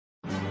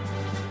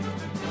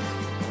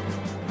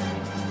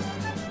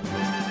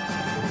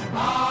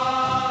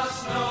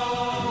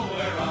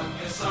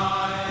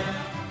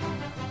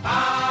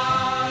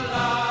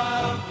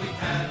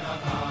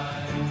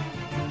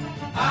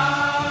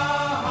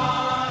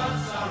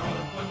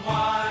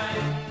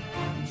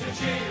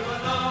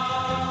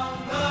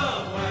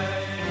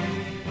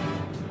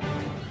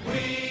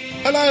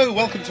Hello,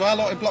 welcome to Our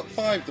Lot in Block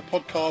 5, the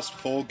podcast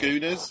for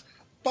Gooners,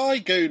 by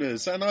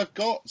Gooners. And I've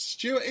got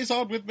Stuart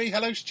Izzard with me.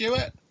 Hello,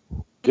 Stuart.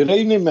 Good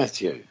evening,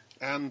 Matthew.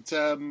 And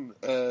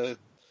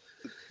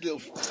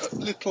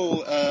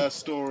little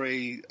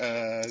story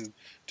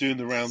doing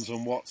the rounds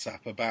on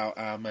WhatsApp about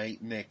our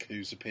mate Nick,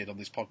 who's appeared on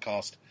this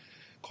podcast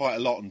quite a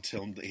lot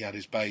until he had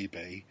his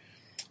baby.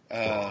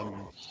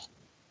 What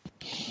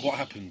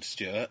happened,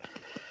 Stuart?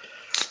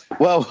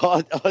 Well,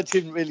 I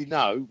didn't really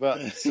know,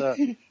 but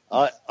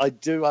I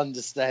do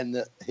understand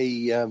that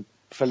he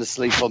fell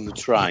asleep on the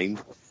train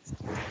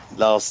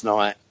last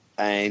night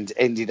and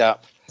ended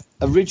up...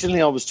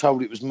 Originally, I was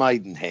told it was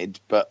Maidenhead,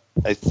 but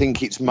I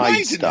think it's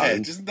Maidstone.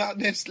 Maidenhead? Isn't that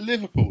near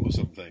Liverpool or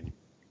something?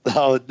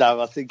 Oh,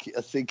 no, I think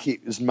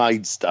it was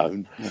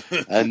Maidstone.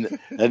 and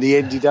he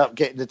ended up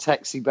getting a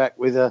taxi back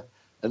with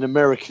an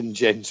American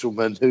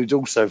gentleman who'd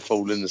also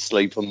fallen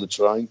asleep on the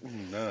train.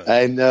 No.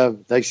 And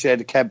they shared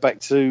a cab back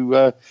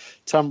to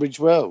Tunbridge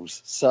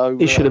Wells. So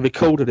he should have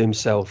recorded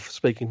himself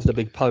speaking to the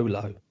big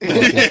polo.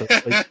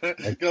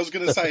 I was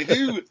going to say,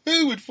 who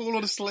would fall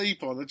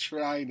asleep on a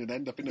train and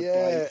end up in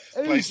a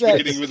place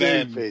beginning with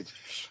M?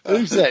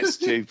 Who's that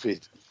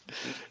stupid?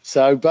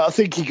 So, but I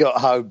think he got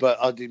home, but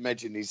I'd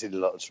imagine he's in a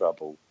lot of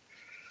trouble.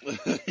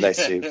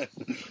 Bless him.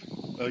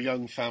 A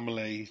young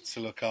family to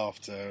look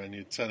after, and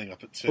you're turning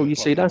up at 2. Well, you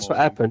see, that's what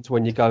happens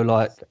when you go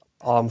like,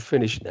 I'm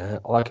finished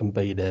now, I can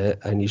be there,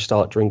 and you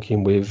start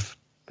drinking with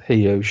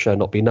he who shall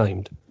not be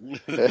named. To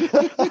be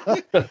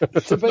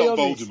not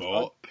honest,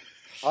 Voldemort.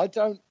 I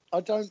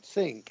don't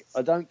think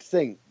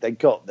they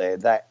got there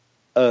that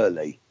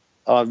early.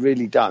 I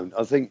really don't.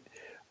 I think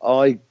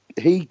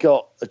he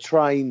got a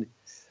train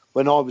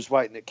when I was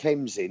waiting at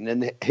Kemsing,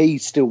 and he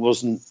still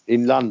wasn't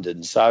in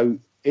London, so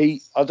I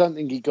don't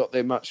think he got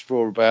there much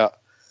for about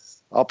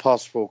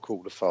 4:30,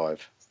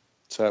 4:45.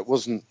 So it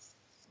wasn't.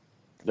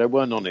 They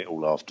weren't on it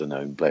all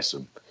afternoon. Bless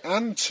them.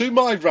 And to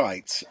my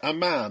right, a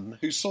man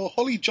who saw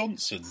Holly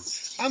Johnson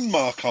and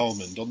Mark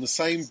Almond on the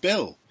same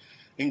bill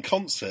in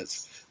concert,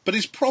 but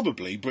is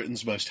probably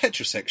Britain's most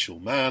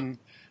heterosexual man.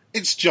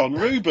 It's John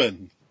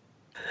Reuben.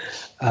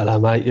 Hello,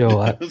 mate. You all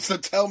right? So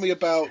tell me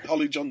about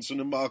Holly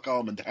Johnson and Mark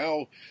Almond.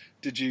 How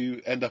did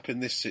you end up in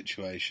this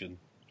situation?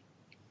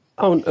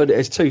 Oh,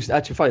 it's two.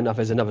 Actually, funny enough,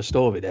 there's another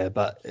story there.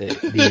 But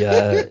when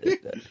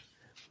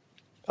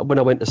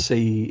I went to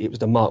see, it was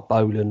the Mark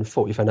Bolan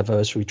 40th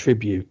anniversary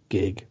tribute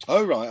gig.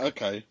 Oh right,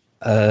 okay.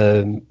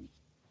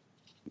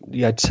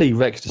 You had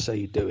T-Rex to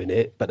see doing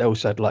it, but they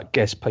also had like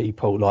guest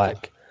people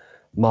like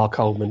Mark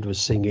Almond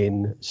was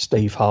singing,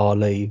 Steve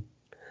Harley,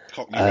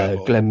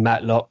 Glenn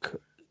Matlock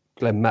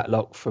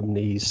from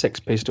the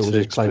Sex Pistols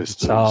was playing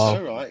guitar.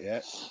 Oh right,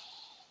 yeah.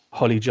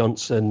 Holly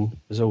Johnson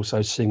was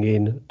also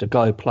singing. The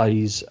guy who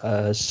plays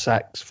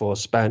sax for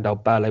Spandau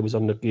Ballet was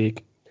on the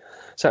gig.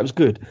 So that was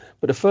good.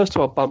 But the first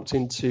time I bumped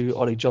into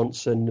Holly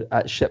Johnson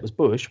at Shepherd's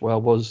Bush, where I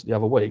was the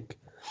other week,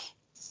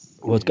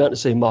 I was going to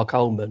see Mark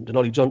Almond, and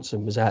Holly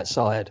Johnson was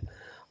outside.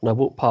 And I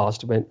walked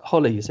past and went,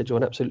 Holly, he said, you're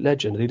an absolute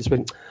legend. And he just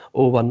went,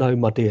 oh, I know,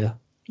 my dear.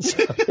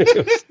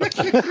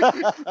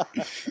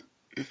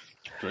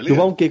 Brilliant.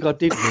 The one gig I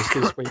did miss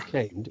this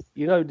weekend,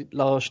 you know,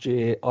 last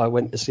year I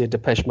went to see a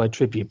Depeche Mode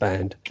tribute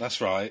band. That's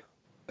right.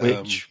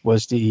 Which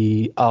was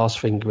the arse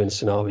fingering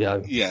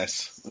scenario.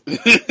 Yes.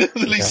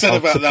 The least said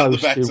about that, the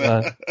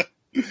better.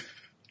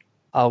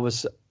 I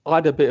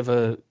had a bit of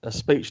a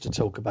speech to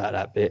talk about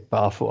that bit,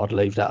 but I thought I'd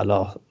leave that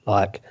alone.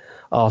 Like,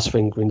 arse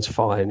fingering's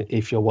fine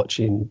if you're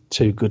watching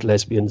two good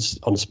lesbians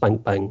on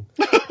Spank Bang.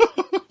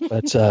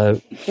 But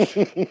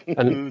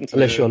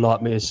unless you're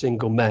like me, a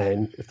single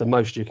man, if the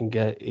most you can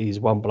get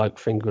is one bloke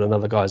fingering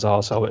another guy's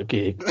arsehole at a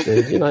gig,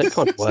 then, you know, it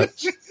kind of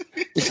works.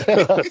 But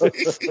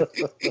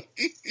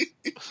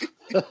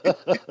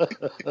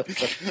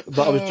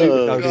I was due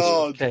to go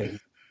this weekend.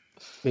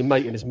 My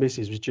mate and his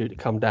missus was due to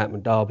come down from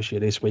Derbyshire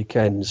this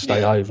weekend and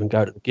stay over and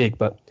go to the gig.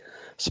 But I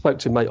spoke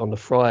to a mate on the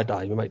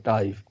Friday, my mate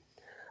Dave,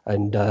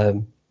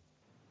 and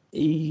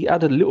he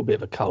had a little bit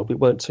of a cold, but it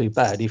weren't too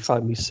bad. He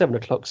phoned me 7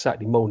 o'clock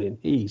Saturday morning.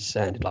 He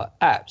sounded like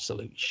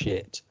absolute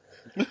shit.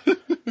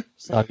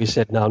 So he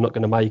said, no, I'm not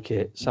going to make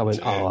it. So I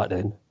went, all right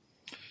then.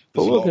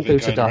 But what we're going to do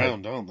today...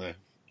 around, aren't there?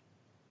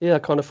 Yeah, I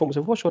kind of thought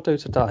myself, what should I do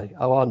today?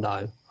 Oh, I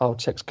know. I'll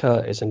text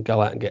Curtis and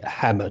go out and get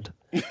hammered,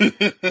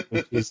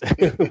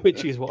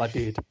 which is what I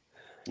did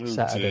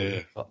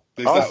Saturday.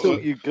 I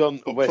thought you'd gone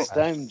to West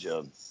Ham,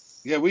 John.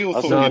 Yeah, we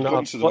all thought you'd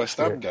gone to the West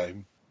Ham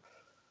game.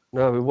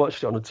 No, we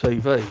watched it on the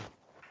TV.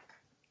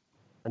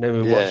 And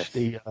then we watched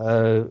the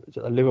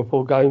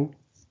Liverpool game.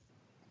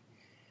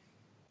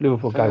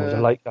 Liverpool game was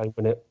a late game,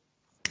 wasn't it?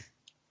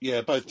 Yeah,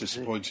 both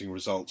disappointing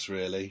results,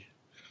 really.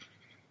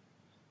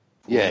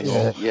 Yes.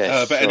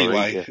 But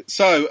anyway,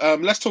 so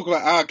let's talk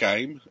about our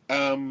game.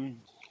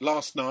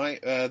 Last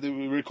night, we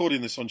were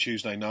recording this on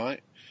Tuesday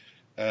night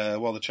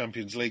while the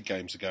Champions League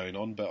games are going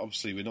on, but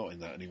obviously we're not in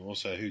that anymore,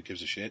 so who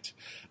gives a shit?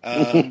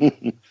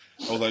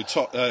 Although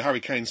Harry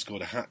Kane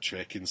scored a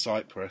hat-trick in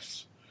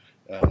Cyprus.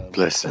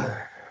 Bless him.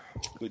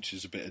 Which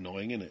is a bit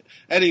annoying, isn't it?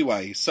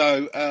 Anyway,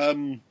 so...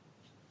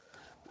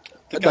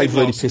 They've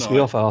really pissed me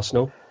off,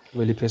 Arsenal.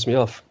 Really pissed me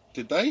off.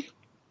 Did they?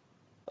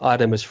 I had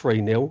them as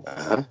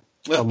 3-0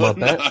 on my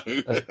bet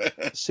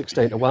at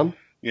 16-1.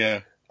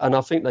 Yeah. And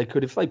I think they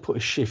could, if they put a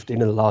shift in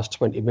the last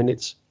 20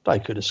 minutes, they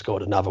could have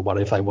scored another one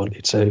if they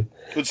wanted to.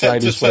 But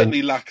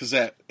certainly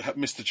Lacazette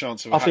missed the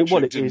chance of a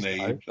hat-trick, didn't he?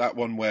 Though, that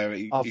one where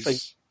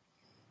he's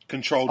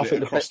controlled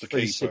it across the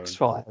keeper.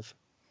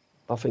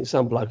 I think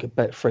some bloke at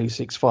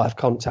Bet365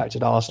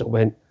 contacted Arsenal and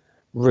went,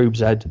 Rubes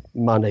had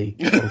money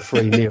on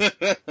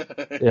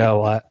 3-0. Yeah,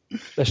 all right.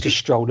 Let's just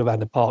stroll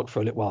around the park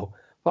for a little while.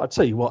 But I'll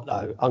tell you what,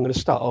 though, I'm going to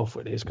start off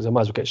with this because I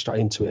might as well get straight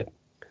into it.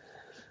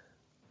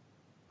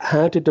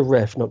 How did the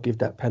ref not give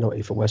that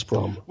penalty for West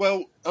Brom?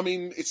 Well, I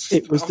mean, I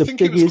think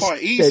it was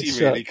quite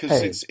easy, really,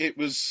 because it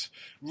was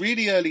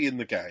really early in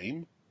the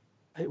game.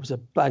 It was a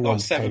bang-on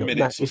 7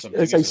 minutes or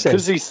something.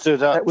 Because he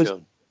stood up,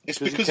 John. It's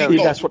because he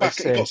got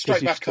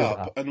straight back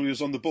up and he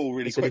was on the ball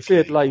really quickly. If he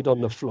had laid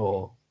on the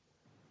floor...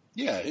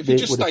 Yeah, if he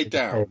just stayed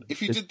down.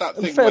 If you did that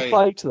thing Fair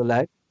play to the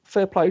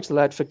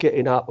lad for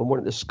getting up and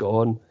wanting to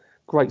score, and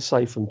great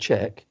save from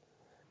Cech,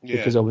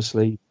 because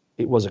obviously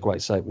it was a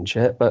great save from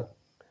Cech, but...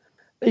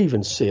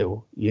 Even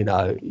still,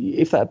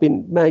 if that had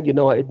been Man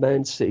United,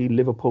 Man City,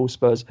 Liverpool,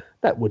 Spurs,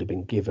 that would have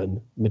been given.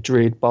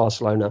 Madrid,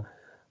 Barcelona,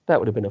 that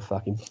would have been a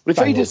fucking. If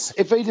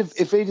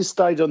he'd have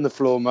stayed on the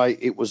floor, mate,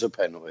 it was a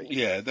penalty.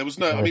 Yeah, there was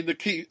no. I mean,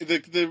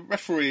 the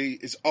referee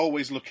is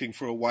always looking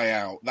for a way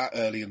out that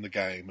early in the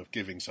game of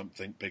giving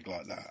something big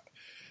like that,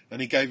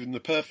 and he gave him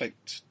the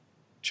perfect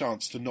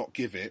chance to not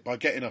give it by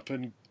getting up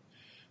and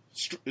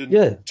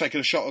taking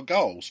a shot at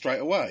goal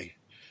straight away.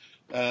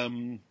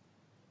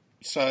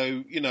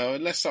 So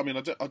unless I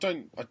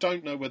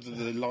don't know whether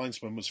the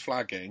linesman was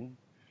flagging.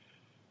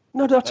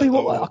 No, I'll tell you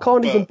what, I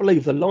can't even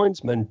believe the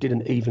linesman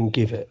didn't even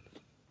give it.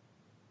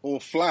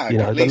 Or flag,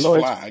 at least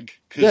flag,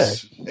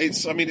 because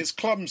it's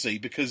clumsy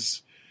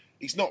because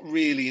he's not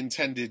really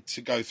intended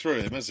to go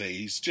through him, has he?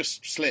 He's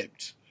just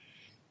slipped,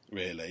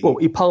 really. Well,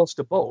 he passed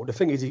the ball. The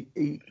thing is,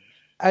 he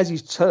as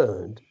he's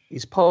turned,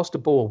 he's passed the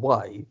ball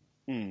away,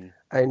 and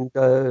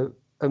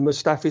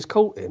Mustafi's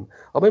caught him.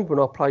 I remember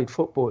when I played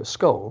football at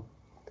school.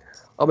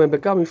 I remember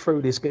going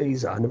through this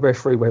geezer and the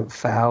referee went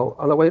foul.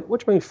 And I went, what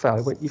do you mean foul?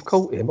 He went, you've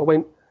caught him. I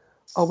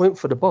went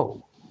for the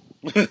ball.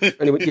 And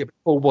he went, yeah, but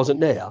the ball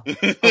wasn't there.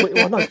 I went,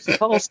 well, no, because he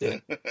passed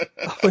it.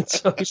 I went,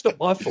 so it's not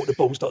my fault the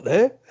ball's not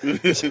there.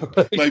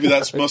 Maybe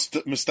that's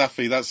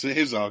Mustafi, that's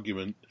his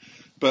argument.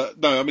 But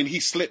no, I mean, he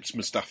slipped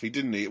Mustafi,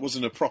 didn't he? It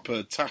wasn't a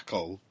proper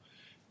tackle.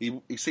 He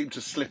seemed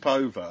to slip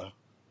over.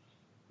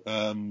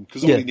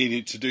 Because all he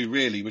needed to do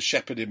really was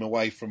shepherd him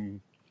away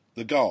from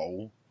the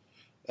goal.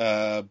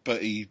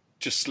 But he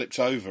just slipped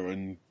over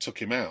and took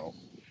him out.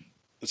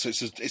 So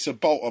it's a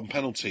bolt-on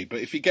penalty. But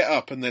if you get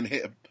up and then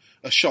hit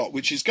a shot,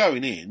 which is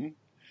going in,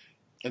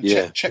 and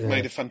Cech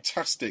made a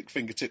fantastic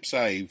fingertip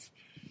save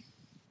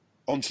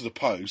onto the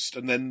post,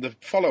 and then the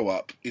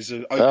follow-up is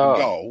an open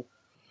goal.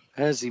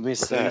 How's he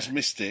missed that? He's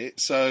missed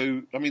it.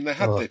 So, I mean, they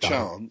had their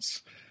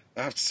chance.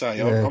 I have to say,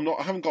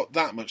 I haven't got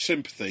that much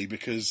sympathy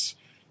because,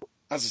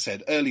 as I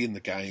said, early in the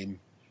game,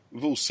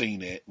 we've all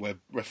seen it where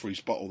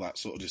referees bottle that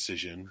sort of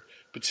decision.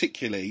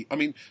 Particularly, I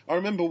mean, I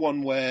remember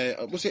one where,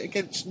 was it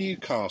against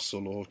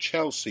Newcastle or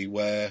Chelsea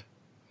where,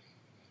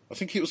 I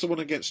think it was the one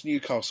against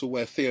Newcastle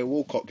where Theo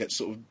Walcott gets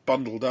sort of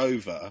bundled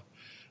over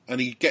and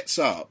he gets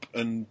up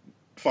and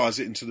fires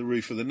it into the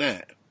roof of the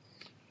net.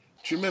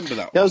 Do you remember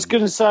that one? I was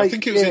going to say... I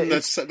think it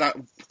was in that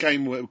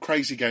game,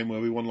 crazy game where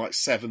we won like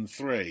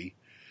 7-3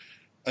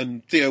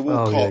 and Theo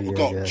Walcott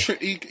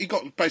he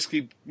got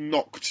basically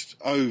knocked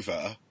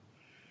over.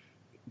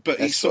 But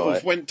he sort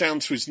of went down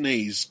to his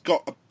knees,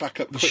 got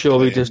back up quickly.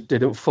 Sure, he just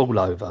didn't fall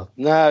over.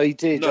 No, he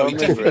did. No, he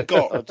definitely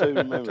got. I do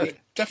remember. He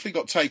definitely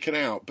got taken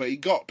out, but he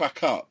got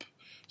back up,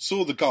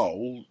 saw the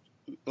goal,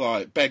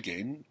 like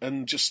begging,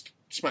 and just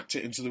smacked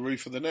it into the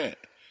roof of the net.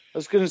 I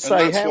was going to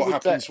say, and that's what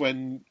happens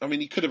when. I mean,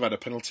 he could have had a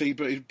penalty,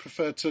 but he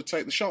preferred to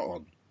take the shot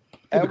on.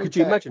 Yeah, but could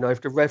you imagine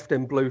if the ref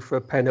then blew for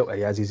a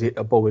penalty as he's hit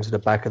a ball into the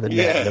back of the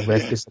net, and the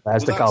ref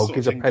disallows the goal,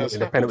 gives a penalty,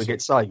 and the penalty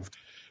gets saved?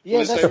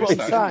 Yeah, that's what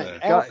I'm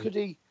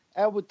saying.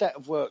 How would that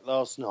have worked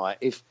last night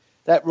if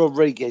that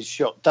Rodriguez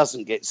shot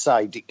doesn't get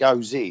saved, it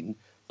goes in,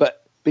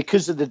 but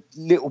because of the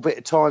little bit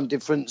of time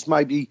difference,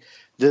 maybe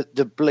the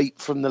bleep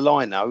from the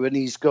lino, and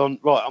he's gone,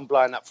 right, I'm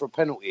blowing up for a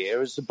penalty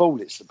here as the ball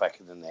hits the back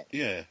of the net.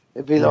 Yeah.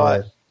 It'd be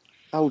like,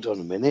 hold on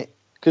a minute.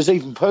 Because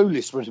even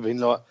Pulis would have been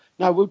like,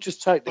 no, we'll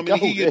just take the goal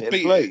there,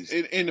 please.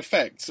 In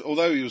effect,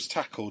 although he was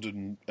tackled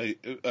and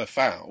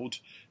fouled,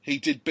 he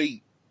did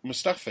beat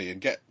Mustafi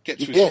and get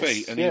to his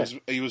feet,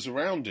 and he was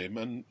around him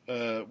and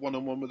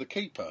one-on-one with the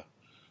keeper,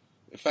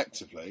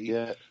 effectively.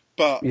 Yeah.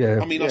 But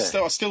I mean, I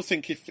still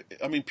think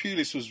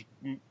Pulis was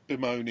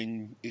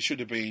bemoaning it should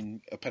have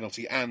been a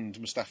penalty and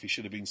Mustafi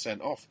should have been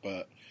sent off,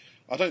 but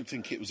I don't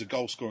think it was a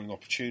goal-scoring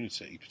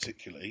opportunity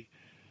particularly.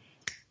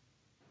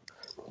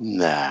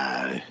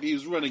 No, he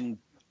was running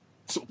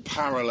sort of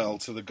parallel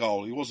to the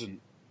goal. He wasn't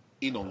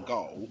in on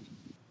goal.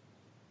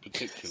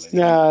 Particularly,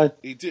 no.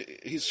 He did.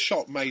 His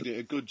shot made it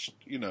a good,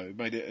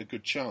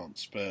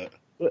 chance. But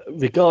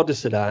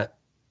regardless of that,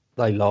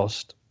 they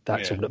lost.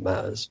 That's all that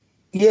matters.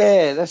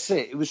 Yeah, that's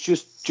it. It was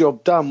just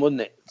job done,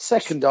 wasn't it?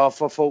 Second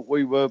half, I thought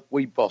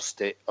we bossed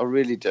it. I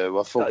really do.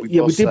 I thought we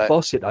did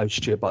boss it though,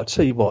 Stuart. But I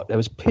tell you what, there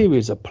was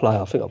periods of play.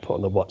 I think I put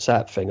on the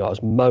WhatsApp thing. I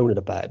was moaning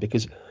about it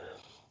because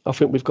I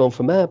think we've gone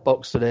from our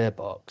box to their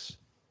box,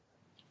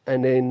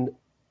 and then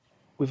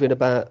within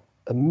about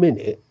a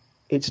minute,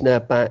 it's now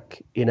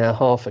back in our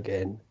half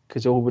again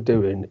because all we're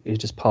doing is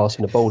just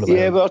passing the ball around.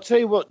 Yeah, but I'll tell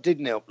you what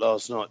didn't help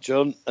last night,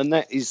 John, and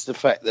that is the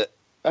fact that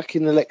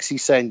fucking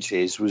Alexis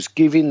Sanchez was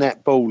giving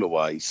that ball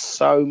away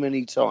so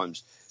many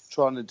times,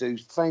 trying to do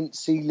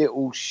fancy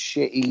little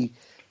shitty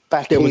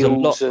back there was heels a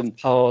lot of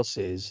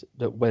passes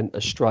that went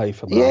astray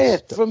from us. Yeah,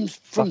 from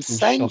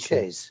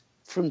Sanchez.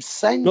 From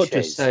Sanchez. Not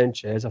just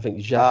Sanchez. I think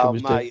Xhaka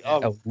was doing it,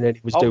 and then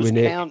he was doing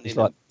it. It's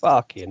like,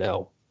 fucking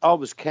hell. I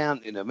was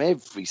counting them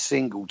every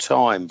single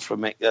time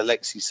from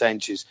Alexis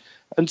Sanchez.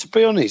 And to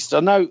be honest, I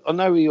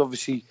know he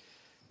obviously,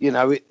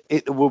 it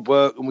hit the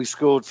woodwork and we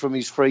scored from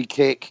his free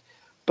kick.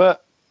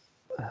 But,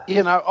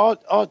 I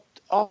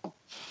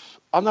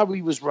know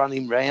he was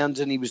running round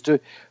and he was doing...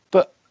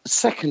 But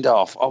second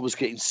half, I was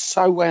getting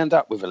so wound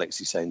up with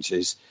Alexis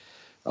Sanchez.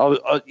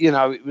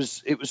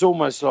 It was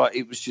almost like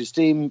it was just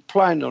him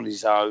playing on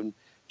his own,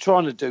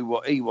 trying to do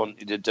what he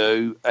wanted to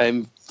do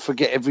and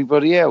forget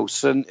everybody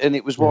else. And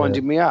it was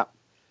winding me up.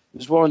 It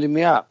was winding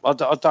me up. I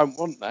don't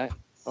want that.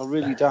 I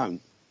really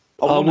don't.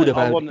 I would have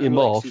had him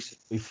off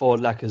before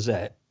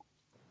Lacazette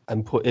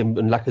and put him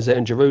and Lacazette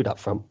and Giroud up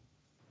front.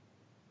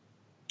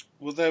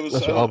 Well, there was,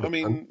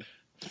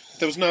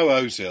 there was no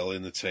Ozil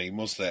in the team,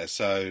 was there?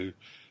 So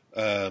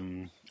I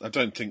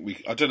don't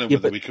know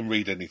whether we can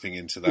read anything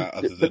into that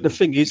other than the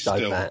thing is,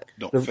 still Matt,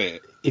 not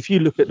fit. If you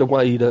look at the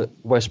way that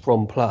West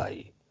Brom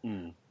play,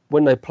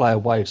 when they play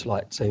away to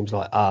like teams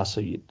like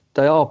Arsenal,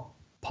 they are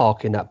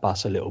parking that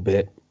bus a little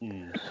bit.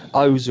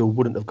 Ozil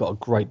wouldn't have got a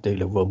great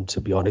deal of room,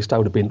 to be honest. They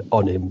would have been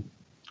on him,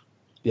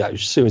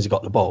 as soon as he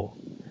got the ball.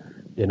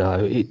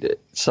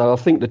 So I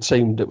think the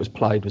team that was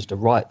played was the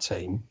right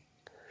team.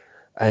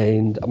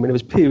 And I mean, there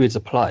was periods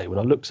of play when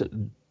I looked at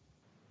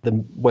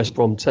the West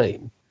Brom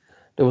team,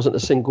 there wasn't a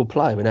single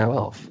player in our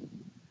half.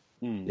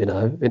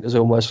 It was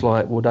almost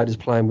like, well, they're just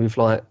playing with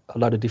like a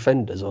load of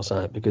defenders or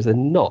something because they're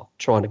not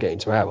trying to get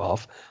into our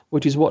half,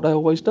 which is what they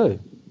always do.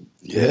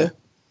 Yeah.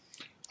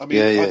 I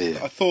mean,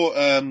 I thought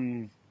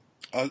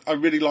I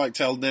really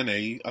liked El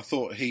Neni. I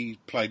thought he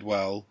played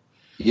well.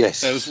 Yes.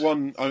 There was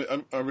one,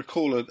 I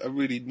recall a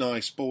really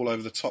nice ball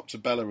over the top to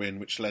Bellerin,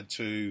 which led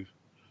to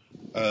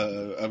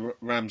a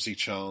Ramsey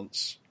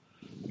chance.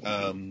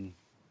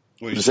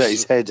 Was that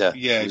his header?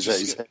 Yeah. Was that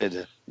his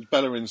header?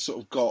 Bellerin sort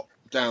of got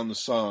down the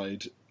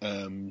side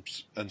and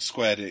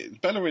squared it.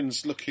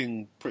 Bellerin's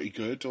looking pretty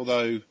good,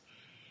 although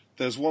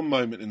there's one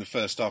moment in the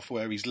first half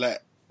where he's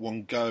let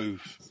one go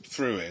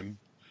through him.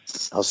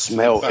 I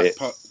smelled it.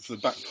 For the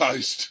back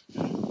post.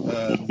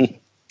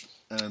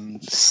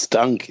 And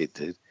stunk it,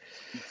 dude.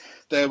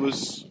 There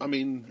was,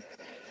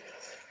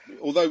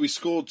 although we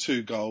scored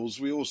 2 goals,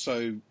 we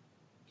also...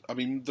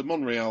 the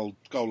Monreal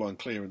goal line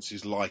clearance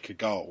is like a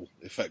goal,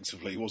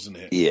 effectively, wasn't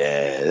it?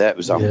 Yeah, that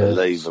was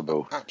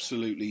unbelievable.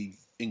 Absolutely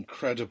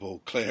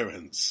incredible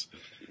clearance.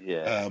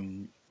 Yeah.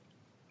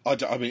 I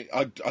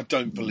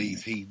don't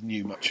believe he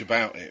knew much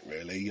about it,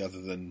 really,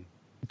 other than...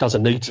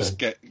 Doesn't need to.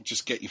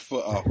 Just get your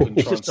foot up and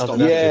try and stop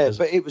it. Yeah,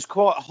 but it was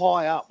quite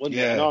high up, wasn't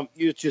it? And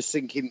you're just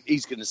thinking,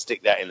 he's going to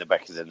stick that in the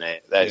back of the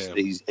net.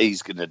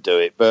 He's going to do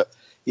it. But,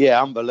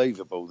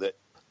 unbelievable that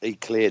he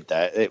cleared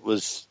that. It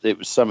was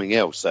something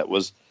else. That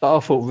was. I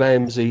thought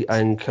Ramsey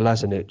and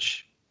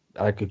Kolasinac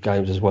had good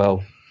games as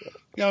well.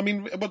 Yeah,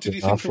 what did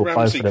you think of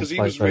Ramsey? Because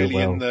he was really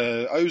in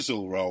the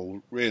Ozil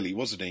role, really,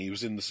 wasn't he? He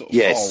was in the sort of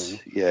hole.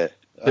 Yeah.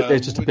 But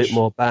there's just a bit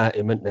more about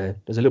him, isn't there?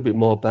 There's a little bit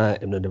more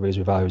about him than there is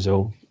with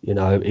Ozil.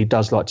 He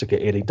does like to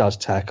get in. He does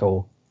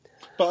tackle.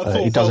 But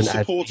I thought well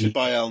supported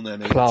by El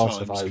Neni at times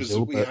because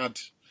we had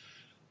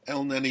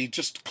El Neni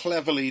just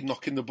cleverly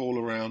knocking the ball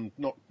around.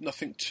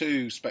 Nothing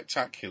too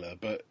spectacular,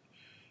 but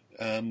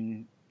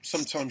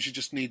sometimes you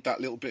just need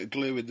that little bit of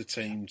glue in the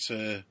team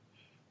to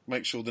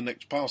make sure the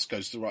next pass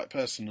goes to the right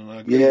person. And I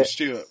agree with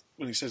Stuart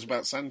when he says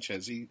about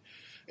Sanchez.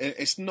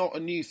 It's not a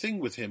new thing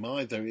with him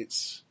either.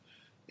 It's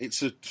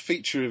a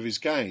feature of his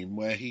game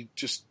where he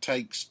just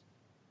takes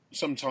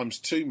sometimes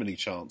too many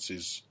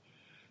chances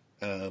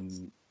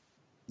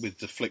with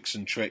the flicks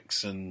and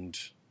tricks and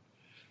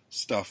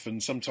stuff,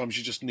 and sometimes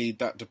you just need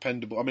that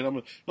dependable...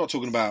 I'm not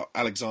talking about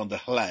Alexander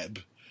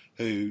Hleb,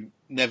 who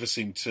never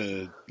seemed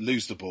to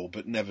lose the ball,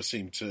 but never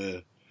seemed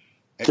to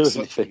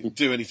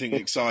do anything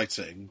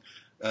exciting.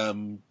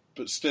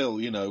 But still,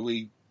 we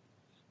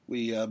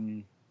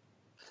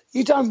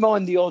You don't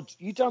mind the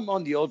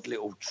odd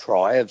little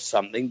try of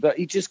something, but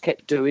he just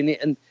kept doing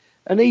it, and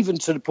even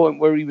to the point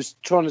where he was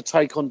trying to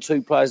take on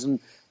 2 players and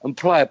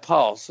play a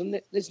pass,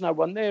 and there's no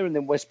one there, and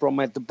then West Brom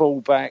had the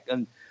ball back,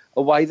 and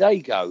away they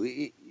go.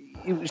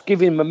 It was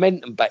giving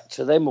momentum back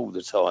to them all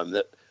the time.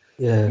 That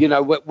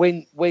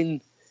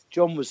when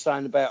John was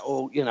saying about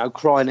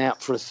crying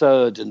out for a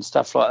third and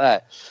stuff like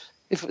that,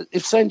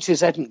 if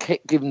Sanchez hadn't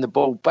kept giving the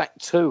ball back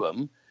to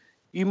them,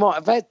 you might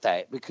have had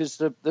that because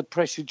the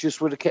pressure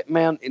just would have kept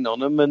mounting on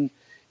them, and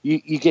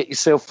you get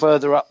yourself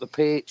further up the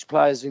pitch,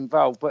 players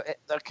involved. But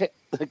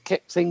they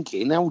kept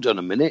thinking, hold on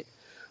a minute,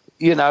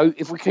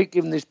 if we keep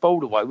giving this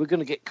ball away, we're going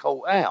to get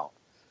caught out.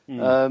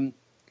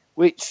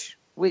 Which,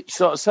 like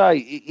I say,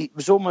 it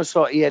was almost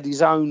like he had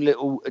his own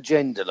little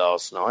agenda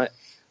last night.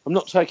 I'm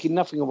not taking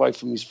nothing away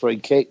from his free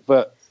kick,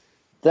 but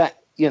that,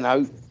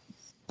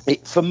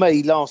 for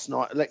me last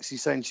night,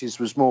 Alexis Sanchez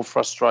was more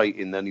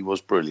frustrating than he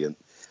was brilliant.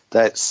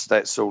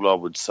 That's all I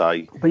would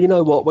say. But you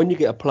know what? When you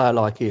get a player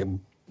like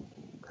him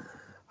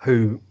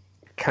who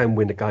can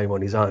win a game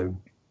on his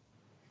own,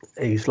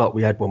 he's like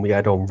we had when we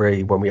had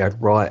Henry, when we had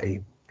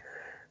Wrighty.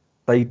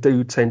 They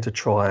do tend to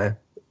try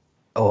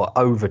or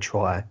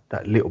over-try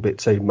that little bit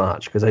too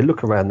much because they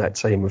look around that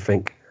team and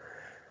think,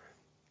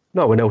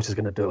 no one else is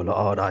going to do a lot,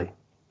 are they?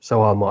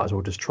 So I might as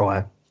well just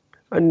try.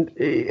 And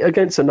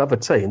against another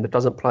team that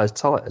doesn't play as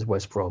tight as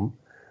West Brom,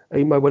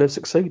 he may well have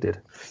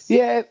succeeded.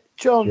 Yeah,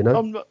 John,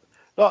 I'm not,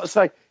 like I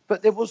say,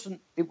 but it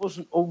wasn't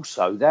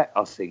also that,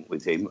 I think,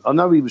 with him. I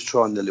know he was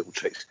trying the little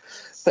tricks,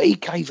 but he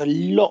gave a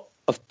lot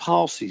of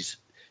passes,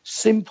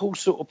 simple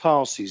sort of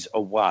passes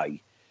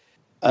away.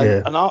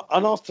 And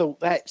I thought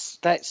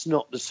that's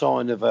not the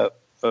sign of a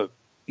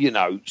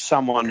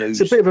someone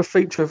who's... It's a bit of a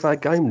feature of our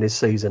game this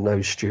season,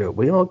 though, Stuart.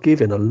 We are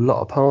giving a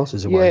lot of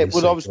passes away. Yeah,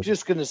 well, I was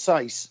just going to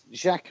say,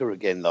 Xhaka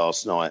again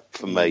last night,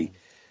 for me.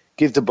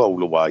 Give the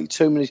ball away.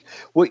 2 minutes.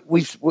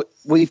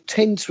 We've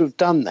tend to have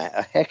done that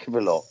a heck of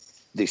a lot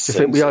this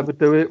season. Do you think we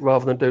overdo it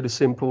rather than do the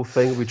simple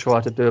thing? We try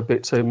to do a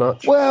bit too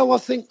much? Well, I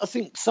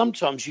think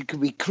sometimes you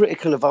can be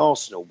critical of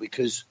Arsenal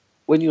because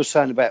when you're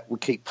saying about we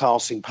keep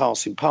passing,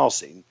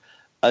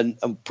 and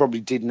probably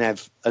didn't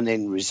have an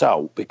end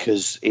result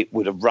because it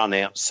would have run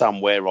out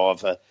somewhere,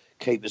 either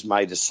keeper's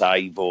made a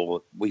save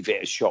or we've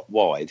hit a shot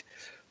wide.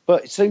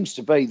 But it seems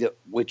to be that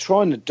we're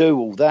trying to do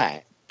all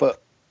that,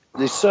 but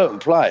there's certain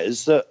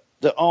players that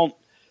aren't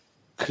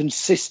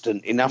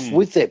consistent enough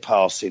with their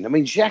passing. I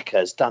mean, Xhaka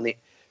has done it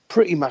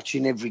pretty much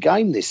in every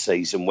game this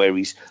season where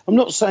I'm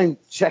not saying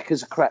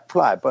Xhaka's a crap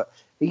player, but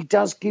he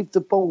does give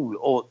the ball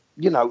or,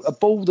 a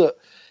ball that,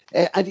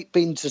 had it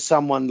been to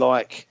someone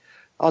like,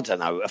 I don't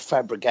know, a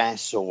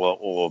Fabregas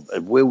or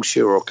a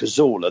Wilshere or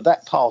Cazorla,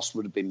 that pass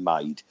would have been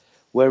made.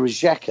 Whereas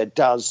Xhaka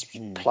does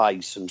play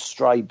some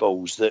stray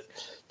balls that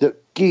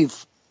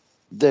give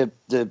the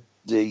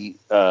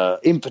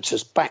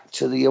impetus back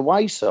to the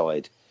away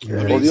side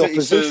or the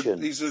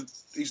opposition.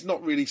 He's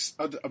not really.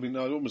 I mean,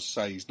 I'd almost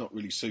say he's not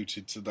really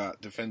suited to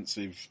that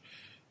defensive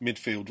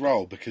midfield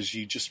role because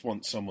you just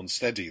want someone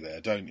steady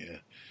there, don't you?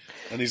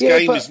 And his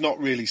game is not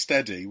really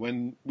steady.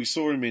 When we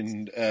saw him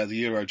in the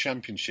Euro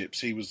Championships,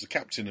 he was the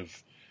captain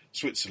of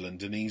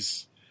Switzerland, and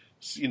he's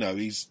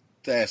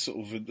there sort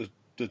of at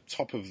the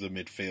top of the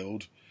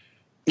midfield,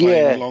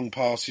 playing long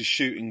passes,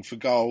 shooting for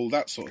goal,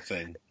 that sort of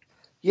thing.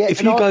 Yeah,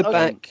 if you go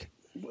back,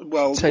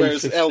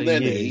 whereas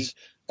Elneny's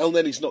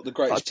not the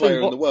greatest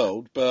player in the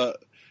world,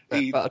 but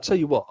I'll tell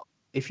you what,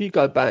 if you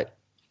go back,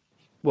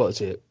 what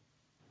is it?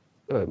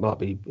 Oh, it might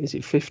be. Is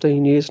it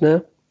 15 years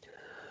now?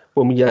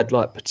 When we had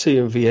like Petit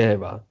and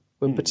Vieira,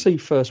 when Petit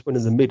first went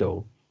in the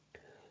middle,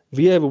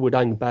 Vieira would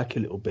hang back a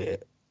little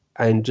bit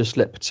and just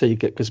let Petit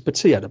get, because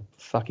Petit had a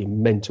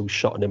fucking mental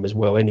shot on him as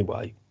well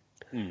anyway,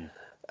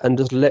 and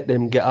just let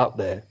them get up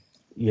there,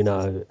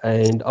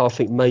 and I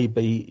think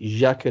maybe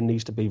Xhaka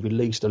needs to be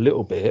released a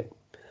little bit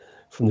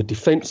from the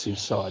defensive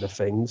side of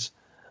things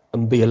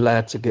and be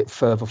allowed to get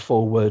further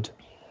forward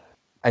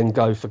and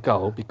go for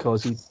goal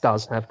because he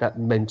does have that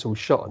mental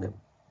shot on him.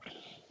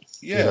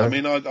 Yeah, I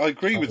mean, I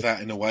agree with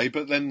that in a way,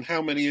 but then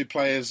how many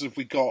players have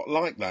we got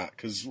like that?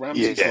 Because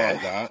Ramsey's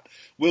like that,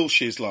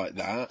 Wilshere's like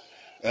that.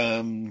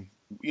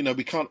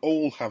 We can't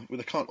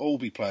all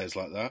be players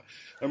like that.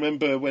 I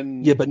remember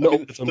when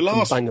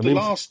the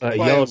last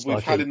player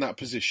we've had in that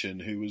position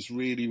who was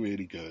really,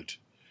 really good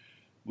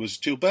was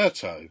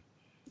Gilberto.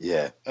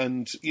 Yeah.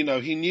 And,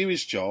 he knew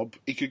his job.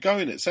 He could go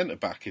in at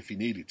centre-back if he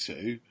needed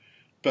to,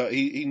 but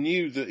he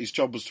knew that his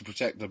job was to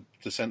protect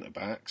the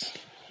centre-backs.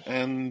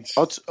 And...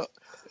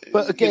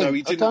 But again,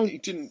 he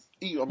didn't.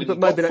 But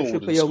maybe that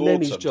should be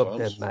Elneny's job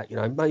then, Matt.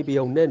 Maybe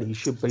Elneny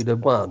should be the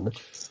one.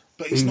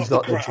 But he's not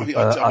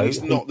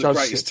the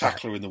greatest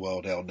tackler in the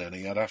world,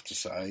 Elneny, I'd have to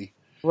say.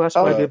 Well, that's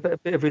maybe a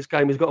bit of his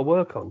game he's got to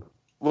work on.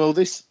 Well,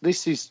 this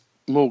is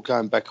more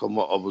going back on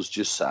what I was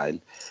just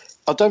saying.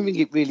 I don't think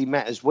it really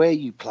matters where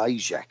you play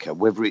Xhaka,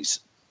 whether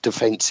it's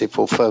defensive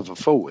or further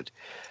forward.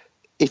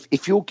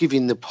 If you're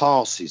giving the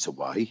passes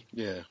away,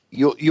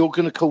 you're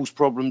going to cause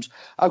problems.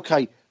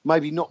 Okay.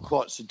 Maybe not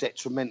quite so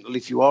detrimental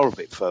if you are a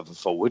bit further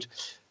forward.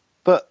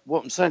 But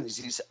what I'm saying is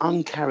it's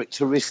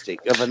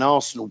uncharacteristic of an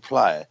Arsenal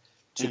player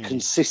to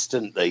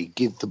consistently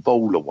give the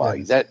ball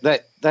away. Yeah.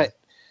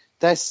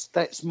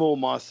 That's more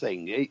my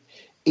thing.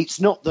 It's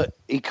not that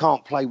he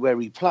can't play where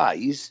he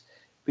plays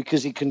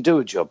because he can do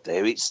a job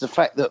there. It's the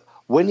fact that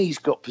when he's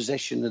got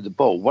possession of the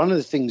ball, one of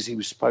the things he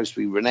was supposed to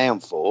be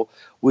renowned for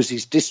was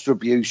his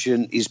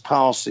distribution, his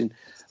passing.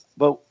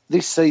 Well,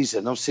 this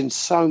season, I've seen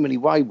so many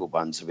wayward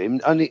ones of him,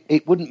 and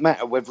it wouldn't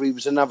matter whether he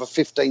was another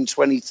 15,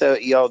 20,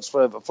 30 yards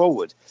further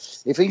forward.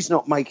 If he's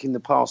not making the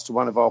pass to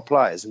one of our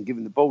players and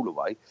giving the ball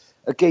away,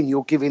 again,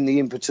 you're giving the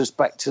impetus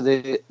back to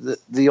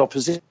the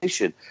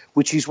opposition,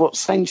 which is what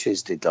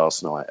Sanchez did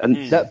last night.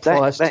 And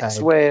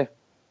that's where...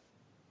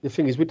 The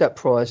thing is, with that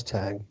price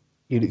tag,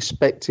 you'd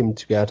expect him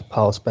to be able to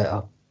pass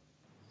better.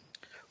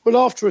 Well,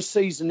 after a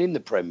season in the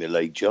Premier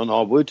League, John,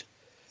 I would.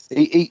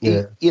 He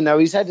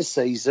he's had a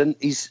season.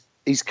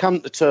 He's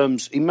come to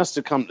terms. He must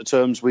have come to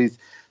terms with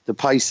the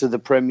pace of the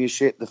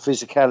Premiership, the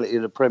physicality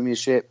of the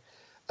Premiership.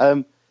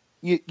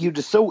 You'd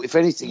have thought, if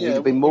anything, he'd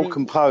have been more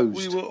composed.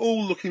 We were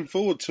all looking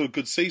forward to a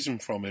good season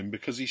from him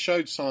because he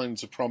showed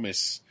signs of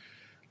promise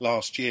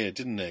last year,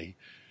 didn't he?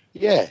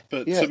 Yeah.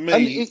 But yeah. to me,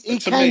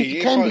 and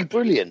he can be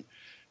brilliant.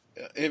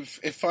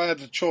 If I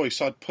had a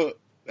choice, I'd put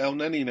El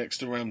Neni next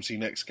to Ramsey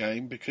next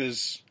game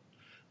because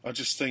I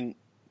just think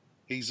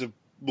he's a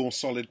more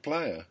solid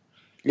player.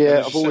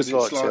 Yeah, I've always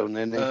liked El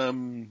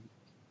Neni.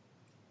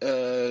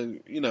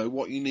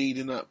 What you need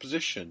in that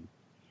position.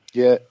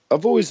 Yeah,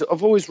 I've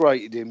always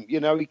rated him.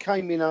 He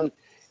came in on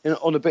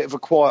a bit of a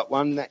quiet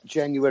one, that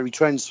January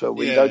transfer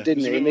window,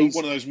 didn't he? And he's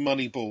one of those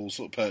money ball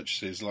sort of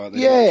purchases, like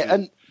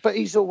that. But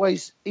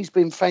he's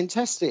been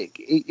fantastic.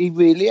 He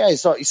really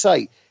has. Like you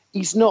say,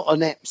 he's not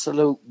an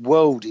absolute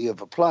worldie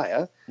of a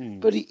player,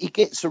 but he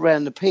gets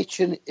around the pitch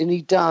and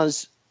he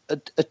does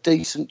a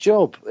decent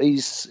job.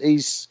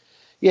 He's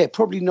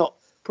probably not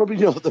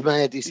the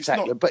maddest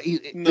tackler, but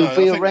he'll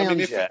be around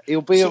you.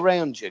 He'll be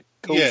around you,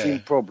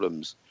 causing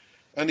problems.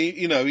 And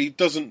he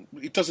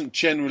doesn't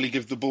generally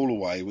give the ball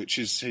away, which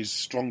is his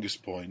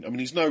strongest point. I mean,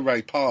 he's no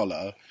Ray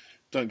Parlour.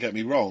 Don't get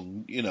me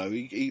wrong.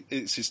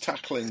 It's his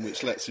tackling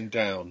which lets him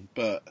down,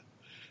 but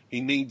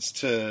he needs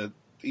to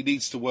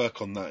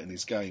work on that in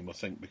his game, I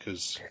think,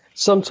 because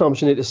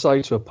sometimes you need to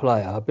say to a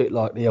player, a bit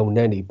like the El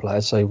Neni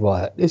player, say,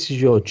 right, this is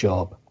your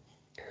job.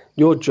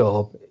 Your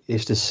job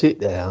is to sit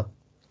there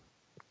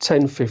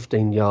 10,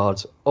 15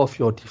 yards off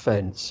your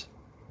defence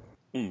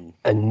and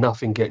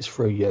nothing gets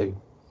through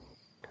you.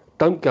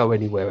 Don't go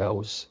anywhere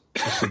else.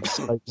 Just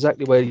stay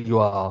exactly where you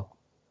are,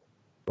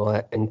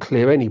 right, and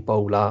clear any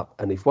ball up.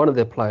 And if one of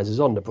their players is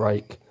on the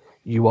break,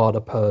 you are the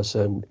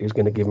person who's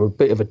going to give them a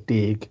bit of a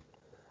dig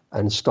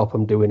and stop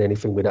them doing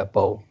anything with that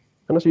ball.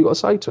 And that's what you've got to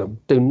say to them.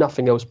 Do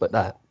nothing else but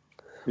that,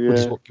 which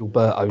is what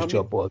Gilberto's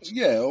job was.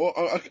 Yeah,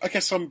 well, I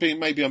guess I'm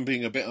being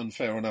a bit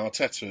unfair on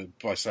Arteta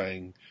by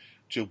saying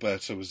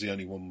Gilberto was the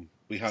only one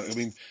we had. I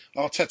mean,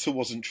 Arteta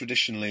wasn't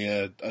traditionally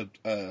a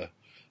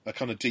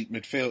kind of deep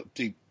midfield.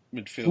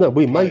 No,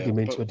 we made him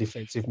into a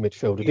defensive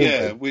midfielder,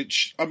 didn't we?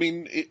 Which, I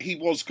mean, he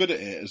was good at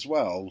it as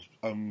well.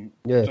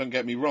 Don't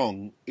get me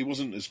wrong, he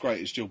wasn't as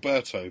great as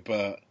Gilberto,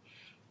 but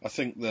I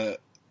think that,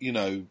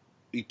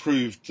 he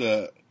proved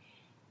that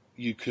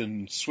you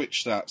can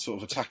switch that sort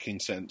of attacking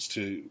sense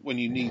to when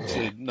you need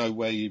to know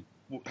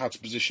how to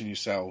position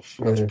yourself,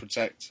 how to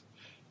protect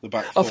the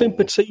back four. I think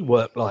Petit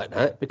worked like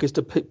that because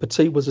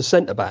Petit was a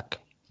centre-back.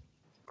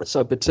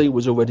 So Petit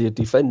was already a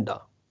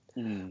defender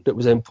that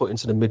was then put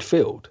into the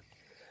midfield.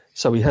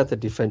 So he had the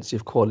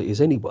defensive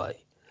qualities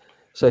anyway.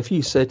 So if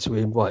you said to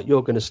him, right,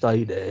 you're going to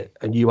stay there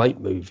and you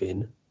ain't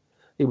moving,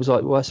 he was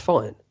like, well, that's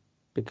fine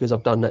because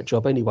I've done that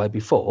job anyway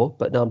before,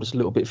 but now I'm just a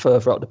little bit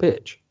further up the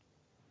pitch.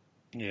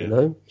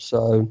 Yeah.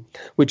 So,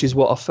 which is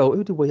what I felt.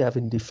 Who did we have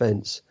in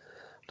defence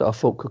that I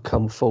thought could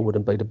come forward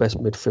and be the best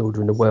midfielder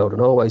in the world?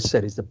 And I always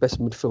said he's the best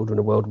midfielder in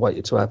the world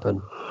waited to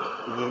happen.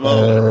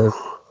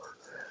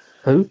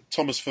 Who?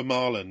 Thomas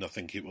Vermaelen, I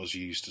think it was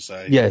you used to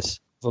say. Yes.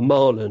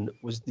 Vermaelen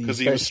was the because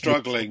he was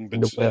struggling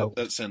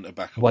at centre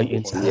back.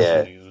 Waiting to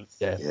happen.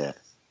 Yeah.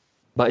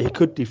 But he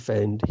could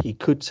defend, he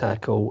could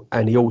tackle,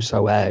 and he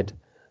also had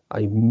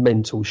a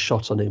mental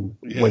shot on him.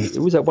 When it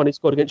was that one he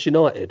scored against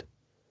United.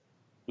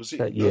 Was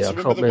it? I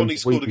remember the one he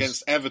scored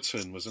against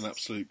Everton was an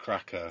absolute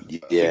cracker.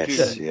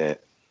 Yes.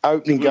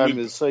 Opening game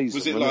of the season.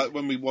 Was it like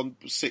when we won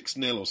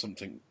 6-0 or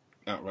something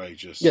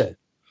outrageous?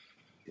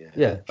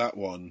 Yeah. That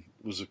one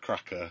was a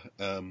cracker.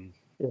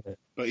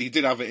 But he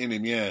did have it in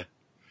him. Yeah.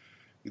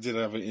 He did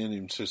have it in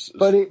him to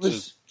smack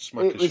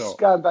a shot.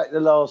 Going back to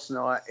last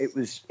night, it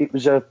was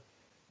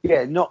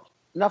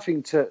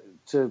nothing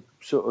to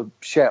sort of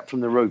shout from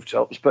the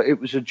rooftops, but it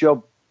was a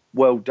job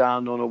well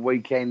done on a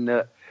weekend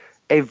that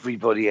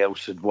everybody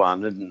else had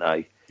won, hadn't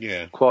they?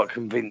 Yeah. Quite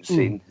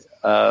convincing.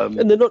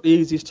 And they're not the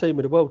easiest team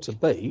in the world to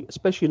beat,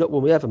 especially not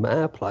when we have them at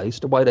our place,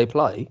 the way they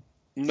play.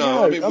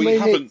 No, we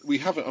haven't.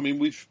 I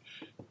mean,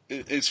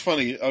 it's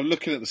funny, I'm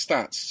looking at the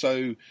stats,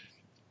 so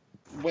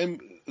when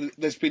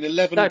there's been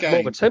 11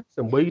 games... more attempts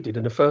than we did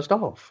in the first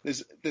half.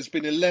 There's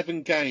been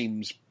 11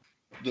 games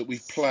that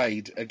we've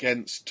played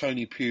against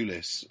Tony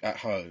Pulis at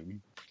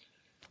home,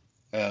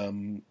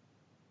 and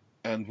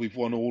we've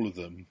won all of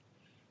them.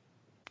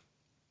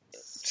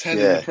 10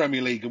 in the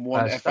Premier League and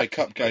 1 FA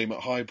Cup game at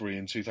Highbury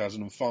in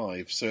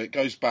 2005. So it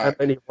goes back... How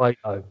many away,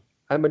 though?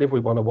 How many have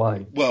we won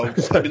away? Well,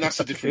 I mean, that's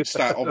a different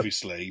stat,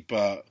 obviously,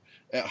 but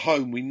at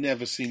home we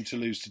never seem to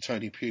lose to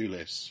Tony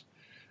Pulis.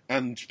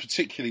 and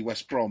particularly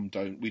West Brom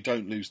don't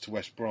lose to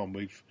West Brom.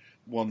 We've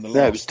won the last.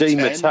 No, it was Di 10.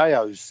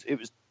 Matteo's. It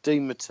was Di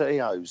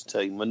Matteo's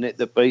team, wasn't it?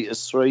 That beat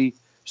us 3.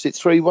 Was it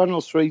 3-1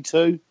 or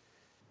 3-2?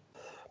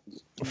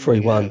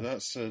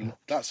 3-1. Yeah,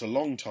 that's a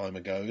long time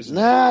ago, isn't it?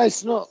 No,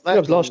 it's not. That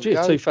was last year,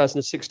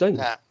 2016.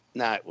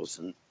 No, it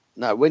wasn't.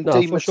 No, when No,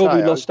 Di for Matteo... sure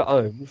we lost at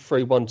home,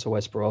 3-1 to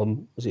West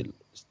Brom. Was it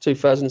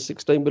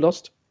 2016 we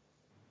lost?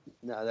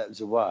 No, that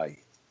was away.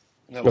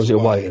 That was it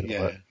away then,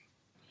 yeah. right?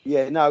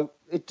 Yeah, no,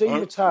 Di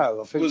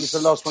Matteo, I think was the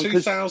last one.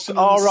 2007,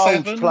 our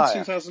old player,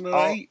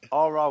 2008?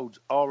 Our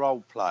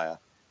old player,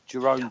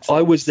 Jerome Thomas,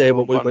 I was there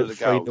when we one of went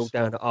the 3-0 goals.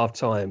 down at half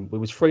time. We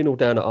was 3-0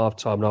 down at half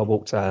time and I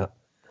walked out.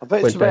 I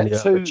bet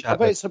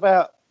it's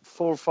about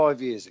 4 or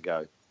 5 years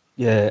ago.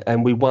 Yeah,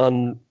 and we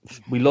won.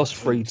 We lost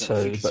I think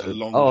 3-2, it's but a at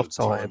longer half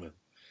time time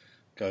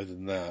ago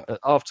than that. at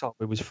half time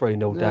we was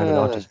 3-0 down,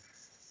 and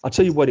I'll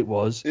tell you what it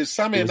was. It's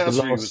Samir It was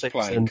the Nasri last was season.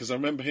 playing because I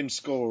remember him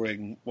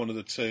scoring one of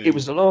the two. It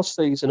was the last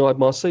season I had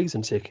my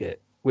season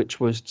ticket, which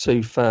was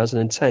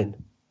 2010.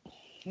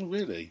 Oh,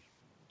 really?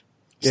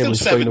 Yeah, it Still was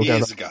 7 3-0 down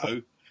years at-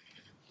 ago.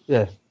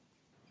 Yeah,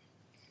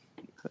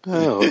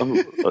 Oh,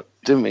 I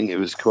didn't think it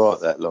was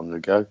quite that long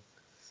ago.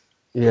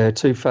 yeah,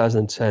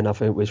 2010. I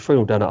think it was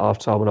 3-0 down at half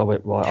time, and I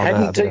went right. I'm out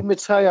Hadn't of Di here.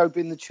 Matteo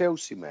been the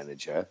Chelsea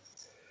manager?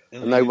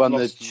 And they he won the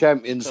lost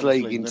Champions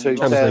League in then he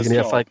lost Champions League his and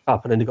the job. FA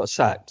Cup, and then he got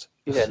sacked.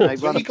 Yeah, they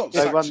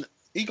But won.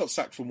 he got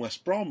sacked from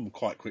West Brom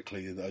quite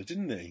quickly, though,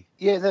 didn't he?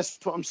 Yeah, that's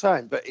what I'm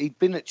saying. But he'd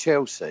been at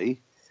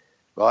Chelsea,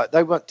 right?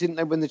 Didn't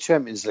they win the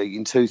Champions League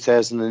in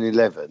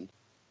 2011?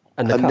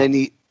 And the And cup.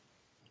 then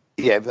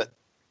yeah. But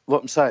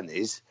what I'm saying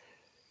is,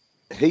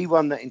 he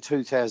won that in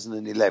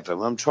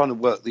 2011. I'm trying to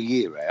work the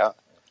year out,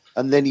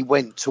 and then he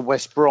went to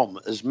West Brom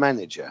as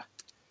manager.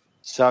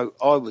 So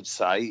I would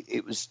say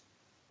it was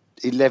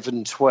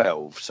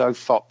 11-12. So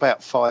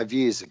about 5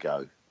 years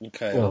ago.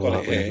 Okay, Oh, I've got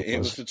right, it here. whatever it It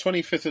was. was the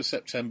 25th of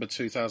September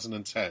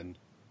 2010.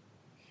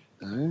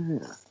 Ah.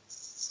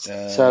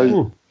 Uh,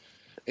 So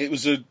it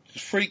was a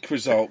freak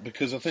result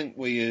because I think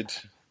we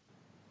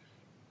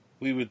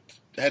were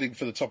heading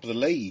for the top of the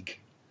league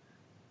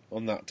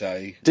on that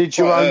day. did Quite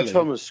Jerome early.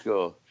 Thomas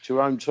score?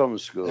 Jerome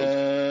Thomas scored.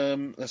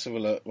 Let's have a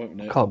look. Wait a I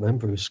minute. can't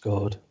remember who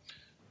scored.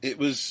 It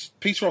was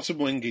Peter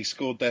Ottomwingie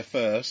scored there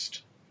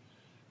first.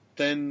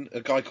 Then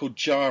a guy called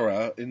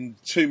Jara in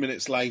 2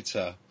 minutes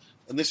later.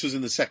 And this was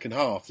in the second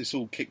half. This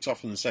all kicked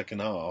off in the second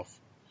half.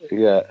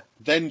 Yeah.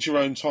 Then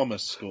Jerome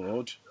Thomas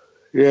scored.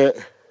 Yeah.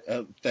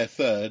 Their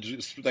third.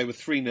 They were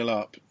 3-0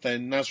 up.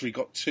 Then Nasri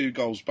got 2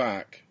 goals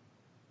back.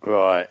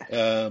 Right.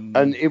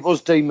 And it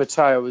was Di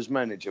Matteo as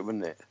manager,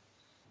 wasn't it?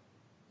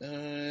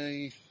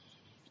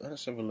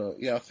 Let's have a look.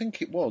 Yeah, I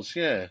think it was,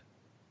 yeah.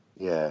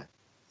 Yeah.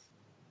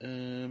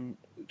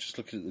 Just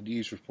looking at the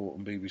news report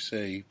on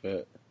BBC,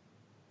 but...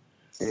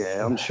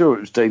 Yeah, I'm sure it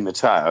was Di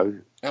Matteo.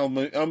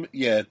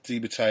 yeah, Di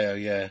Matteo,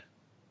 yeah.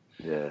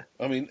 Yeah.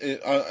 I mean,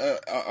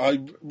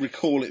 I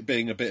recall it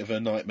being a bit of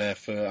a nightmare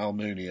for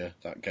Almunia,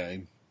 that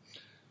game.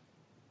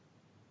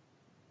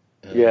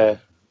 Yeah.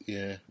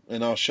 Yeah,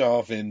 and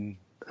Arshavin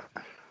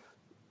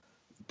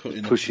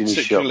Pushing his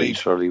shopping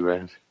trolley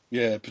round.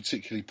 Yeah,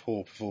 particularly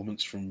poor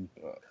performance from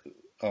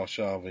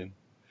Arshavin.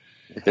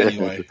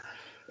 Anyway.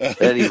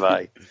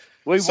 Anyway,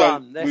 we So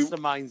won. That's the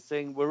main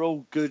thing. We're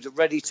all good,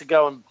 ready to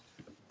go and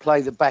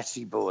play the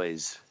Batty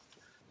Boys.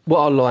 What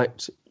I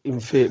liked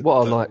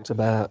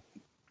about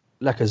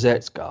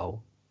Lacazette's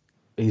goal,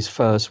 his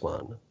first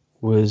one,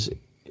 was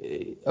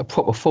a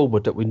proper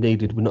forward that we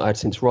needed. We've not had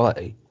since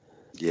Wrighty.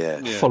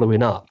 Yeah.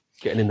 Following up,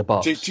 getting in the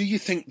box. Do you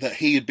think that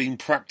he had been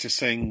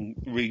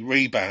practicing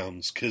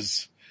rebounds?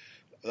 Because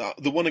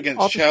the one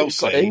against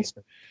Chelsea,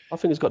 I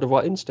think he's got the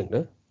right instinct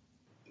there.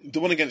 the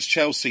one against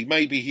Chelsea,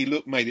 maybe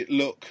he made it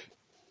look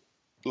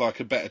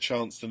like a better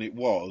chance than it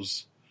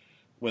was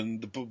when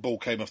the ball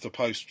came off the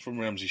post from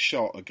Ramsey's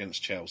shot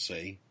against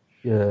Chelsea.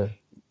 Yeah.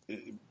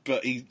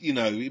 But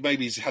maybe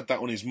he's had that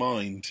on his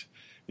mind.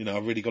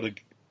 I've really got to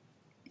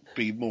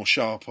be more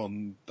sharp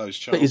on those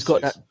chances. But he's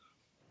got that.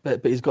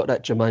 But he's got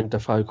that Jermaine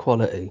Defoe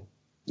quality.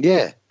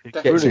 Yeah. He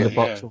gets in the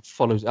box yeah. and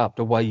follows it up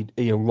the way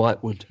Ian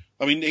Wright would.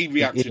 I mean, he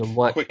reacted Ian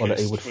Wright quickest.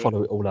 quality would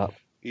follow it all up.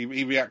 He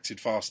reacted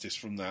fastest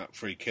from that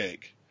free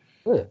kick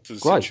Yeah, to the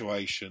great.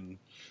 situation.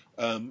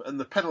 And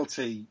the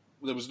penalty,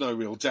 there was no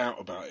real doubt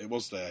about it,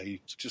 was there?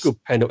 He just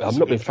Good penalty. it was I'm a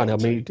not being good funny. I mean,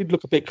 penalty. he did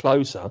look a bit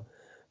closer.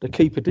 The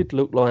keeper did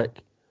look like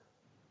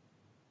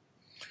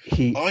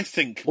he I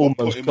think what almost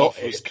put him got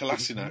off was it.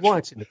 Kolasinac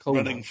Right in the corner.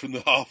 running from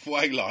the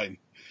halfway line.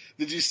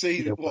 Did you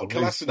see Yeah, what well, he's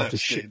got to Kolasinac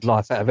shit did?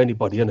 life out of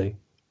anybody, isn't he?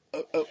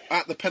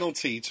 At the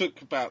penalty, he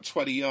took about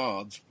 20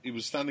 yards. He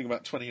was standing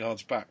about 20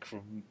 yards back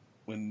from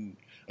when,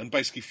 and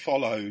basically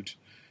followed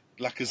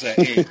Lacazette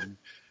in,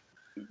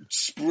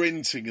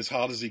 sprinting as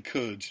hard as he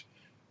could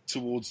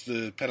towards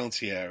the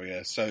penalty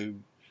area. So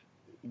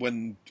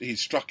when he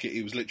struck it,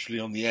 he was literally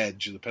on the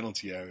edge of the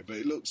penalty area. But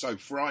it looked so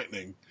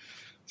frightening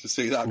to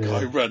see that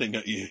guy running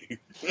at you.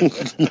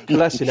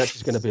 Kolasinac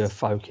is going to be a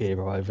folk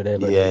hero over there.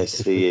 Yes,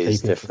 he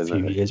is, definitely. For a few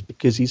definitely. years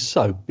because he's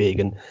so big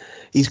and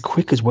he's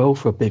quick as well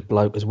for a big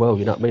bloke as well.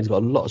 You know what I mean? He's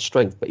got a lot of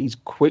strength, but he's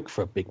quick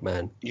for a big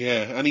man.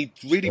 Yeah, and he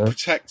really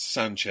protects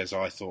Sanchez,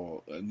 I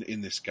thought,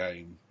 in this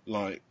game.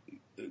 Like,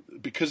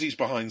 because he's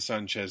behind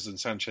Sanchez, and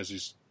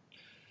Sanchez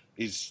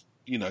is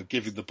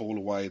giving the ball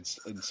away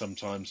and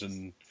sometimes,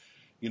 and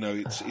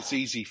it's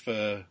easy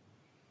for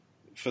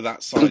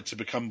that side to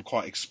become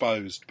quite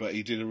exposed. But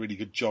he did a really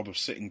good job of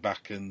sitting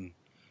back and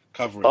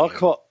covering.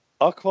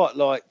 I quite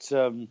liked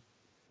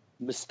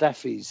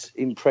Mustafi's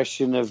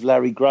impression of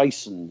Larry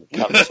Grayson a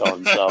couple of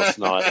times last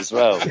night as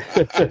well.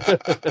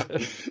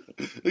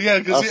 Yeah,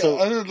 because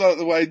I don't like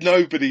the way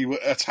nobody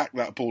attacked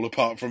that ball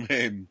apart from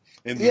him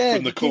from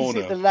the corner. He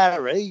gives it to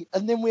Larry,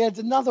 and then we had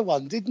another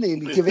one, didn't he?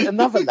 And he gave it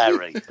another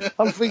Larry.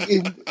 I'm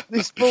thinking,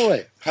 this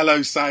boy.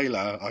 Hello,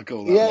 Sailor, I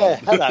call that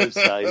one. Hello,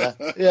 Sailor.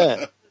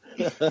 Yeah.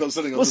 What's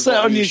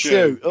that on your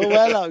shoe? Oh,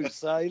 hello,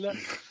 Sailor.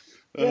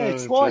 Yeah,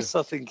 twice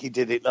I think he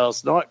did it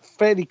last night,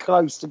 fairly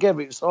close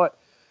together. It's like,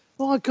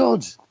 my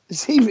God,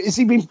 has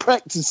he been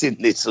practising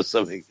this or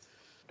something?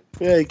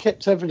 Yeah, he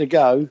kept having a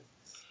go.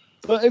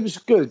 But it was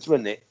good,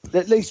 wasn't it?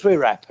 At least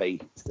we're happy.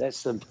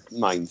 That's the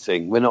main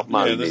thing. We're not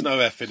moaning. Yeah, there's no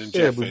effing and jeffing.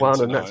 Yeah, we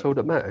won, and that's all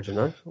that matters, you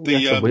know. We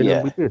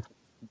did.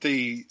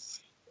 The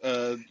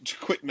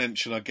quick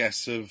mention, I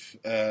guess, of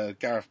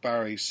Gareth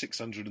Barry's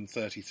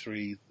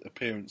 633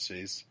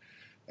 appearances.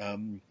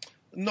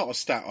 Not a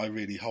stat I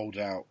really hold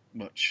out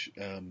much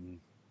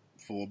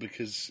for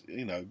because,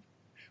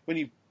 when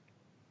you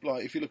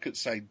if you look at,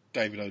 say,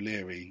 David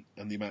O'Leary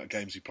and the amount of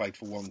games he played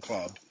for one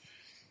club,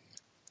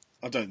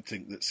 I don't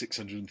think that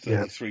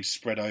 633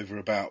 spread over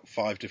about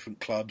 5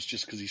 different clubs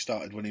just because he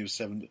started when he was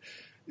 7.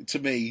 To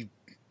me,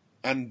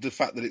 and the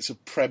fact that it's a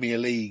Premier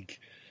League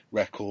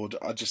record,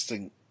 I just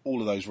think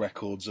all of those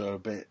records are a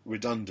bit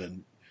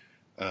redundant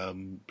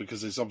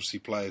because there's obviously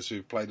players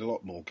who've played a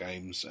lot more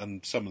games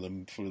and some of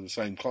them for the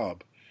same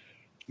club.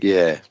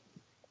 Yeah.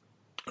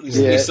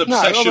 This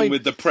obsession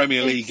with the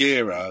Premier League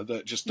era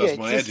that just does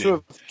my head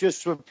in.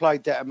 Just to have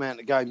played that amount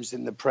of games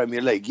in the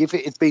Premier League. If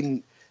it had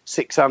been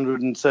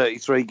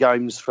 633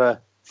 games for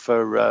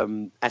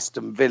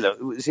Aston Villa,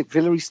 was it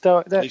Villa he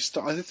started at?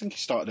 I think he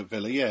started at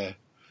Villa, yeah.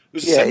 It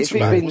was a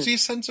centre-back. Was he a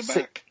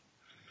centre-back?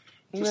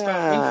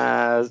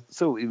 I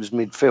thought he was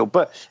midfield.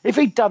 But if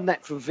he'd done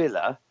that for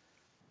Villa,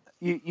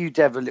 you'd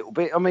have a little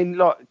bit. I mean,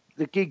 like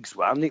the Giggs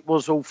one, it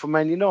was all for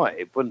Man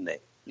United, wasn't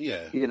it?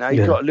 Yeah. He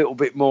got a little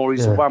bit more.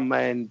 He's a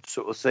one-man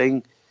sort of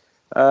thing.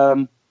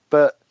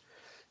 But,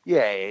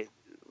 yeah,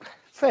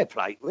 fair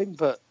play to him.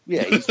 But,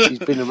 yeah, he's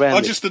been around.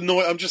 I'm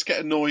just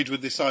getting annoyed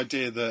with this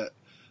idea that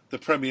the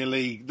Premier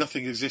League,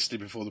 nothing existed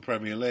before the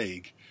Premier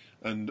League,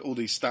 and all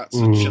these stats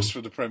are just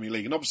for the Premier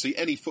League. And obviously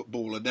any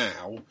footballer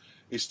now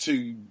is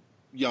too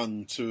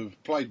young to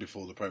have played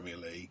before the Premier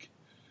League.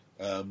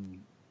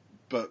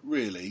 But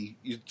really,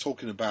 you're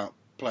talking about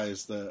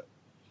players that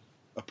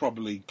are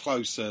probably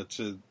closer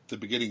to the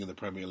beginning of the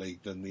Premier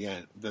League than the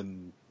end,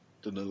 than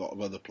a lot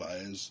of other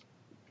players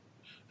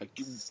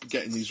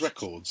getting these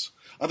records.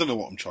 I don't know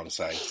what I'm trying to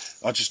say.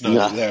 I just know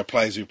that there are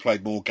players who've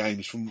played more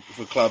games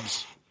for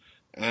clubs,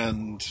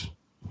 and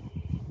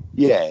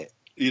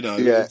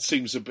it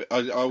seems a bit.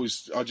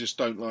 I just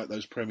don't like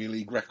those Premier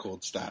League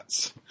record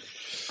stats.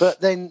 But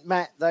then,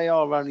 Matt, they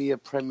are only a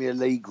Premier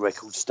League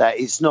record stat.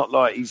 It's not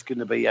like he's going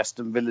to be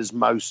Aston Villa's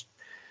most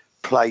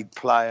played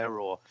player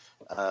or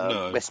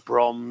West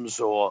Brom's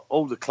or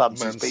all the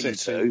clubs he's been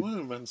to.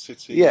 Well, Man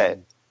City. Yeah,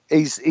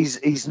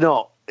 he's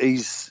not.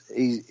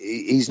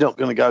 He's not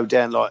going to go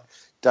down like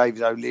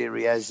David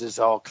O'Leary as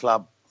our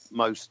club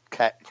most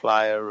cap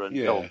player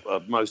and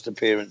most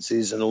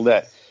appearances and all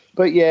that.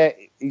 But yeah,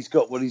 he's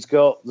got what he's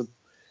got. The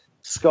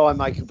Sky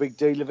make a big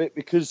deal of it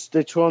because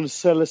they're trying to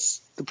sell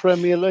us the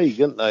Premier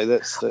League, aren't they?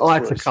 That's I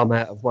had to come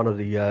out of one of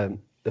the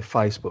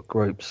Facebook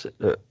groups,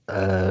 one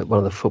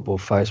of the football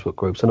Facebook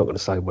groups. I'm not going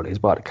to say what it is,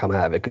 but I had to come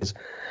out of it because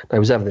they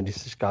was having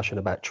this discussion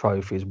about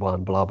trophies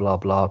won, blah, blah,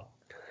 blah.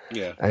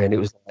 Yeah. And it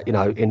was,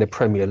 in the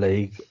Premier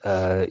League,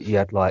 you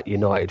had like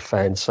United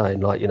fans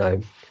saying like,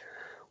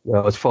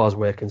 well, as far as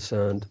we're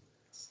concerned,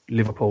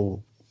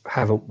 Liverpool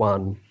haven't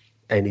won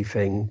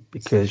anything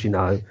because,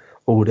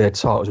 all their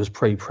titles was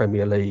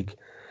pre-Premier League.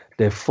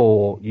 Their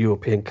 4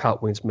 European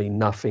Cup wins mean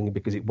nothing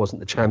because it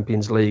wasn't the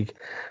Champions League.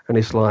 And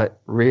it's like,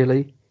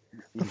 really?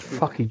 What the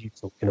fuck are you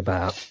talking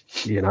about?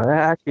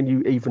 How can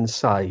you even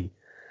say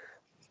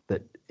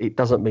that it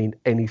doesn't mean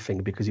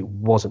anything because it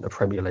wasn't the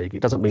Premier League?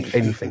 It doesn't mean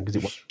anything because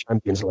it wasn't the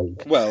Champions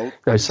League. Well,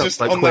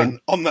 just like on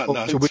that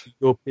note, to win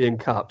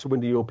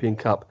the European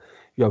Cup,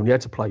 you only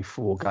had to play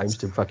 4 games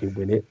to fucking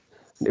win it.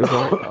 And it was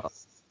like,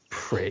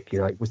 prick,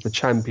 it was the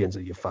champions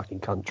of your fucking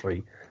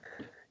country.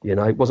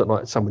 It wasn't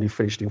like someone who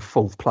finished in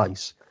 4th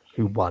place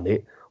who won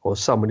it, or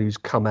someone who's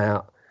come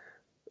out,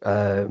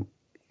 and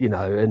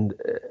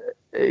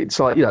it's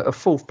like, a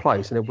 4th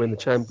place and then win the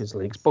Champions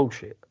League. It's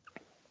bullshit,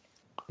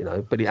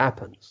 but it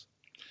happens.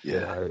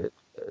 Yeah.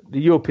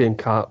 The European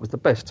Cup was the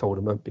best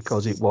tournament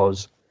because it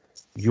was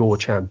your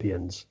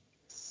champions.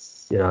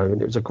 You know,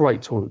 and it was a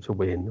great tournament to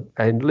win.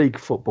 And league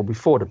football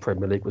before the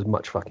Premier League was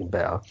much fucking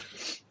better.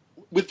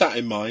 With that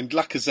in mind,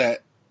 Lacazette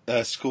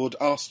scored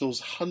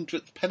Arsenal's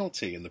 100th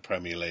penalty in the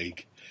Premier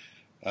League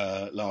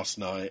last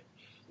night.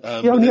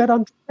 He only had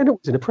 100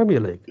 penalties in the Premier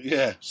League.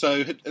 Yeah,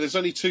 so there's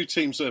only 2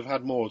 teams that have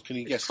had more. Can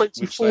you guess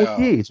 24 which they are?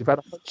 years we've had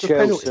 100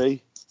 penalties.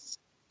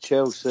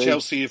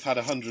 Chelsea have had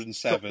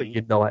 107.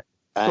 United.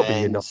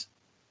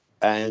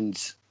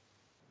 And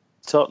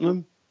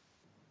Tottenham?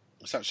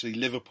 It's actually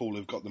Liverpool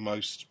who've got the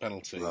most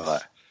penalties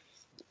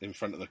in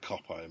front of the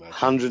Kop, I imagine.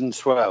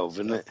 112,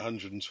 isn't it?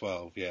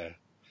 112, yeah.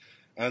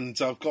 And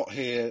I've got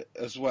here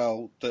as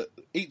well that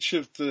each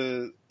of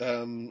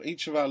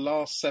our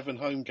last 7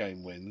 home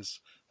game wins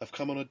have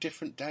come on a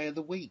different day of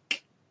the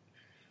week.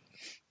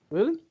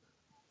 Really?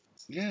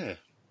 Yeah.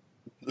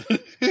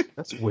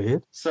 That's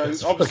weird. So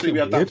That's obviously we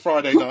had weird. that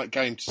Friday night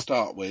game to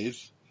start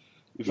with.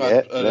 We've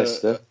had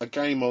a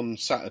game on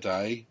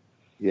Saturday,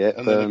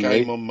 and then a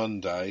game on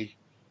Monday.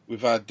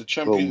 We've had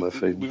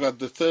the We've had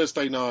the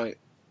Thursday night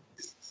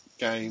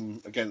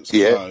game against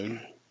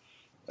Cologne.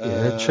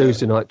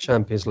 Tuesday night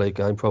Champions League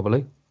game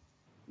probably.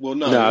 Well,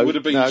 no, it would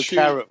have been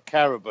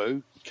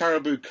Carabao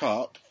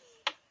Cup,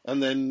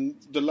 and then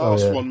the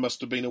last one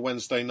must have been a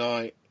Wednesday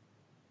night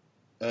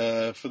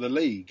for the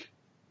league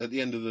at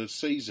the end of the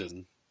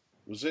season.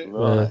 Was it?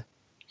 Right.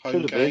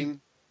 Home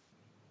game?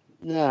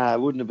 No, it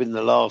wouldn't have been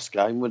the last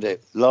game, would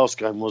it? Last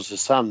game was a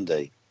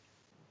Sunday.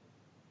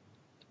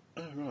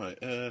 Oh,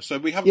 right. So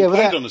we haven't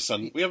played on a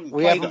Sunday. We haven't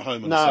played at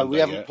home on a Sunday. No, we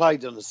haven't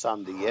played on a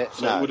Sunday yet.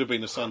 So it would have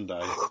been a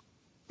Sunday.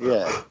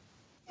 Yeah.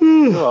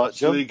 Right, John.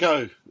 So there you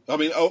go. I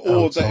mean,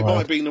 it might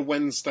have been a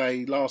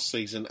Wednesday last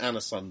season and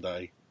a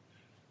Sunday.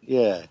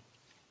 Yeah.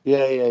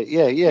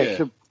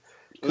 Could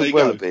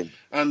well have been.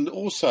 And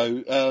also,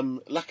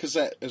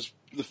 Lacazette is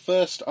the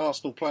first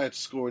Arsenal player to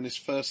score in his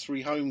first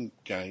 3 home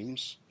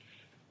games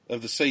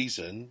of the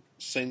season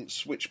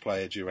since which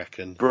player, do you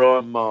reckon?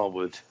 Brian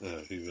Marwood.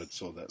 Oh, who had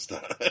saw that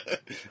stat?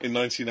 In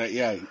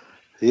 1988.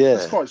 Yeah.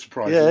 That's quite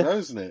surprising, though,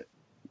 isn't it?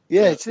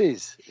 Yeah, it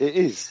is. It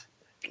is.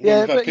 We've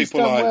had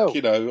people like,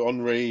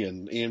 Henry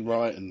and Ian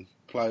Wright and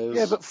players.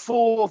 Yeah, but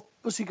 4,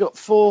 what's he got?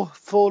 4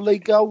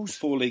 league goals?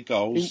 4 league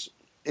goals.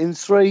 In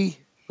 3,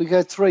 we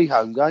had 3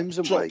 home games,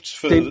 haven't we?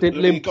 Did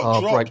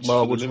Limpar break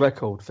Marwood's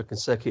record for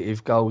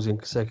consecutive goals in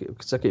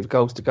consecutive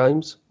goals to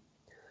games?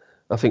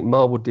 I think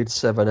Marwood did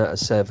 7 out of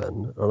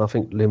 7, and I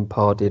think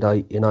Limpar did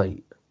 8 in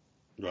 8.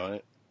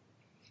 Right.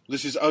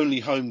 This is only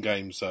home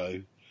games,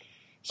 though.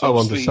 So I'm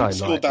obviously just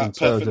saying, he scored that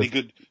perfectly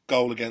good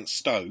goal against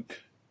Stoke.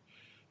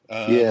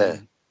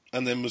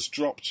 And then was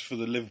dropped for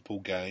the Liverpool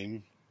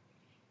game.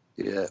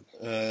 Yeah.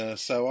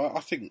 So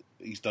I think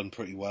he's done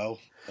pretty well.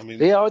 I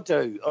mean, I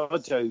do.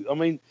 I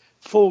mean,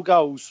 4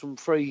 goals from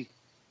 3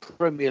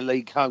 Premier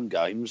League home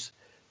games.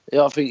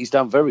 I think he's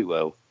done very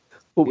well.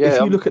 Well, if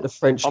you look at the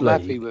French league,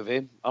 I'm happy with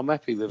him.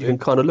 You can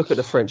kind of look at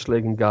the French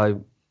league and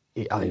go,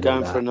 it ain't I'm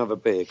going for another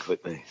beer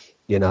quickly.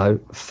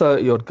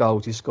 30-odd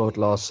goals he scored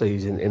last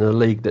season in a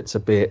league that's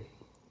it's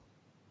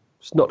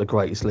not the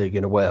greatest league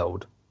in the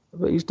world.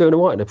 But he's doing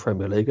all right in the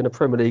Premier League, and the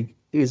Premier League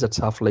is a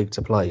tough league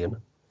to play in.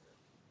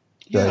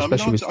 Yeah,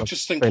 I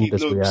just think he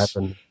looks...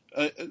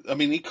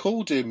 he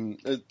called him...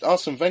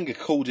 Arsene Wenger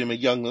called him a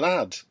young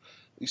lad.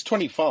 He's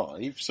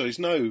 25, so he's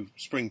no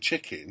spring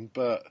chicken,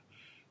 but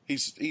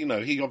he's he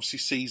obviously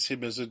sees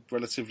him as a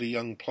relatively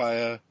young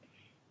player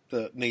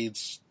that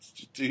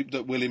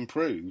that will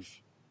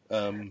improve.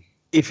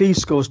 If he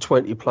scores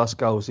 20-plus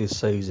goals this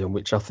season,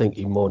 which I think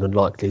he more than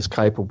likely is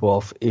capable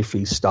of if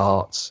he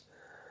starts...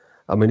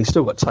 I mean, he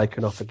still got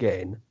taken off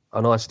again,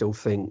 and I still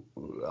think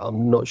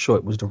I'm not sure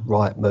it was the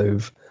right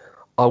move.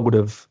 I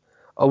wouldn't.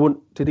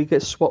 Did he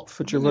get swapped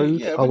for Giroud?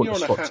 Yeah, I wouldn't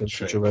have swapped him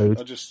for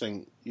Giroud. I just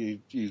think you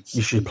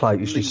should play.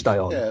 You should stay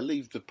on. Yeah,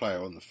 leave the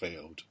player on the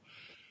field.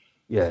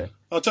 Yeah.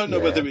 I don't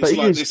know whether it's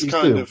like this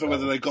kind of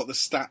whether they got the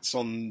stats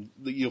on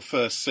your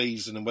first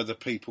season and whether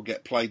people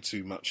get played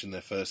too much in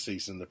their first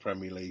season in the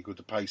Premier League with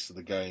the pace of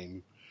the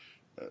game.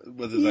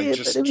 Whether they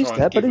just try and give them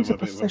a bit of a break. But these are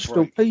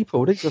professional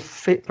people. These are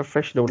fit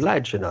professional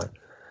lads,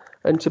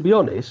 And to be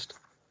honest,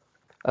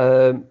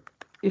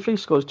 if he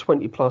scores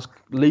 20-plus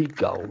league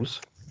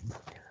goals,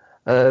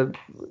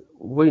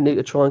 we need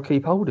to try and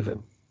keep hold of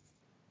him.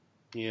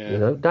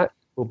 Yeah. That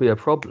will be a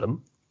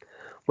problem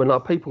when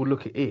people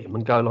look at him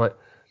and go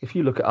if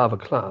you look at other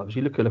clubs,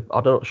 you look at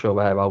I'm not sure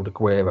how old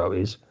Aguero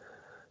is.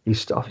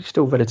 He's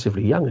still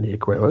relatively young, isn't he,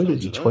 Aguero?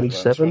 Is he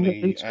 27?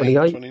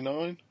 28?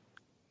 29?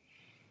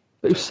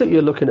 But if City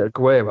are looking at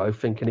Aguero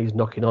thinking he's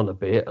knocking on a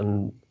bit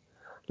and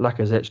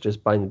Lacazette's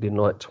just banged in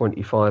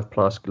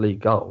 25-plus league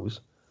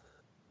goals,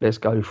 let's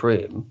go for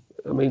him.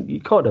 I mean,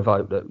 you kind of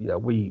hope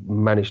that we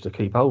managed to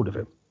keep hold of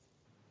him.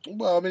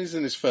 Well, I mean, he's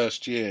in his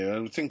first year. I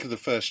would think of the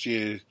first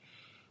year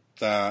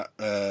that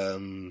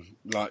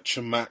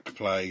Chamakh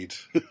played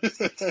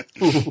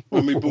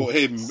when we bought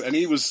him, and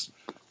he was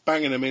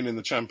banging them in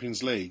the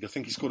Champions League. I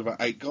think he scored about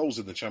 8 goals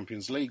in the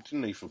Champions League,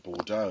 didn't he, for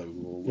Bordeaux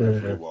or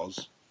wherever it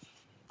was.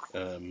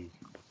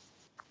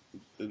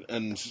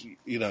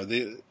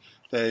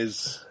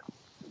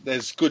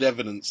 there's good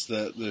evidence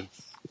that the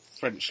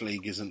French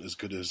league isn't as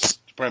good as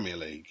the Premier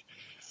League,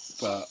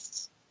 but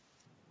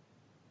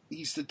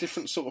he's a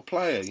different sort of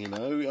player, you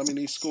know. I mean,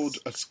 he scored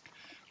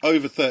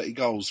over 30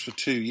 goals for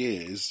 2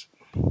 years.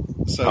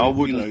 So I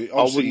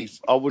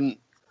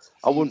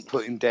wouldn't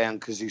put him down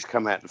because he's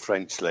come out of the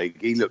French league.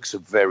 He looks a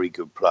very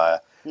good player.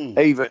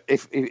 Even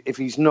if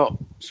he's not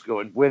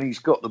scoring, when he's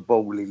got the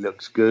ball, he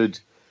looks good.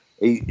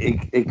 He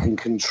can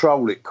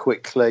control it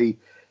quickly.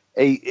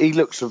 He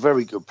looks a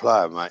very good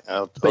player, mate.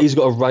 But he's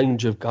got a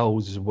range of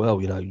goals as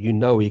well. You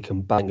know he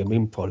can bang them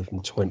in probably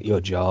from 20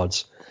 odd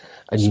yards,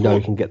 and he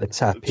can get the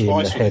tap in,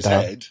 the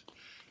header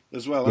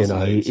as well.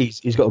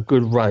 He's got a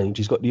good range.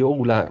 He's got the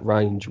all-out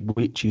range,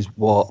 which is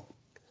what.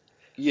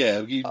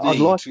 Yeah, I'd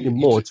like him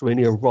more to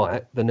Ian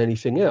Wright than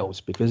anything else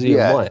because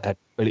Ian Wright had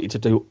the ability to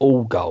do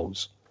all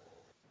goals.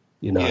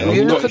 I'm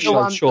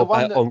not sure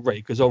about Henry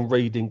because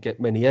Henry didn't get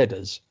many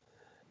headers.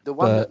 The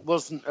one that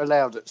wasn't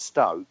allowed at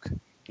Stoke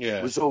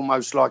was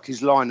almost like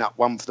his line-up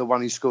one for the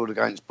one he scored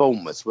against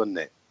Bournemouth, wasn't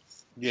it?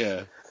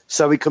 Yeah.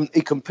 So he can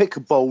pick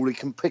a ball, he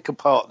can pick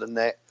apart the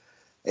net.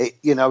 He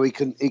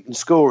can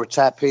score a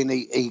tap in.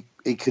 He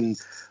can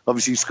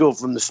obviously score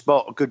from the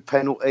spot, a good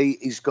penalty.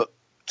 He's got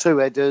 2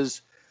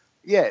 headers.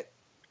 Yeah,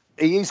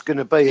 he is going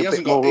to be a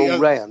bit more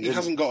all-round. He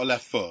hasn't got a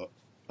left foot.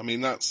 I mean,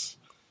 that's...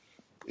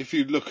 If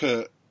you look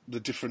at the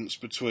difference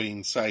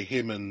between, say,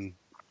 him and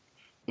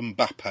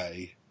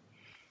Mbappe,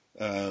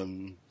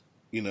 who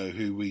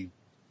we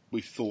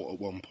thought at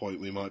one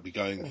point we might be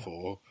going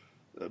for,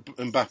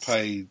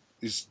 Mbappe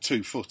is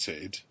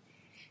 2-footed.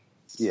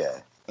 Yeah.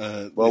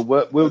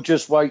 We'll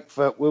just wait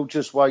for...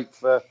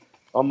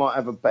 I might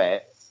have a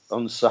bet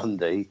on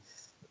Sunday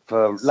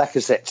for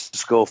Lacazette to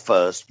score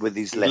first with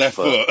his left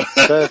foot.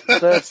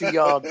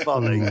 30-yard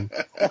volley.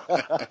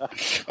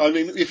 I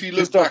mean, if you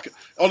look back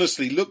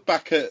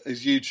at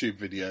his YouTube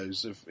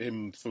videos of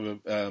him for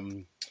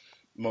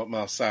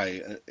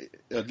Marseille,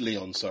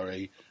 Lyon,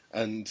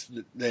 and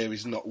there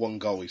is not one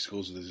goal he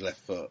scores with his left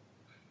foot.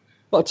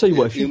 But I'll tell you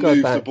what, if you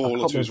go back, I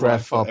can't remember how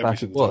far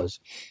back it was.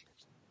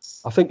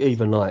 I think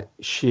even like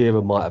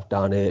Shearer might have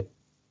done it.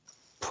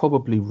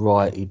 Probably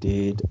Wright he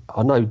did.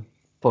 I know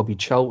Bobby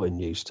Charlton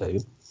used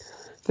to.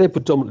 They're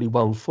predominantly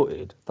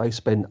one-footed. They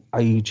spend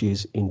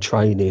ages in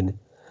training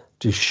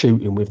just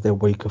shooting with their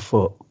weaker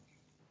foot.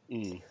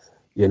 And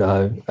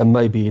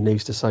maybe he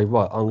needs to say,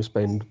 right, I'm going to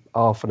spend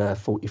half an hour,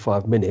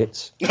 45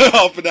 minutes.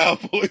 Half an hour,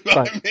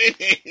 45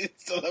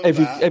 minutes.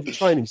 Every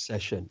training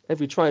session.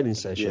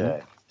 Yeah.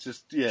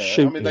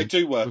 I mean, they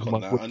do work on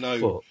that. I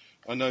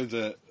know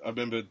that. I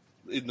remember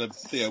in the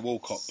Theo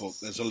Walcott book,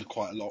 there's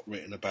quite a lot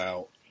written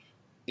about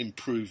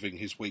improving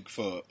his weak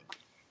foot.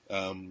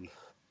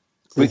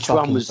 Which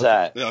one was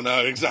that? I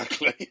know,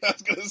 exactly. I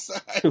was going to say.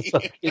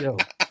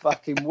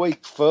 Fucking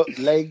weak foot,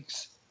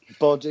 legs,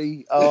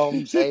 body,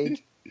 arms, head.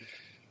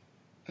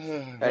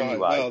 Anyway. Right,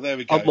 well, there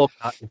we go. I'm not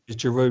happy because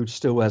Giroud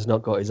still has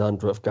not got his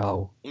 100th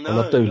goal. And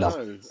I do love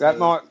it. That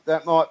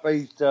might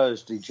be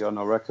Thursday, John,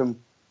 I reckon.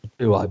 I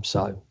do hope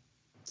so.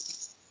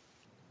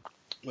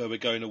 Well, we're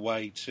going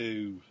away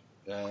to...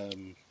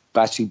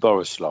 Bati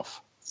Borislav.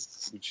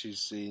 Which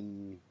is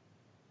in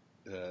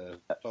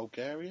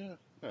Bulgaria?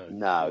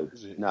 No.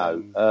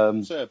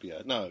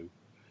 Serbia? No.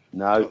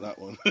 Not that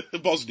one.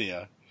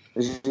 Bosnia.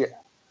 Is it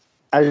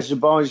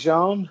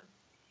Azerbaijan?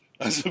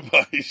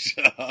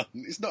 Azerbaijan.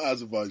 It's not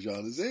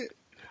Azerbaijan, is it?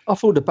 I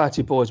thought the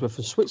Batty boys were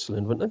from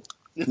Switzerland, weren't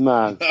they?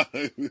 No.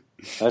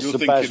 That's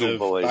the Basel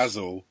boys.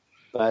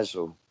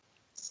 Basel.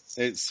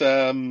 It's,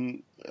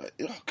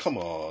 come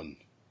on.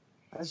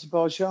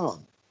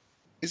 Azerbaijan.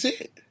 Is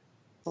it?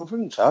 I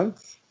think so.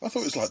 I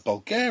thought it was like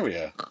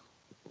Bulgaria.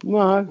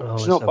 No,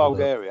 it's not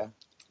Bulgaria.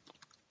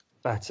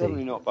 Batty.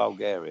 Definitely not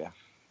Bulgaria.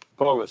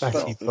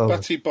 Borisov.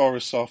 Bati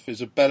Borisov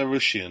is a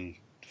Belarusian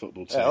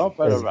football team. Yeah,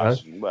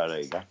 Belarusian. Well,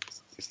 there you go.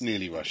 It's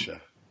nearly Russia.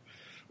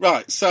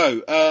 Right,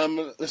 so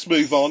let's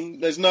move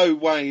on. There's no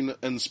Wayne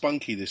and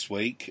Spunky this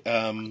week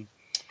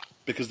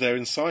because they're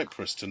in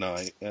Cyprus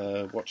tonight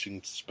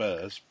watching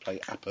Spurs play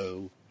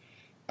Apoel,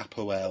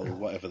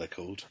 whatever they're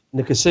called.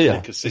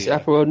 Nicosia. Is it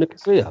Apoel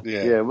Nicosia?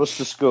 Yeah, what's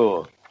the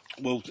score?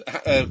 Well,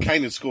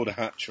 Kane had scored a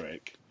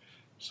hat-trick.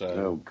 So,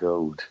 oh,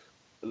 God.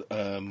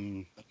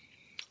 I'll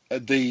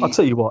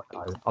tell you what,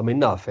 though. I mean,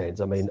 no offence.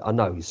 I mean, I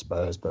know he's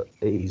Spurs, but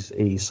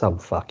he's some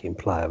fucking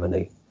player, isn't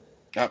he?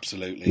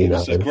 Absolutely. It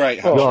was a great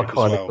hat-trick you are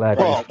kind of glad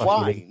he's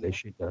fucking Wayne.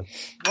 English, you know.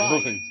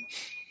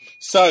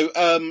 So,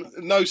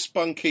 no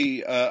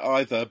Spunky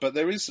either, but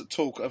there is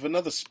talk of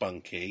another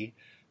Spunky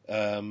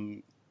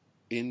in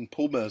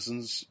Paul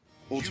Mersen's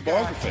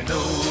autobiography.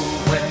 Know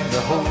when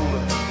to hold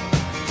up,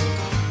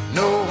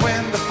 know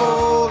when to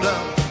fold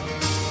up,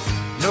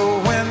 know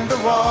when to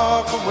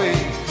walk away,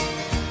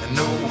 and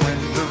know when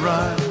to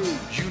run.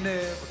 You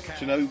never can.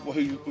 Do you know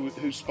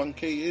who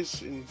Spunky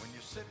is?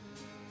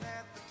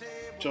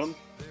 John?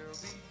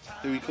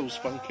 Who he calls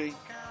Spunky?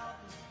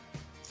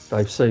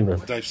 Dave Seaman.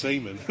 Dave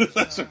Seaman.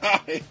 That's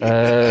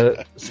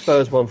right.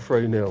 Spurs won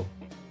 3-0.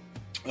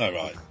 All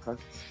right.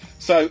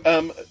 So,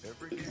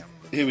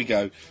 here we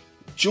go.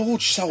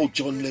 George sold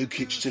John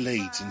Lukic to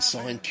Leeds and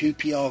signed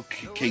QPR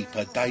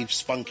keeper Dave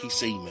Spunky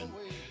Seaman.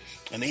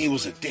 And he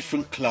was a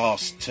different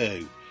class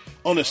too.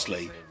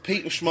 Honestly,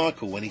 Peter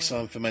Schmeichel, when he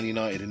signed for Man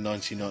United in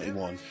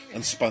 1991,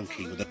 and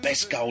Spunky were the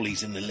best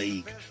goalies in the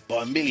league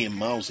by a million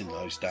miles in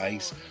those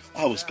days.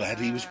 I was glad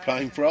he was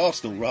playing for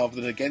Arsenal rather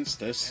than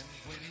against us.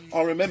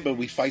 I remember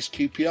we faced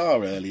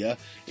QPR earlier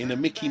in a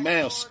Mickey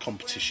Mouse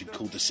competition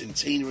called the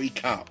Centenary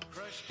Cup.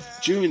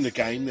 During the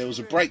game, there was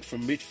a break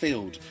from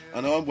midfield,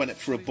 and I went up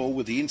for a ball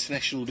with the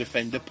international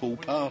defender Paul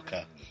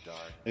Parker,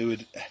 who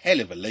had a hell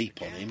of a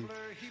leap on him.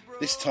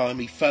 This time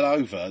he fell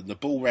over and the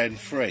ball ran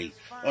free.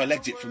 I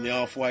legged it from the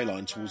halfway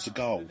line towards the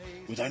goal,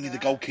 with only the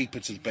goalkeeper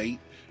to beat,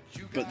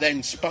 but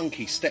then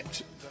Spunky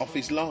stepped off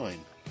his line.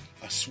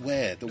 I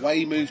swear, the way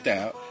he moved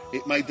out,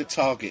 it made the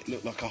target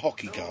look like a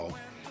hockey goal.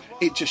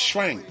 It just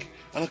shrank,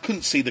 and I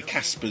couldn't see the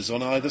Caspers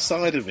on either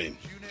side of him.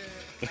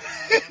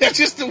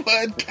 Just the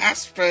word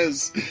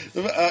Caspers.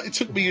 It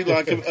took me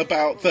like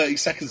about 30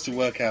 seconds to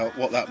work out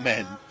what that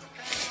meant.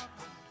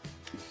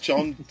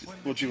 John,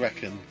 what do you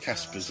reckon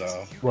Caspers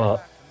are?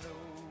 What?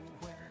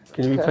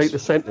 Can you repeat the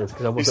sentence?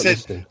 Because I wasn't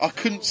listening. I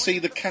couldn't see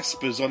the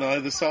Caspers on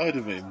either side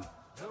of him.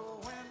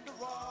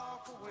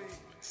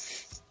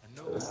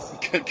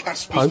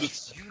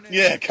 Caspers,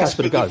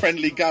 Casper the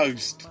friendly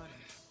ghost.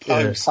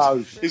 Post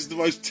is the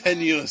most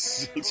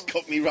tenuous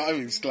Cockney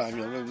rhyming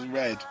slang I've ever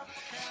read.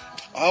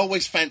 I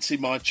always fancy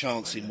my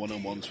chance in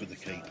one-on-ones with the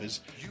keepers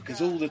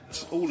because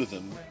all of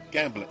them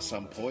gamble at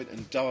some point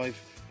and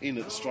dive in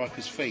at the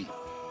striker's feet.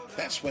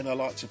 That's when I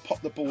like to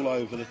pop the ball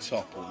over the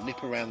top or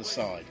nip around the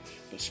side,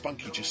 but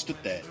Spunky just stood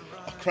there.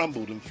 I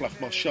crumbled and fluffed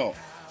my shot.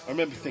 I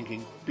remember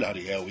thinking,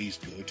 bloody hell, he's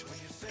good.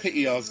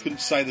 Pity I couldn't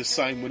say the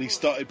same when he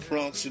started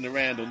prancing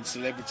around on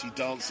Celebrity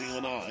Dancing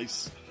on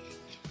Ice.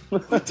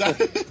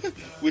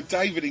 With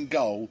David in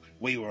goal,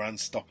 we were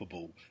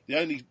unstoppable. We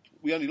only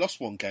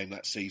lost one game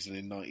that season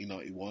in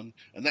 1991,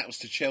 and that was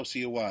to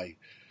Chelsea away.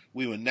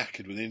 We were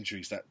knackered with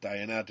injuries that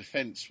day, and our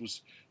defence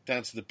was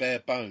down to the bare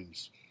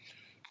bones.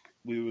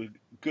 We were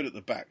good at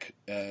the back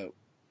we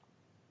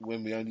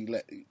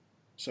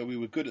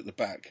were good at the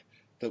back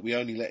that we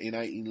only let in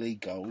 18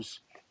 league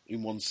goals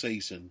in one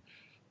season.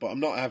 But I'm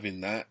not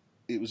having that.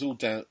 It was all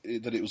down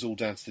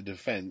to the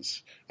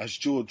defence, as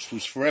George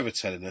was forever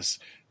telling us.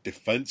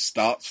 Defence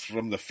starts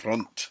from the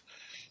front.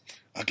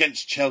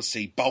 Against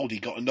Chelsea, Baldy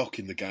got a knock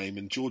in the game,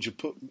 and Georgia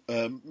put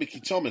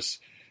Mickey Thomas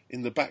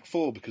in the back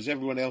four because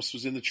everyone else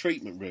was in the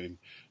treatment room.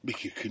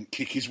 Mickey couldn't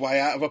kick his way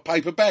out of a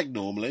paper bag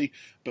normally,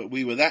 but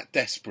we were that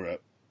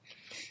desperate.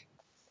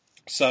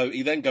 So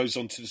he then goes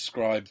on to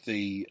describe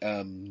the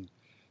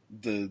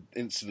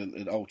incident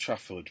at Old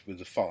Trafford with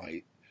the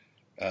fight,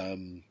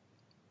 and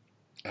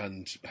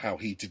how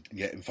he didn't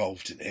get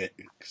involved in it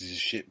because he's a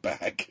shit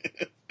bag.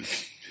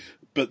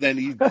 But then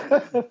he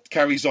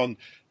carries on.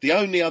 The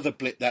only other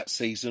blip that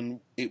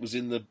season, it was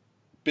in the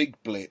big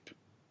blip,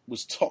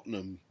 was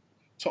Tottenham.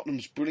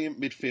 Tottenham's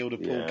brilliant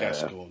midfielder, Paul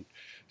Gascoigne.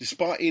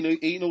 Despite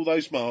eating all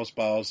those Mars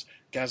bars,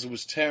 Gazza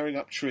was tearing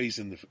up trees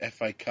in the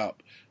FA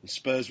Cup, and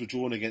Spurs were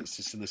drawn against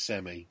us in the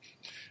semi.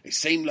 It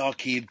seemed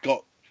like he had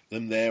got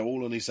them there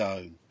all on his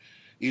own.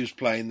 He was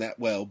playing that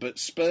well, but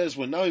Spurs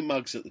were no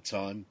mugs at the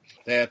time.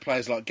 They had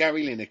players like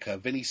Gary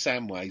Lineker, Vinnie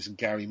Samways and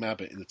Gary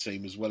Mabbott in the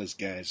team, as well as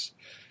Gaz.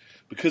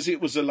 Because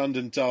it was a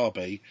London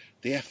derby,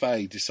 the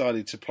FA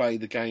decided to play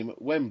the game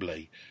at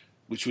Wembley,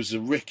 which was a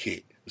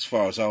ricket as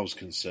far as I was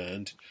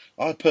concerned.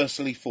 I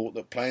personally thought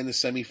that playing the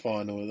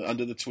semi-final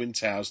under the Twin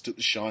Towers took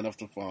the shine off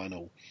the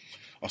final.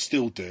 I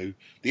still do.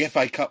 The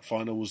FA Cup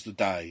final was the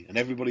day, and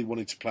everybody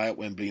wanted to play at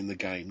Wembley in the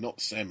game, not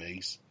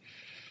semis.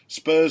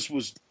 Spurs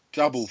was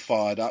double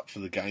fired up for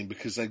the game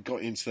because they'd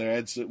got into their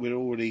heads that we'd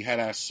already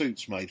had our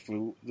suits made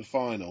for the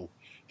final.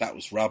 That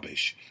was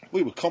rubbish.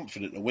 We were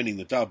confident of winning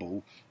the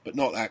double, but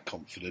not that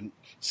confident.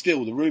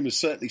 Still, the rumours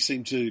certainly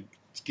seemed to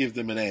give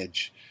them an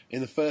edge. In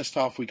the first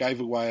half, we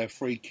gave away a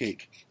free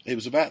kick. It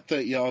was about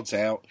 30 yards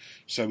out,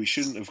 so we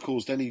shouldn't have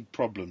caused any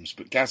problems,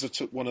 but Gazza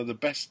took one of the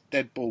best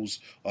dead balls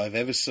I've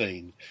ever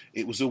seen.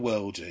 It was a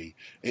worldie.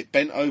 It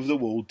bent over the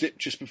wall, dipped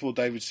just before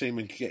David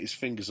Seaman could get his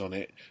fingers on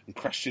it, and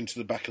crashed into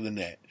the back of the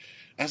net.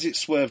 As it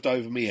swerved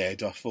over me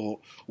head, I thought,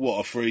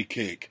 what a free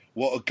kick,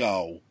 what a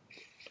goal.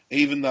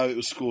 Even though it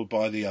was scored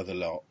by the other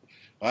lot.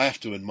 I have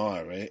to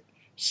admire it.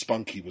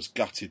 Spunky was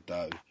gutted,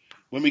 though.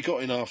 When we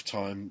got in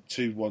half-time,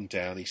 2-1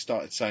 down, he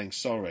started saying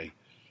sorry.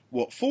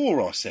 What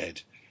for, I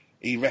said.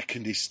 He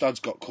reckoned his studs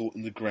got caught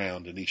in the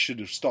ground and he should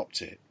have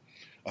stopped it.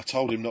 I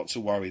told him not to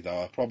worry,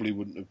 though. I probably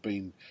wouldn't have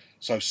been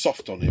so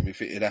soft on him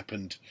if it had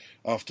happened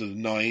after the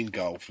 9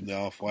 goal from the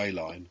halfway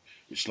line,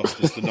 which lost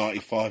us the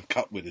 95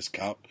 Cup Winners'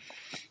 Cup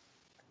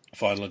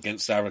final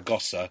against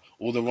Zaragoza,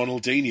 or the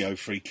Ronaldinho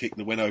free kick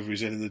that went over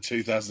his head in the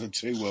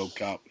 2002 World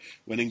Cup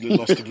when England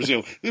lost to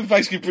Brazil. It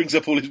basically brings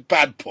up all his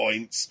bad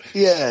points.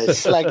 Yeah,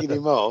 slagging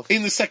him off.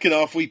 In the second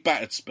half, we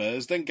battered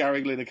Spurs. Then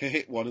Gary Lineker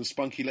hit one and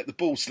Spunky let the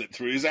ball slip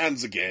through his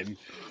hands again.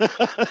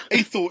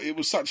 He thought it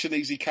was such an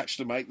easy catch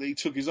to make that he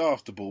took his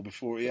after ball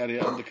before he had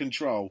it under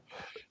control.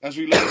 As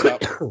we looked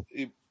up,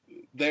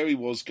 there he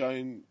was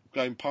going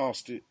going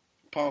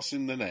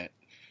passing the net.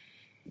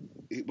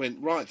 It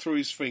went right through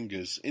his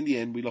fingers. In the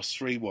end, we lost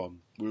 3-1.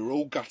 We were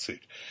all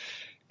gutted.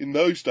 In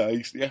those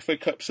days, the FA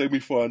Cup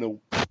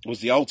semi-final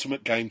was the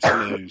ultimate game to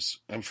lose.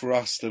 And for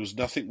us, there was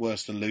nothing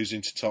worse than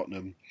losing to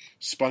Tottenham.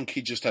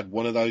 Spunky just had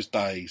one of those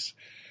days,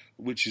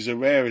 which is a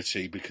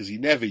rarity because he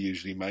never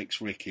usually makes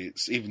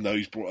rickets, even though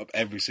he's brought up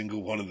every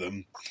single one of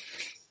them.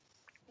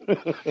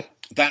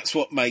 That's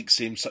what makes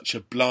him such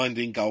a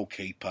blinding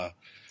goalkeeper.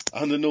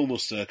 Under normal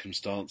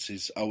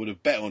circumstances, I would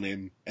have bet on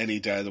him any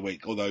day of the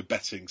week, although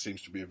betting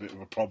seems to be a bit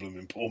of a problem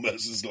in Paul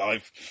Mercer's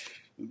life.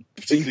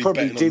 He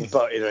probably did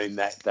bet on him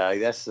that day,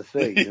 that's the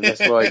thing, and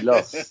that's why he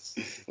lost.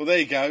 Well, there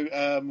you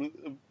go.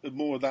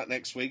 More of that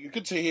next week.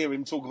 Good to hear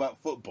him talk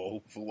about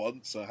football for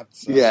once, I have to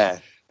say. Yeah.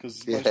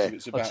 Because most of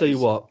it's about I'll tell you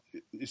what,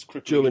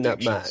 during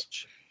that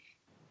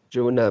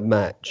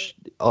match,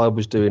 I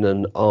was doing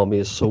an army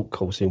assault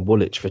course in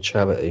Woolwich for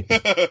charity.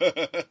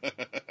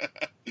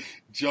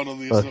 John on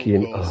the assault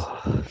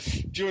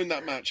course. During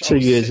that match, 2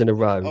 years in a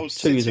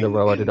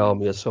row. I did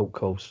army assault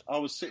course. I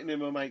was sitting in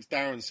my mate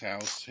Darren's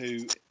house,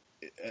 who,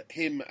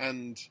 him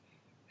and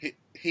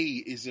he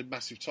is a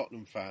massive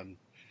Tottenham fan,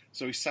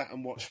 so he sat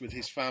and watched with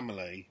his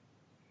family,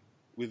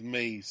 with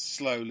me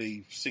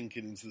slowly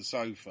sinking into the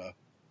sofa,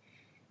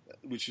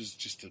 which was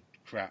just a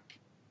crap.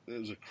 It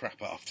was a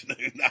crap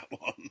afternoon, that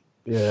one.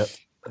 Yeah.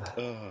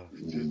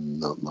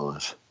 Not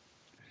nice.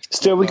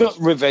 Still, we got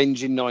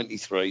revenge in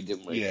 '93,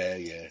 didn't we?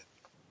 Yeah.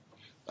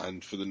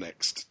 And for the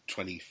next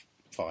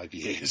 25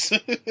 years.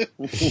 So,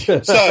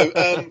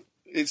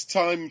 it's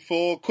time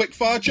for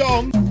Quickfire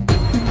John.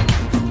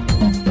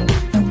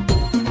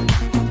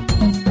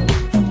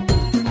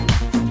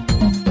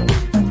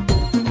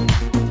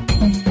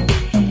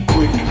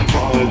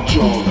 Quickfire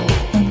John.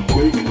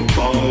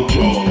 Quickfire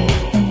John.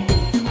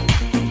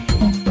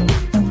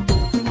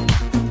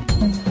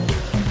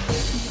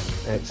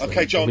 Excellent.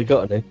 Okay, John. Have we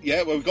got any?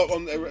 Yeah, well, we've got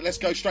one. Let's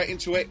go straight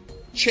into it.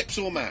 Chips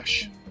or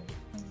mash?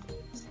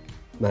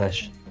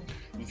 Mash.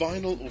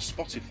 Vinyl or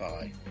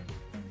Spotify?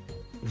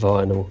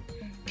 Vinyl.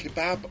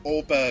 Kebab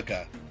or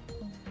burger?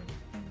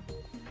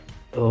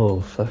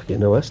 Oh,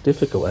 fucking hell, that's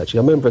difficult,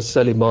 actually. I remember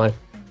selling my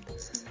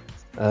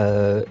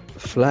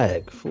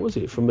flag, what was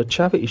it, from a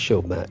Charity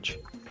Shield match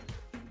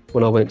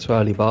when I went to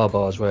Ali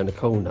Barbar's round the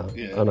corner,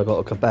 and I got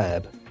a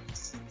kebab.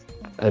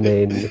 And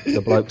then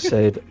the bloke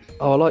said,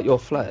 "Oh, I like your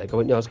flag." I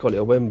went, "Yeah, I got it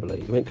at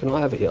Wembley." He went, "Can I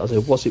have it here?" I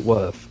said, "What's it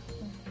worth?"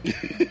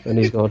 And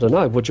he's gone, "I don't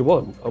know, what do you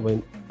want?" I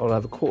went, "I'll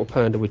have a quarter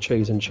pounder with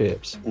cheese and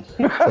chips."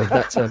 So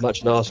that's how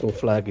much an Arsenal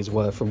flag is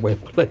worth from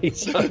Wembley.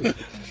 So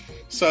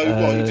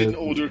what, you didn't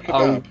order a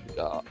kebab?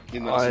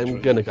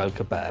 I'm going to go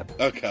kebab.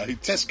 Okay,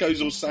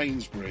 Tesco's or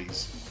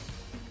Sainsbury's?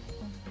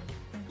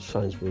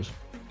 Sainsbury's.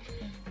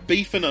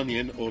 Beef and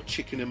onion or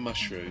chicken and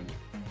mushroom?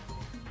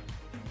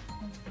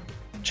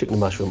 Chicken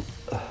and mushroom.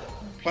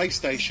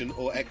 PlayStation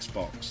or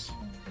Xbox?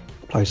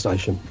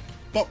 PlayStation.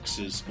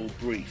 Boxers or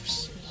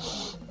briefs?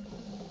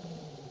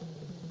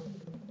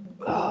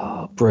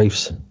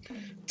 Briefs.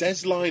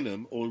 Des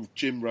Lynam or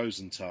Jim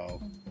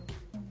Rosenthal?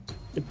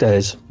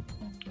 Des.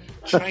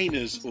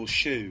 Trainers or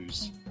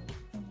shoes?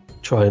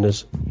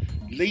 Trainers.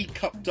 League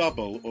Cup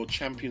double or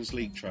Champions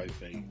League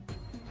trophy?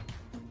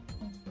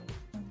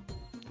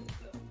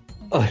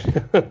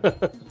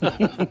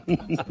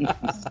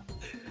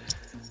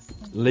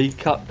 League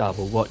Cup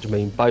double. What do you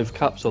mean? Both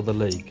cups or the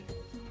league?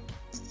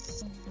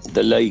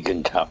 The League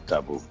and Cup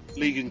double.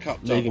 League and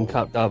Cup double. League and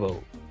Cup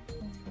double.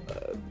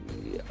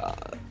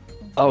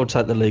 I would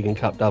take the League and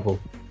Cup double.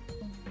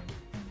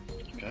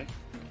 Okay.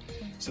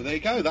 So there you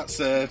go. That's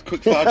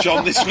Quickfire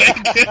John this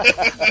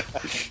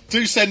week.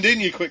 Do send in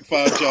your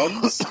Quickfire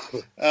Johns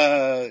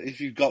if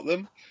you've got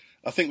them.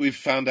 I think we've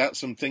found out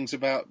some things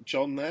about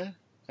John there.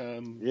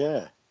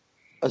 Yeah.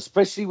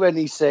 Especially when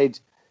he said,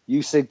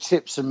 you said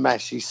chips and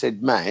mash, he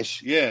said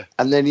mash. Yeah.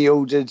 And then he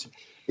ordered,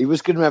 he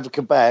was going to have a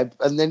kebab,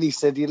 and then he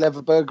said he'll have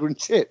a burger and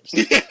chips.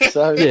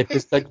 So yeah,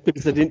 because they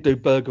didn't do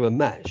burger and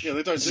mash. Yeah,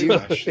 they don't do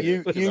mash.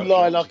 You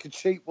lie like a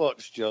cheap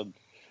watch, John.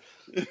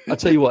 I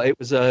tell you what, it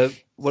was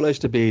when I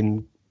used to be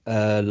in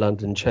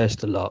London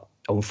Chest a lot,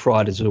 on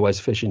Fridays there was always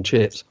fish and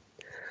chips.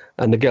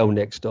 And the girl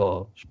next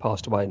door, she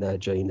passed away now,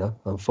 Gina,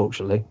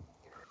 unfortunately.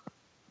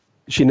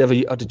 She never,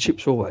 the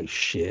chips were always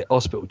shit.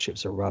 Hospital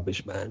chips are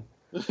rubbish, man.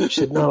 She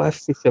said, "No, I have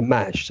fish and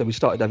mash." So we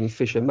started having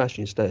fish and mash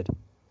instead.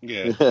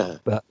 Yeah.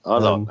 But I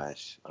like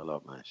mash. I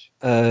like mash.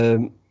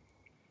 I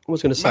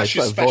was going to say, mash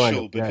is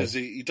special because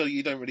you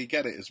don't really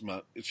get it as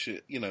much.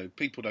 You know,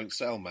 people don't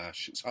sell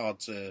mash. It's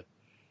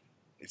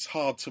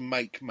hard to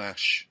make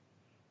mash.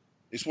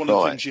 It's one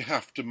of the things you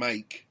have to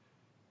make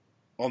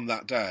on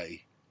that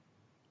day.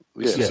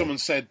 Yeah. So someone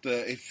said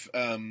that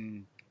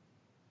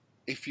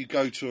if you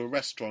go to a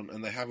restaurant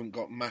and they haven't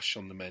got mash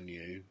on the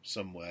menu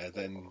somewhere,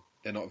 then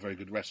they're not a very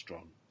good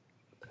restaurant.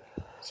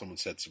 Someone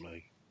said to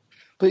me.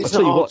 But it's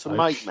not hard to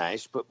make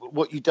mash, but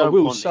what you don't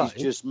want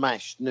is just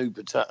mashed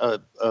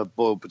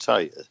boiled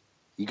potato.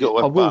 You got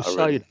to have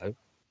butter in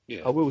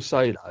it. I will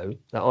say though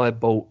that I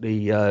bought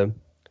the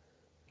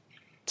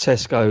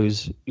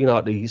Tesco's,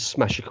 like the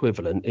smash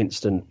equivalent,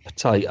 instant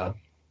potato,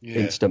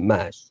 instant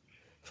mash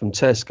from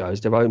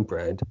Tesco's, their own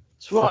brand.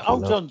 Right,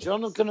 hold on,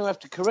 John. I'm going to have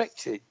to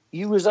correct it.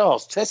 You was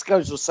asked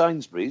Tesco's or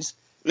Sainsbury's.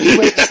 You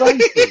went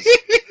Sainsbury's.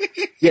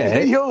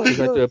 Yeah, because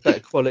they do a better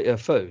quality of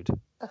food.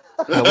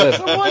 However,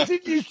 so why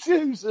did you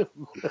choose them?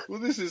 Well,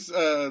 this is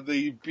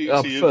the beauty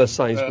I prefer of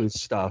Sainsbury's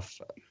stuff.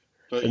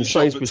 And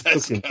Sainsbury's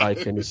cooking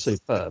bacon is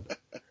superb.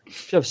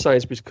 If you have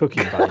Sainsbury's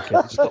cooking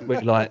bacon, it's not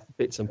really like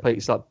bits and pieces,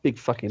 it's like big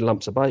fucking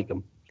lumps of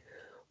bacon.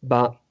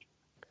 But,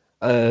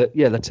 the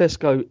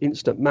Tesco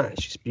instant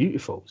mash is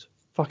beautiful. It's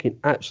fucking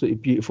absolutely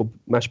beautiful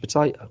mashed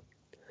potato.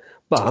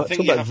 But,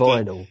 talking about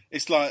vinyl,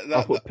 it's like that,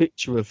 I put a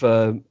picture of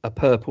a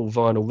purple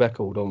vinyl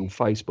record on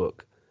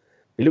Facebook.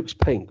 It looks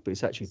pink, but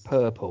it's actually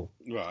purple.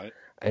 Right.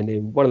 And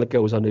then one of the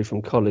girls I knew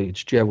from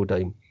college,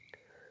 Geraldine,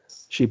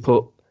 she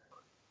put,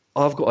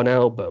 I've got an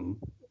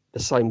album, the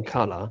same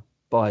colour,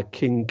 by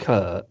King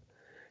Kurt.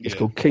 It's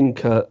called King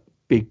Kurt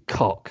Big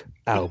Cock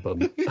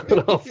Album. And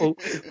I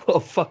thought, what a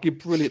fucking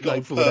brilliant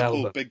name for an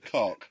album. Big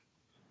Cock.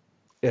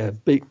 Yeah,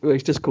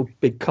 it's just called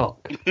Big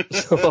Cock.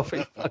 So I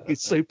think fucking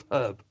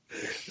superb.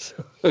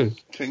 So,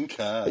 King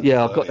Kurt.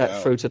 Yeah, I got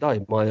that through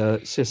today. My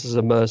Sisters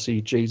of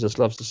Mercy, Jesus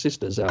Loves the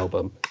Sisters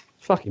album.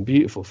 Fucking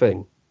beautiful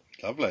thing.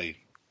 Lovely.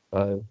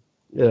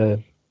 Yeah.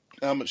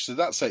 How much did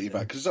that set you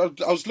back? Because I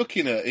was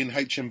looking at in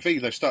HMV,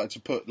 they've started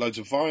to put loads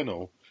of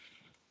vinyl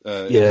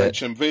in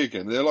HMV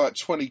again. They're like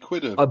 20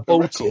 quid a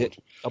record.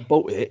 I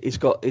bought it.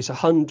 It's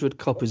 100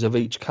 copies of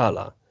each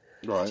colour.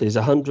 Right. So there's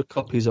 100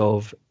 copies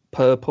of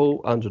purple,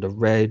 100 of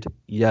red,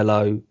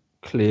 yellow,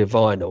 clear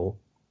vinyl.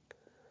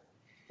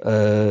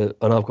 And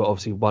I've got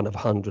obviously one of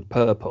 100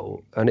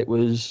 purple, and it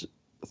was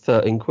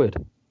 13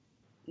 quid.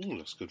 Oh,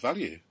 that's good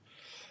value.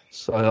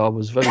 So I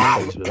was very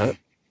pleased with that.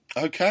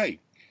 Okay.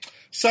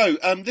 So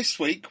this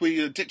week we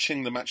are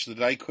ditching the Match of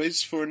the Day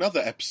quiz for another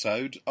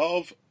episode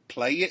of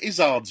Play Your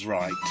Izzards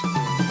Right.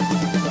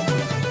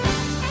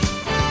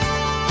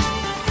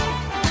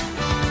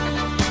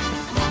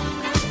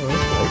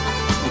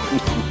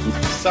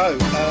 So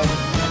now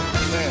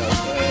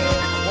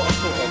what I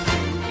thought I'd do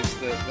is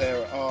that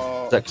there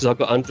are... Is that because I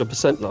got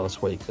 100%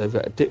 last week? They've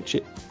got to ditch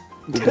it.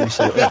 We'll do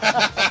something else.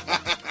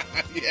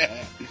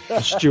 Yeah.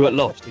 Stuart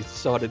lost. He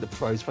decided to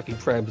throw his fucking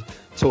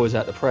toys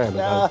out the pram.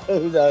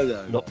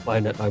 No. Not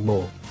playing it no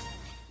more.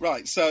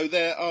 Right, so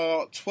there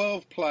are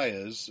 12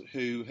 players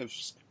who have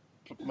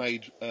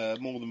made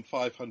more than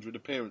 500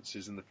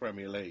 appearances in the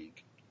Premier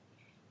League.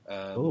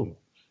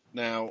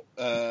 Now,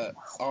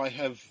 I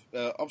have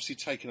obviously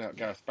taken out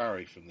Gareth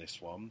Barry from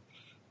this one,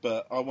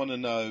 but I want to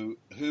know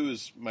who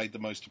has made the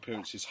most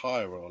appearances,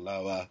 higher or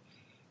lower,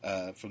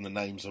 from the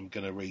names I'm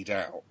going to read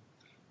out.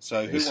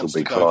 So who wants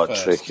to go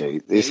first? Tricky.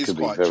 This could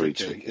be very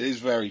tricky. It is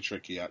very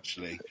tricky,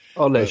 actually.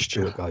 I'll let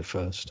Stuart go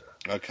first.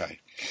 Okay.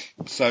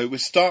 So we're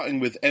starting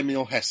with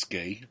Emile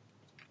Heskey,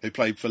 who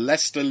played for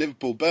Leicester,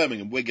 Liverpool,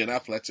 Birmingham, Wigan,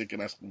 Athletic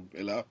and Aston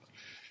Villa.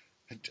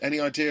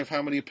 Any idea of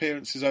how many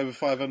appearances over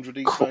 500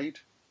 he's made?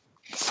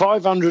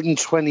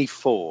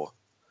 524.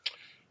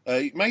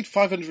 He made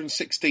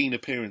 516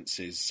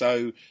 appearances.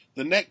 So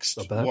the next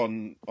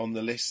one on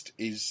the list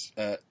is...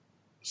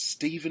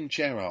 Steven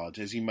Gerrard,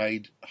 has he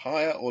made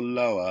higher or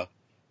lower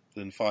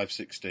than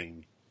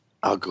 516?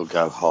 I've got to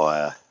go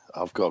higher.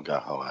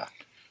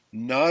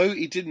 No,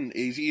 he didn't.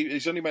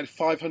 He's only made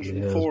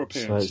 504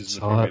 appearances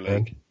in the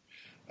Premier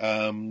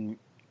League.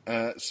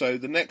 So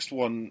the next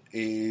one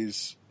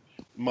is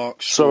Mark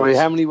Schwarzer. Sorry,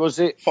 how many was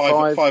it?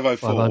 504.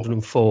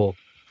 504.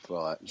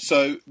 Right.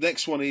 So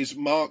next one is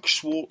Mark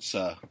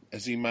Schwarzer.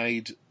 Has he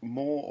made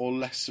more or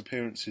less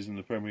appearances in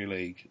the Premier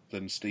League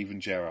than Steven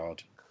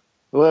Gerrard?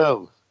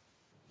 Well...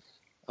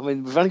 I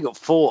mean, we've only got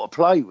 4 to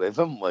play with,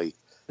 haven't we?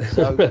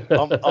 So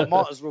I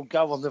might as well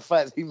go on the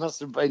fact that he must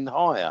have been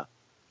higher.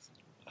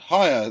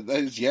 Higher,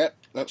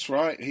 that's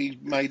right. He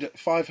made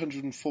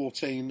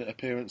 514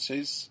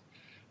 appearances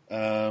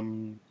for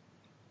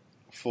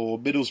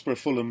Middlesbrough,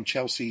 Fulham,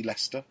 Chelsea,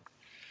 Leicester.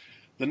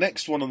 The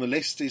next one on the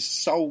list is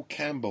Sol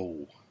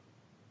Campbell.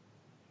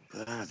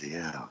 Bloody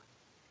hell.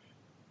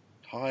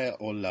 Higher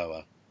or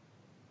lower?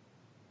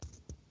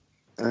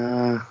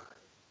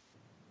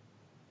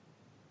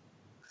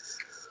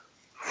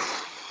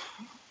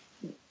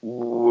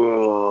 I'll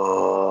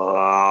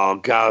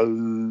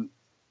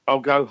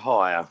go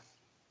higher.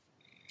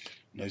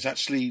 No, he's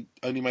actually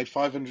only made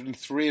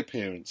 503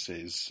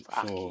 appearances.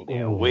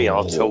 We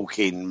are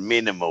talking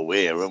minimal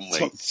here, aren't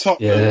we?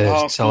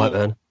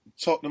 Tottenham,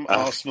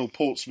 Arsenal,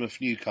 Portsmouth,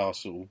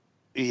 Newcastle.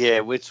 Yeah,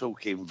 we're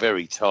talking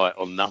very tight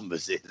on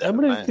numbers here. How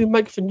many did he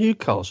make for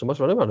Newcastle? Must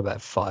have been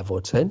about 5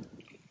 or 10.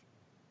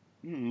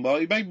 Well,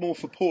 he made more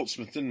for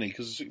Portsmouth, didn't he?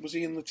 Because was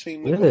he in the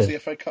team that got to the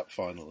FA Cup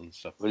final and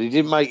stuff? Well, he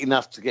didn't make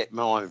enough to get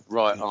my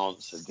right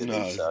answer, did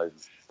he? So,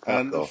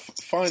 and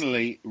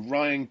finally,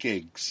 Ryan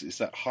Giggs. Is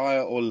that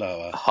higher or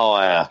lower?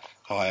 Higher.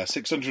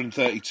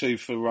 632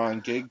 for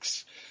Ryan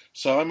Giggs.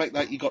 So I make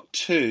that, you got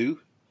 2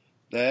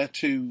 there,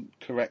 2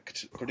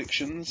 correct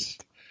predictions.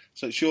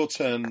 So it's your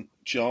turn,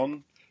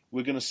 John.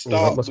 We're going to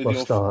start with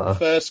your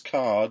first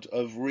card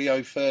of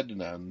Rio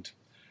Ferdinand.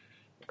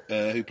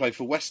 who played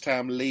for West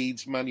Ham,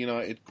 Leeds, Man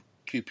United,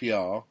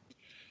 QPR.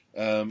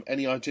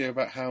 Any idea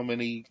about how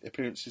many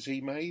appearances he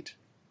made?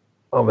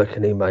 I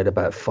reckon he made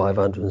about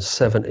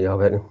 570, I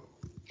reckon.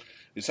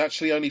 It's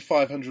actually only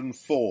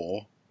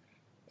 504.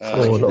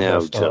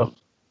 John.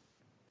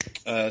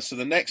 So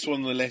the next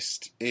one on the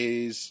list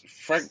is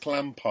Frank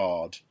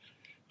Lampard.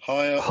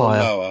 Higher. Or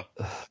lower?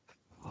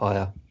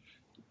 Higher.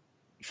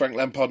 Frank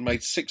Lampard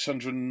made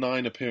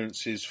 609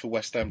 appearances for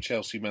West Ham,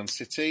 Chelsea, Man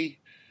City.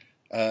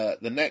 The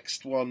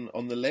next one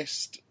on the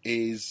list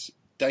is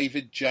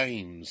David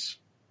James.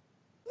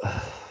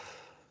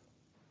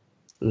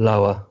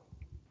 Lower.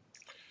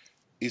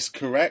 Is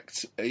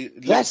correct.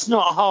 That's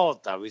not hard,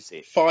 though, is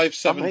it?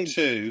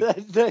 572. I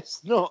mean,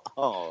 that's not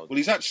hard. Well,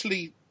 he's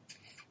actually...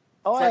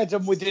 I had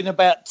them within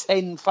about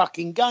 10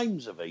 fucking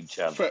games of each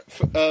other.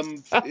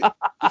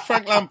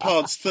 Frank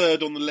Lampard's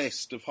third on the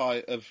list of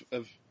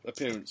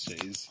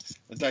appearances,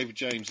 and David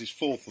James is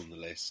fourth on the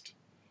list.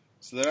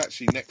 So they're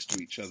actually next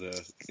to each other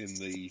in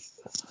the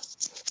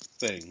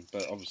thing,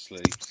 but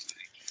obviously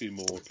a few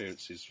more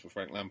appearances for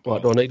Frank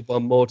Lampard. Right, do I need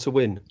one more to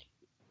win?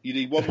 You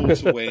need one more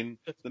to win.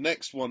 The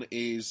next one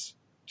is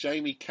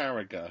Jamie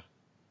Carragher.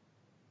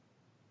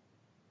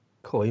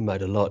 Cool, he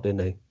made a lot,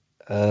 didn't he?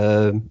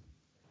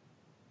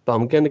 But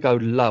I'm going to go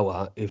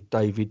lower if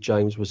David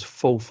James was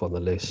fourth on the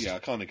list. Yeah, I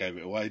kind of gave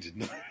it away,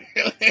 didn't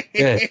I?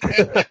 Yeah.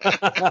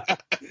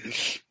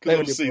 Because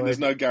obviously there's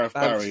no Gareth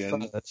Barry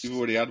and you've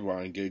already had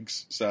Ryan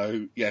Giggs.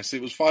 So, yes,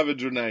 it was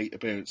 508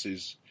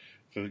 appearances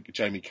for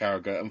Jamie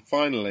Carragher. And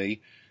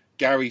finally,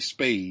 Gary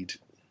Speed,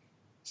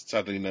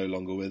 sadly no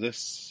longer with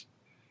us.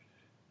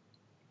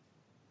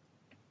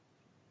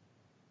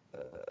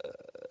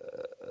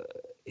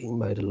 He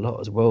made a lot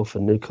as well for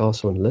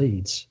Newcastle and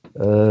Leeds.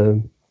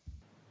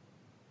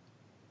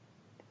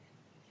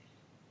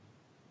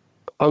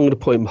 I'm going to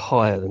put him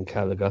higher than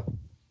Carragher.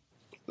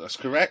 That's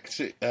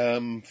correct.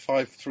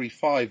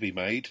 535 he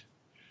made.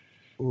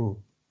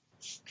 Ooh.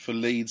 For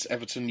Leeds,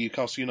 Everton,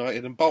 Newcastle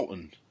United and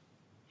Bolton.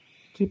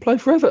 Did he play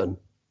for Everton?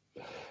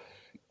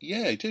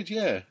 Yeah, he did,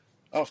 yeah.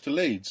 After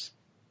Leeds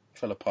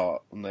fell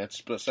apart and they had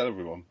to sell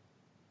everyone.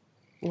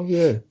 Oh,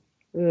 yeah.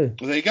 Yeah.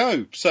 Well, there you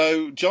go.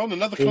 So, John,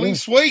 another clean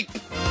sweep.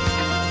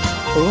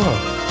 All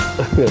right.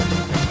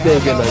 There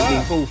again,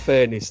 mate, in all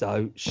fairness,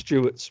 though,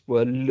 Stuart's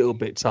were a little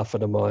bit tougher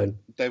than mine.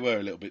 They were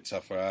a little bit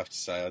tougher, I have to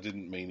say. I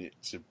didn't mean it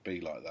to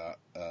be like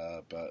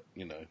that, but,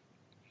 you know,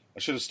 I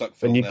should have stuck...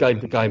 And you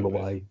gave the game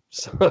away,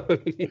 so,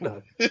 you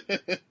know.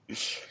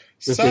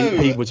 So,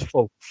 he was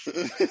false.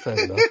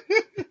 Fair enough.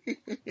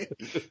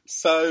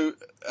 So,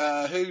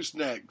 who's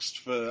next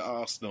for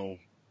Arsenal?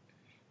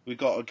 We've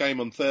got a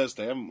game on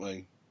Thursday, haven't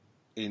we?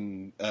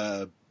 In...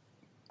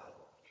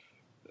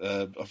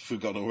 I've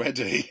forgotten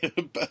already.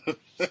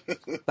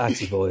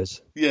 Batty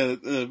boys. Yeah,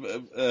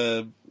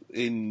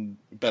 in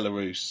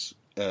Belarus.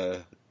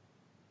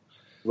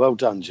 Well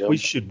done, John. We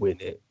should win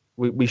it.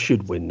 We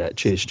should win that.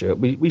 Cheers, Stuart.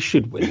 We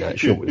should win that,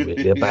 shouldn't we?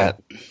 Really?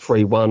 About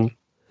 3-1.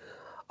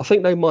 I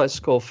think they might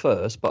score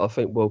first, but I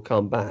think we'll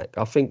come back.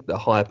 I think the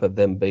hype of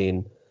them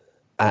being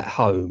at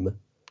home,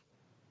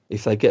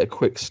 if they get a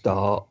quick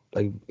start,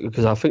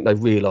 because I think they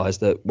realised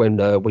that when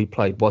we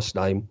played what's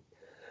name,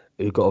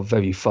 who got a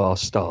very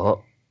fast start,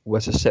 we're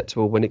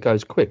susceptible when it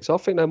goes quick. So I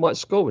think they might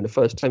score in the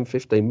first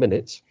 10-15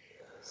 minutes.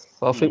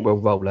 But I think we'll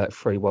roll out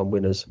 3-1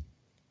 winners.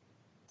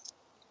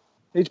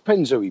 It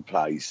depends who he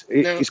plays.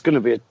 It's going to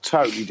be a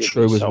totally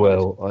different True as side.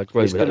 well. I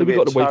agree with that. We've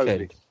got the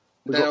weekend.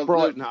 We've got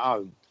Brighton at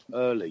home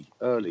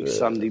early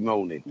Sunday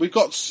morning. We've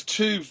got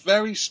two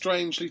very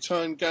strangely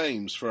timed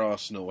games for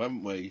Arsenal,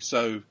 haven't we?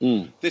 So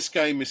this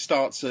game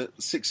starts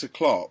at 6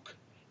 o'clock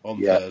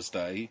on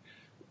Thursday,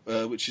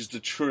 which is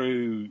the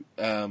true...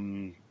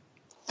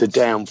 the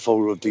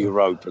downfall of the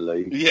Europa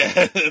League.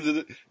 Yeah.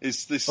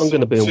 It's this. I'm going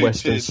to be in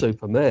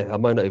Western-super-Mare. I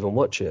may not even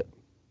watch it.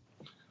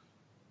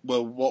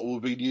 Well, what will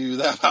be new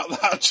about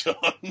that,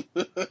 John?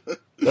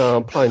 No,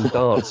 I'm playing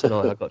darts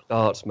tonight. I've got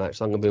darts match.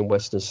 So I'm going to be in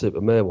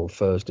Western-super-Mare on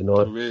Thursday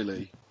night.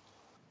 Really?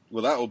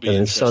 Well, that will be and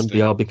interesting. And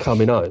Sunday I'll be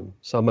coming home.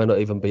 So I may not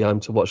even be home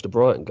to watch the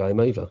Brighton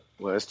game either.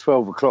 Well, it's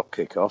 12 o'clock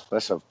kick-off.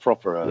 That's a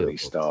proper early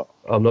start.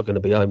 I'm not going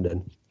to be home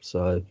then.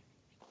 So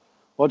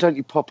why don't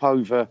you pop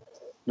over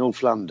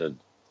North London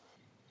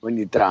when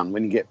you're done,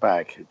 when you get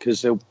back?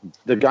 Because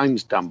the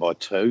game's done by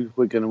 2.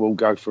 We're going to all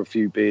go for a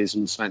few beers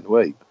and something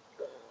to eat.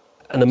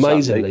 And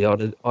amazingly, I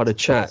had a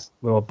chat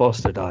with my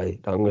boss today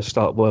that I'm going to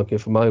start working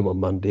from home on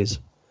Mondays.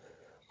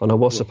 And I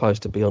was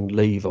supposed to be on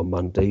leave on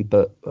Monday,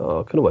 but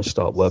I can always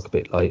start work a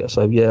bit later.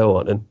 So, yeah, all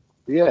right then.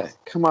 Yeah,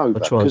 come over.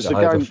 Because the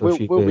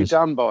game will be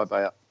done by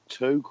about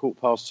 2,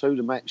 2:15,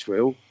 the match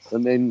will.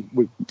 And then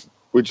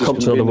we're just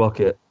Compton on the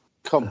Rocket.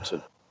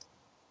 Compton.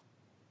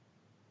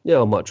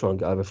 Yeah, I might try and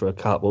get over for a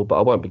couple, but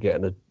I won't be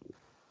getting a...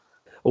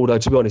 Although,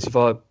 to be honest, if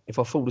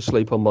I fall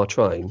asleep on my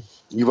train...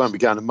 You won't be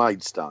going to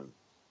Maidstone.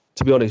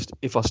 To be honest,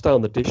 if I stay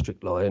on the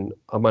district line,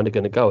 I'm only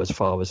going to go as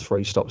far as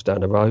 3 stops down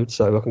the road,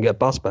 so I can get a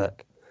bus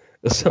back.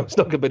 So it's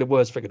not going to be the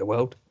worst thing in the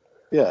world.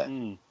 Yeah.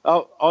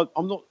 I'm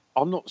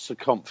not so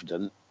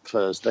confident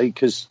Thursday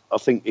because I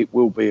think it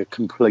will be a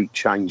complete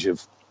change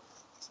of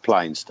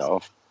playing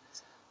staff.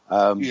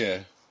 Yeah.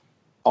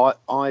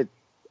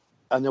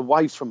 And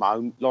away from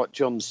home, like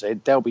John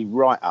said, they'll be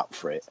right up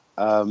for it.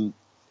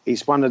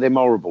 It's one of them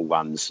horrible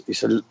ones.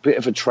 It's a bit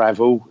of a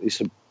travel.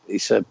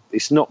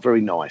 It's not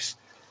very nice.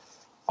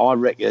 I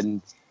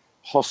reckon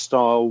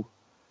hostile.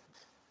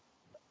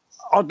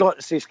 I'd like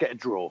to see us get a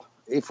draw.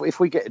 If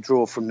we get a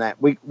draw from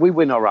that, we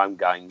win our own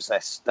games.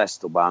 That's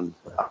the one.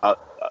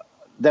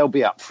 They'll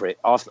be up for it.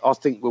 I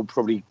think we'll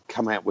probably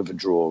come out with a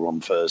draw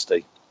on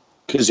Thursday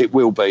because it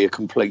will be a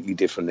completely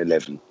different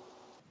 11.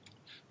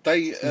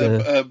 They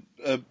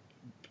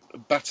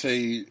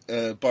Bate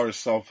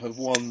Borisov have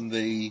won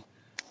the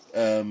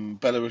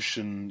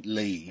Belarusian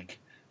league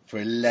for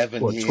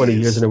 11 years. 20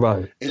 years in a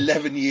row?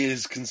 11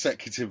 years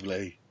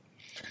consecutively.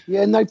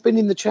 Yeah, and they've been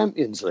in the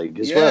Champions League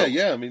as well.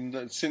 Yeah. I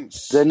mean,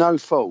 since they're no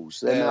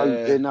fools.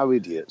 They're no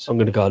idiots. I'm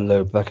going to go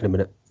low back in a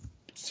minute.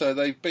 So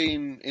they've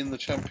been in the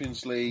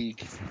Champions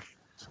League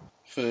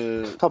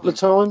for a couple of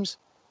times.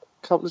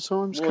 Three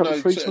times.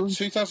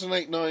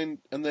 2008-9,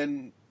 and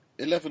then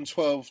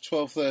 11-12,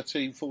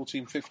 12-13,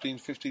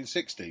 14-15,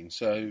 15-16.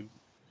 So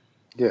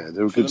yeah,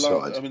 they're a good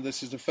side. I mean,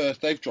 this is the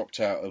first they've dropped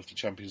out of the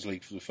Champions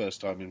League for the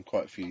first time in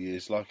quite a few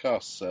years, like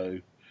us. So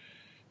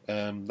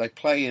they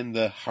play in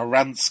the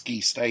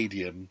Haransky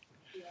Stadium,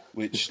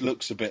 which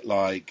looks a bit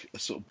like a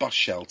sort of bus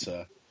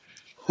shelter.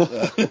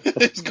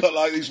 It's got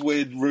like this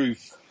weird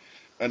roof,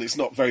 and it's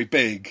not very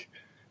big.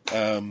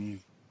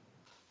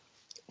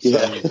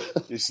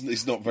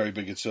 It's not very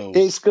big at all.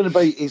 It's going to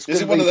be. Is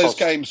it one of those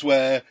games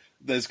where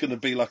there's going to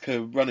be like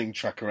a running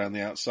track around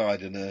the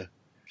outside and a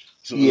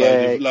sort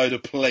of load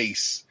of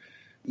police?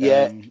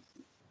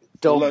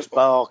 Dogs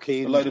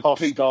barking, a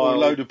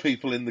load of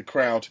people in the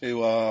crowd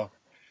who are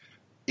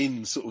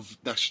in sort of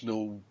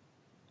national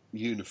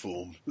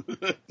uniform.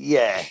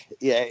 yeah,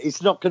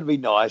 it's not going to be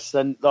nice.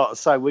 And like I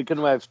say,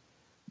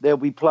 there'll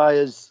be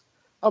players.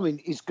 I mean,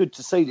 it's good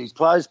to see these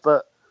players,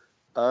 but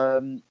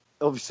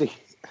obviously,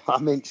 I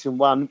mentioned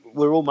one.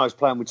 We're almost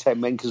playing with 10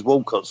 men because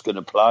Walcott's going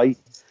to play.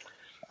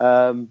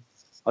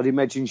 I'd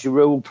imagine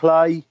Giroud will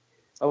play.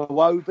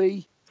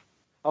 Iwobi,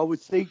 I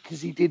would think,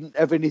 because he didn't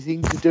have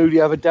anything to do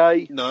the other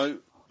day. No,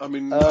 I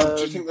mean, do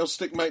you think they'll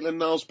stick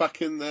Maitland-Niles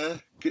back in there?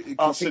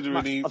 I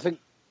think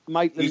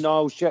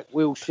Maitland-Niles, Jack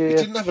Wilshere. He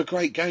didn't have a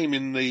great game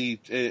in the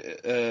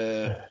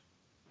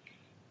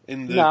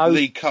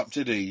League Cup,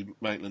 did he,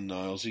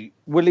 Maitland-Niles?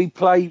 Will he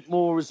play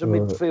more as a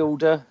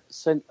midfielder,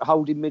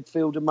 holding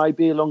midfielder,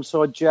 maybe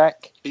alongside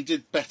Jack? He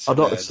did better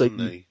there,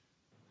 didn't he?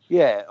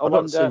 Yeah, I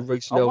wonder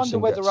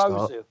whether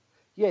Ozil.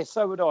 Yeah,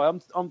 so would I.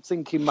 I'm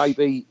thinking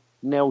maybe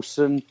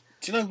Nelson.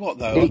 Do you know what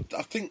though?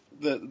 I think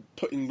that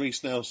putting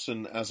Reece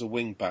Nelson as a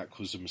wing back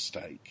was a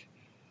mistake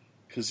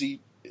because he's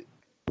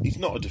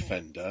not a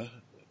defender,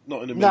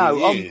 not in a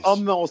million years.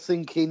 I'm more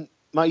thinking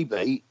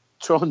maybe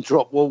try and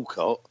drop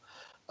Walcott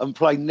and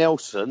play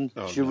Nelson,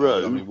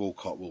 Giroud. No. I mean,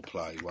 Walcott will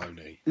play, won't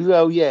he?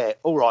 Well, yeah.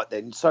 All right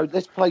then. So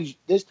let's play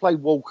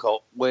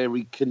Walcott where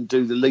he can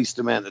do the least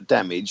amount of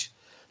damage.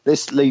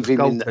 Let's leave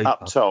him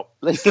up top.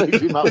 Let's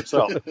leave him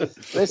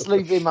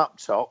up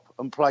top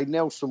and play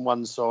Nelson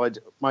one side,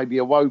 maybe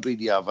Iwobi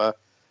the other,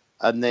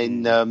 and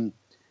then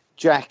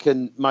Jack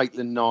and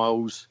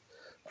Maitland-Niles.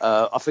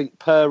 I think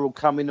Per will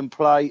come in and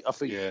play. I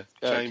think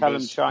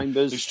Callum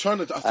Chambers. He's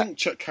trying to. I think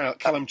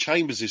Callum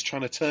Chambers is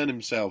trying to turn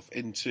himself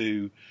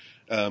into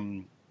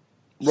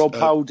Rob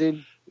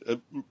Holding.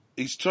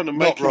 He's trying to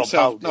make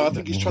himself. No, I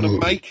think he's trying to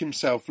make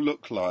himself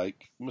look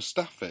like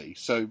Mustafi.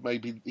 So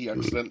maybe he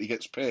accidentally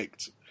gets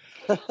picked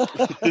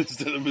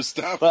instead of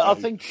Mustafi. But I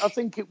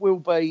think it will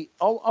be.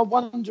 I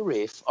wonder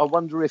if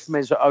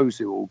Mesut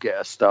Ozil will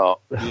get a start.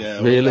 Yeah,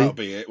 really, that'll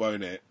be it,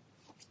 won't it?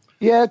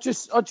 Yeah, I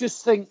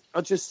just think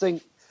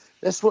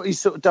that's what he's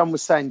sort of done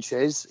with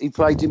Sanchez. He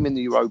played him in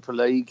the Europa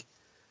League.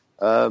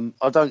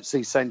 I don't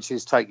see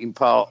Sanchez taking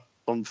part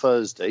on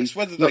Thursday. It's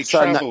whether they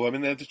travel. I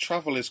mean, the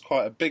travel is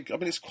quite a big. I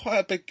mean, it's quite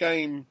a big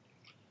game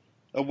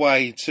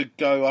away to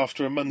go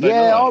after a Monday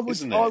night,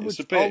 isn't it?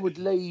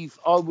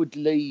 I would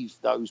leave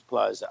those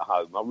players at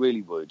home. I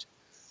really would.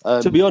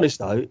 To be honest,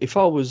 though, if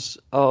I was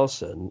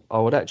Arsene, I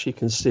would actually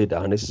consider,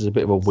 and this is a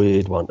bit of a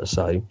weird one to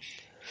say,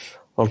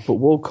 I'd put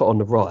Walcott on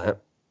the right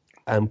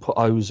and put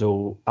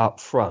Ozil up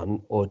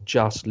front or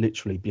just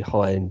literally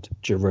behind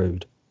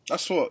Giroud.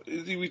 That's what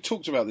we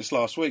talked about this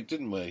last week,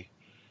 didn't we?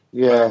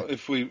 Yeah.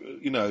 If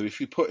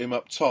you put him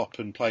up top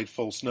and played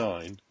false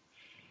nine,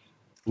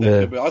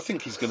 yeah. I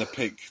think he's going to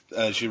pick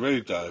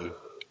Giroud though,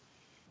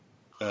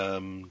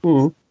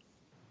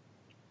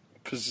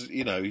 because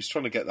he's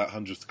trying to get that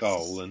 100th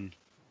goal, and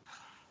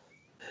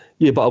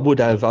yeah, but I would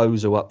have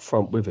Ozil up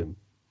front with him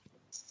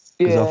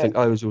because I think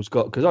Ozil's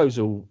got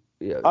Ozil.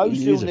 Yeah,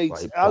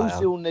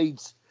 Ozil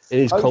needs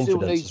a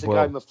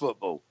game of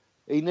football.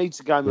 He needs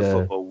a game of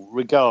football,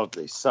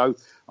 regardless. So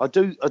I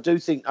do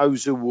think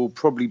Ozil will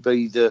probably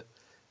be the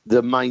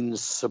main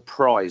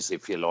surprise,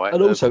 if you like.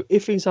 And also,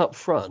 if he's up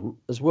front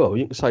as well,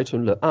 you can say to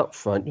him, look, up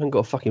front, you haven't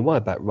got to fucking worry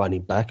about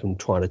running back and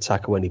trying to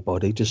tackle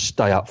anybody. Just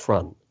stay up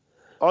front.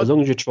 As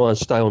long as you try and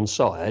stay on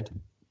side,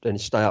 then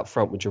stay up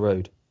front with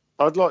Giroud.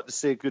 I'd like to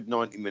see a good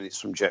 90 minutes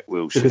from Jack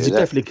Wilshere. Because he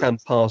definitely can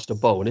pass the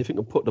ball, and if he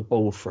can put the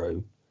ball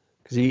through,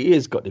 because he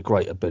has got the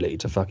great ability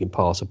to fucking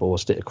pass the ball,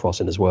 stick a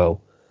crossing as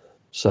well.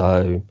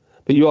 So,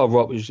 but you are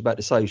right. What you was about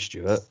to say,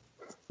 Stuart.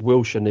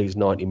 Wilshere needs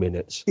 90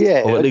 minutes.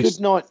 Yeah, or a good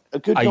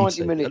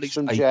 90 minutes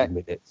from Jack.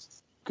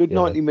 Minutes. Good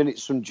 90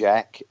 minutes from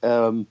Jack.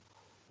 And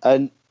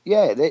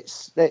yeah,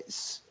 that's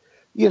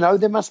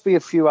there must be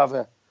a few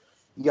other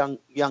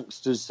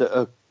youngsters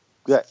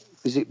that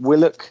is it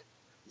Willock?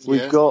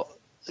 We've got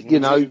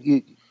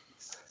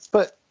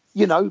but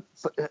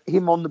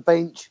him on the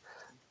bench.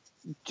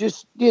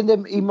 Just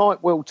he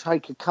might well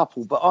take a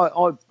couple,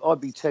 but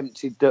I'd be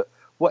tempted that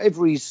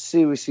whatever he's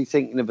seriously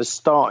thinking of a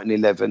starting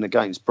 11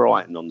 against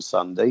Brighton on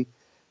Sunday,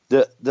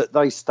 that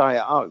they stay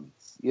at home.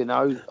 I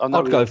know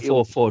I'd go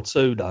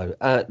 4-4-2 though.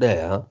 Out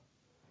there,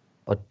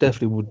 I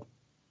definitely would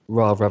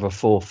rather have a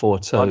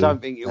 4-4-2. I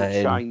don't think it'll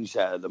change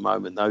that at the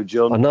moment, though,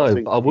 John. I know,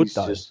 but I would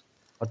though.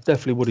 I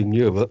definitely would in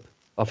Europe.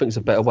 I think it's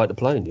a better way to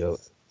play in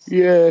Europe.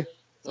 Yeah.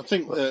 I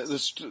think the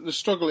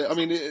struggle. I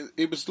mean,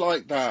 it was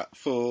like that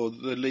for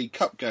the League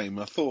Cup game.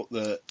 I thought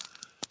that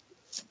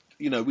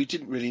we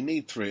didn't really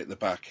need 3 at the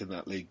back in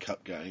that League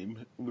Cup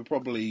game. We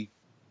probably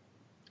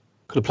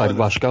could have played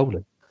Rush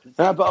Golden.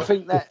 No, but I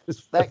think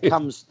that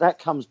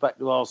comes back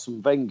to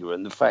Arsene Wenger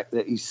and the fact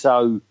that he's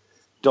so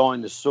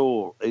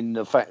dinosaur in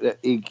the fact that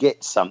he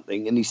gets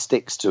something and he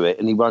sticks to it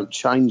and he won't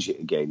change it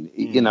again.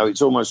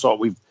 It's almost like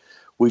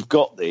we've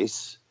got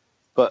this,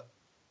 but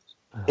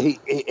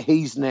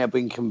he's now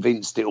been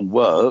convinced it'll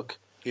work.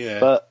 Yeah.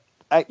 But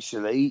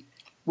actually,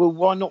 well,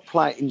 why not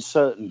play it in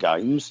certain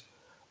games?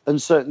 And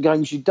certain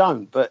games you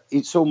don't. But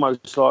it's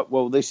almost like,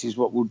 well, this is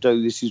what we'll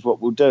do. This is what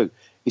we'll do.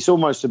 It's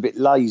almost a bit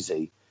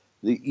lazy.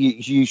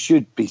 You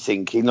should be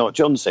thinking, like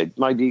John said,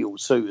 maybe it will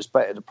suit us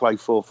better to play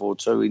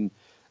 4-4-2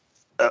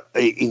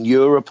 in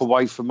Europe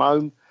away from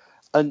home,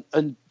 and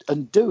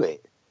do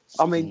it.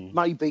 I mean,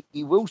 maybe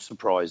he will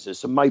surprise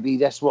us, and maybe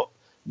that's what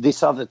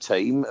this other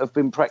team have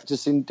been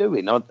practicing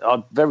doing.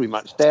 I very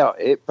much doubt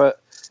it,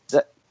 but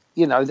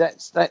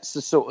that's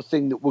the sort of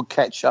thing that will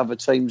catch other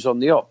teams on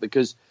the op,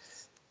 because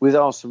with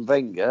Arsene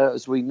Wenger,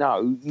 as we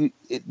know,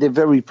 they're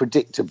very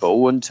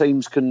predictable, and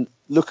teams can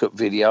look at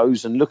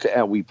videos and look at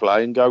how we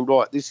play and go,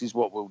 right, this is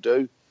what we'll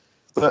do.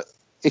 But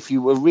if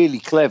you were really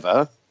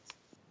clever,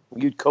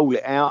 you'd call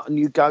it out and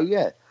you'd go,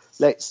 yeah,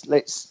 let's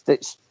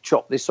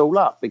chop this all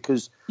up,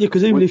 because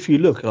even if you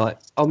look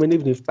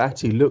even if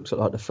Batty looked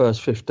at the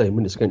first 15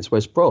 minutes against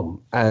West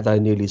Brom, they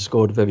nearly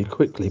scored very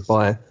quickly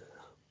by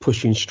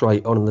pushing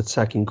straight on and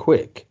attacking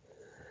quick.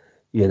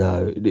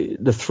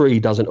 The 3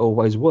 doesn't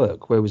always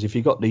work. Whereas if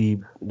you've got the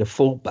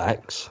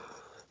full-backs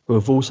who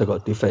have also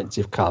got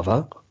defensive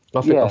cover,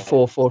 I think a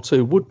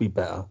 4-4-2 would be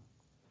better.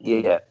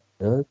 Yeah.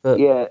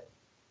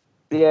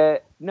 Yeah.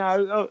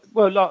 No,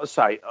 well, like I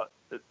say,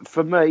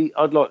 for me,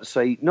 I'd like to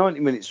see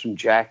 90 minutes from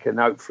Jack and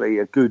hopefully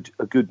a good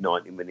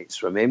 90 minutes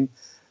from him,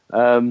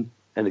 and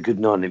a good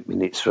 90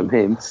 minutes from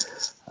him.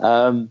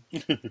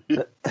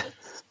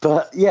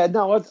 But yeah,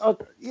 no,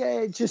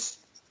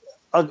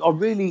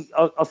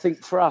 I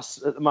think for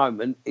us at the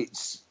moment,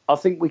 I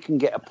think we can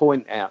get a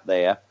point out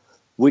there,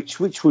 which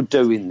we'll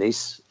do in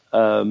this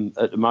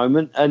at the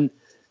moment,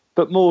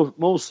 but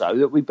more so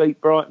that we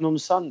beat Brighton on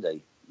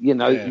Sunday.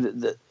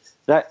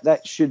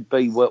 That should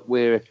be what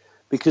we're,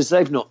 because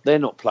they're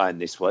not playing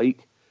this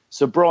week.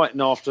 So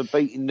Brighton, after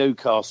beating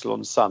Newcastle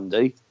on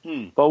Sunday,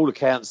 by all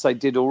accounts, they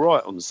did all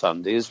right on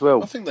Sunday as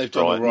well. I think they've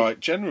done all right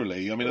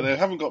generally. I mean, they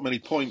haven't got many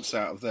points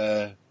out of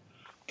their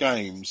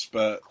games,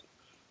 but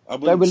I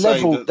wouldn't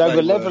say that they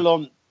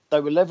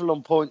were level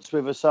on points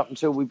with us up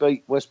until we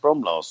beat West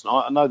Brom last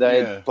night. I know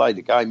they had played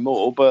a game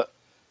more, but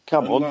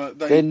come on,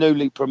 they're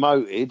newly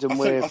promoted,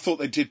 and I thought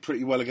they did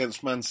pretty well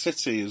against Man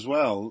City as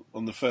well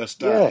on the first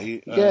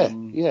day.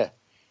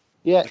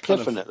 Yeah,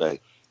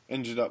 definitely.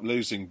 Ended up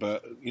losing,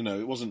 but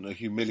it wasn't a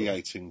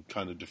humiliating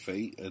kind of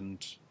defeat.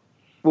 And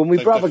well,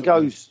 my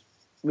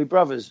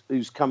brother's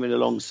who's coming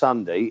along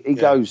Sunday, he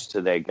goes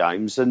to their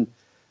games, and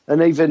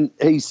even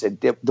he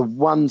said the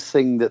one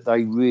thing that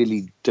they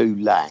really do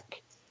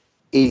lack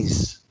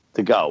is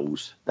the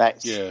goals.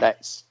 That's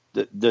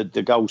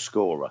the goal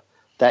scorer.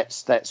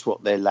 That's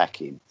what they're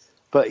lacking.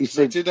 But he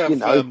said they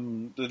did have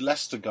the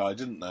Leicester guy,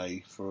 didn't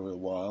they, for a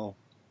while?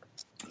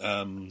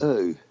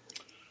 Who?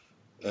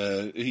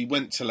 He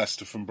went to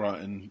Leicester from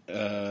Brighton.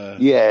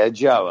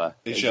 Ijoa.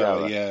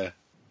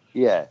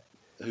 Yeah.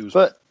 Who was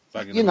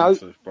bagging them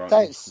for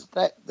Brighton.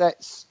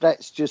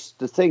 That's just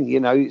the thing.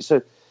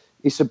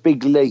 It's a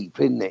big leap,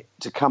 isn't it,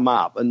 to come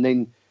up, and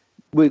then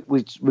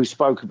we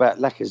spoke about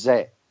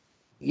Lacazette,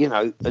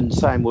 and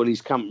saying, well,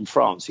 he's come from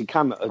France. He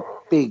came at a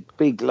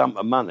big lump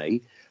of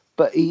money,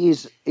 but he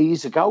is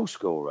a goal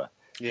scorer.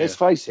 Yeah. Let's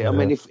face it. I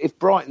mean, if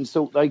Brighton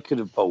thought they could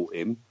have bought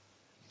him,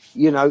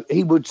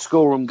 he would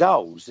score them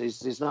goals.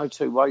 There's no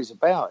two ways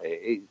about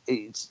it.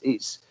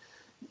 It's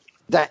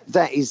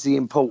that is the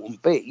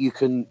important bit. You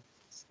can,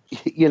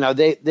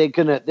 they're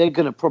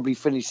gonna probably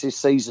finish this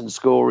season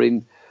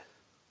scoring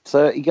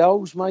 30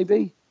 goals,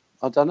 maybe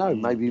I don't know.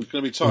 Maybe it's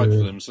going to be tight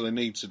for them, so they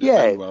need to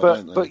yeah, defend well,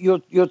 don't they? but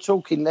you're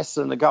talking less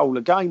than a goal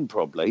a game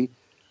probably.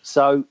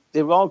 So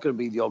there are going to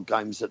be the odd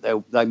games that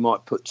they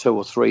might put 2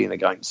 or 3 in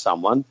against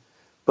someone,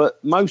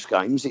 but most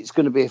games it's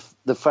going to be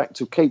the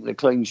fact of keeping a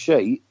clean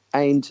sheet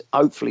and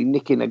hopefully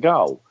nicking a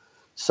goal.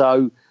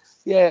 So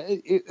yeah,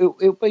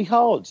 it'll be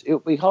hard. It'll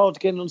be hard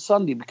again on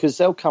Sunday because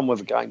they'll come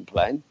with a game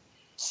plan.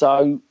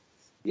 So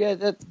yeah,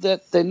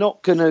 they're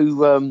not going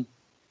to.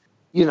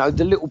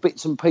 The little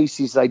bits and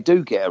pieces they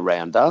do get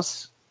around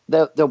us,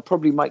 they'll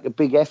probably make a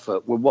big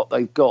effort with what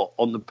they've got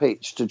on the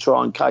pitch to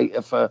try and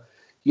cater for,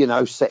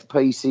 set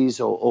pieces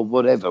or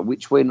whatever,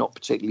 which we're not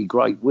particularly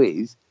great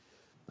with.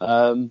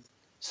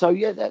 So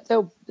yeah,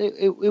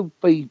 it'll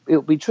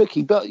be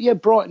tricky. But yeah,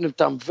 Brighton have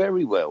done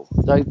very well.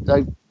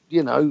 They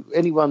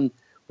anyone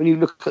when you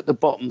look at the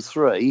bottom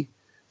 3,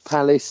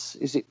 Palace,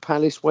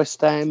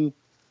 West Ham,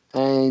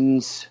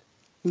 and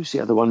who's the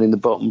other one in the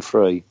bottom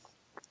 3?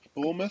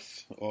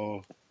 Bournemouth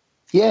or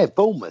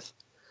Bournemouth.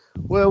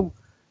 Well,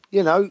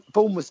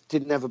 Bournemouth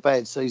didn't have a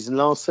bad season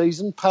last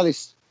season.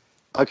 Palace,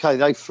 okay,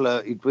 they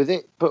flirted with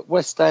it, but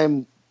West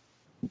Ham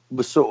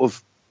was sort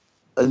of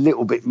a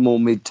little bit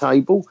more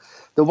mid-table.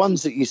 The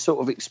ones that you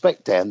sort of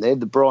expect down there,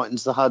 the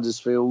Brightons, the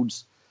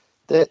Huddersfields,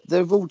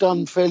 they've all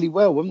done fairly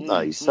well, haven't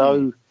they?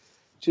 So,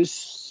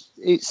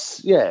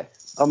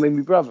 I mean,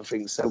 my brother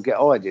thinks they'll get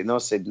Iden. I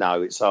said,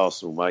 no, it's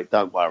Arsenal, mate.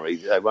 Don't worry,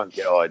 they won't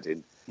get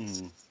Iden.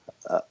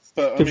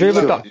 But Did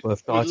River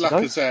Duckworth die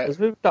today? Has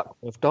River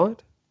Duckworth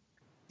died?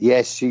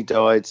 Yes, she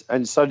died,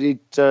 and so did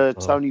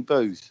Tony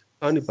Booth.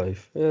 Tony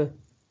Booth, yeah.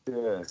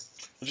 I'm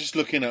just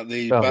looking at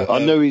the. I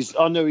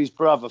knew his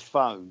brother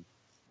phone.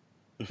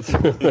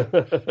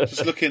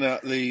 Just looking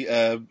at the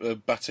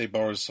Bate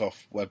Borisov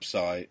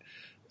website,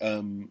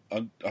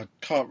 I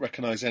can't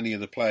recognise any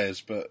of the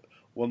players, but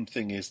one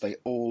thing is their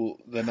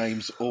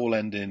names all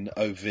end in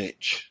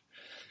Ovich.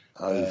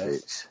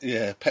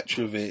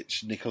 Petrovic,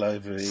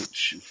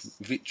 Nikolovic,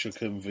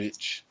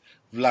 Vitrakovic,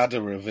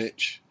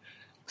 Vladarovic.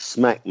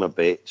 Smack my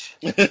bitch.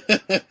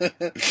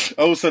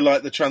 I also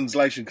like the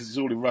translation because it's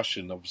all in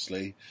Russian,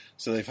 obviously.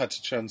 So they've had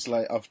to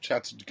translate. I've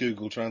had to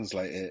Google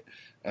Translate it,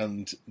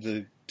 and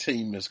the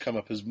team has come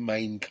up as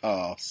main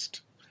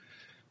cast,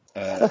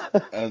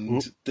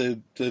 and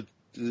the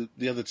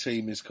other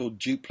team is called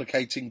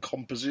Duplicating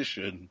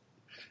Composition,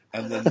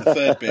 and then the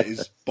third bit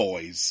is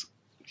Boys.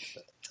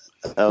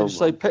 Did you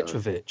say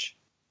Petrovic?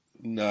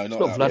 No, not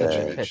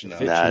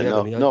Vladarovic.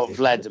 No, not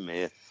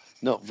Vladimir.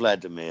 Not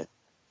Vladimir.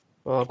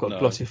 Oh, I've got a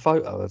glossy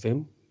photo of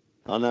him.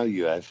 I know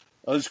you have.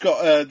 It's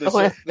got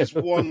there's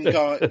one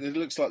guy. It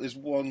looks like there's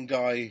one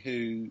guy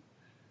who.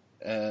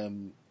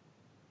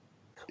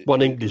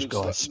 One English guy,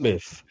 like,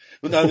 Smith.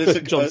 Well, no,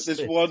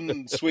 there's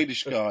one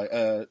Swedish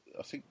guy.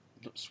 I think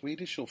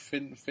Swedish or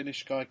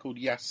Finnish guy called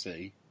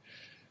Yassi,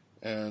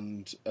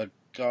 and a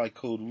guy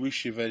called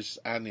Rushevez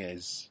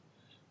Anez.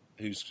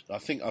 I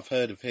think I've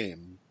heard of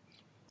him.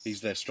 He's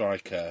their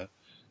striker.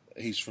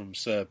 He's from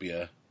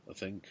Serbia, I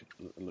think.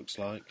 It looks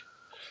like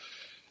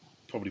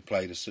probably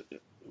played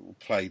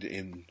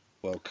in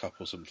World Cup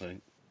or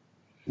something.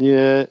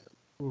 Yeah.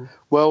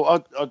 Well, I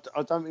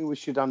don't think we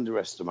should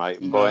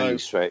underestimate him by any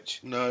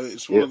stretch. No,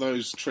 it's one of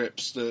those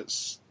trips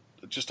that's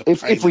just a.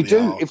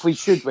 If we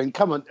should win,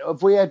 come on.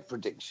 Have we had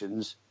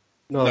predictions?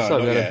 No, we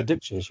haven't had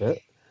predictions yet.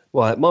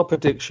 Right, my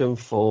prediction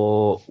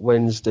for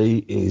Wednesday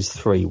is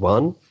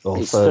 3-1, or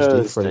it's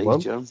Thursday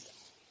 3-1.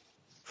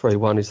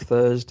 3-1 is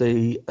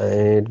Thursday,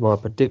 and my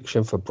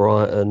prediction for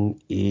Brighton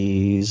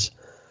is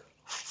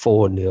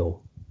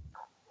 4-0.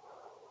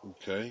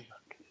 Okay.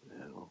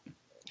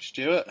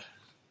 Stuart?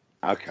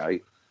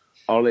 Okay.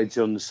 I'll edge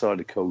on the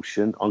side of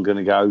caution. I'm going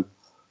to go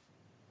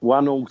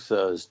 1-1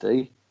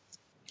 Thursday.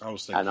 I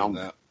was thinking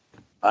that.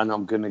 And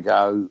I'm going to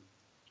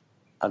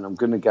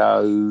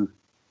go...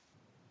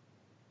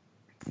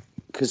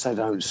 Because they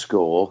don't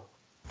score,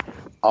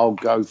 I'll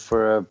go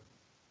 2-0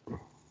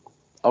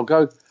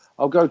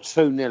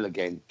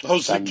 again. I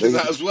was thinking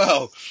that as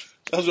well.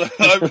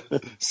 I'm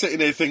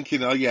sitting here thinking,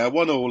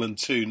 1-1 and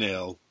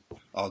 2-0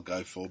 I'll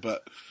go for.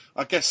 But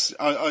I guess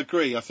I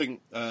agree. I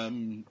think a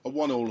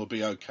 1-1 will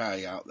be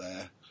okay out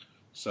there.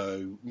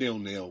 So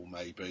 0-0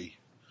 maybe.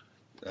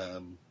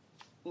 I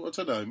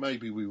don't know.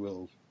 Maybe we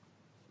will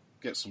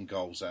get some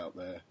goals out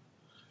there.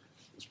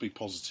 Let's be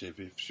positive.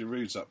 If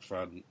Giroud's up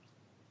front...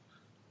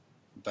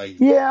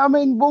 I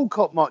mean,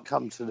 Walcott might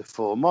come to the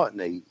fore,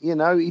 mightn't he?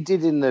 He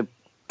did in the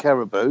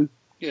Caribou.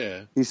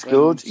 Yeah, he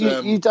scored.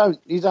 And, you don't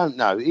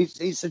know.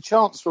 It's a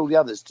chance for all the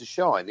others to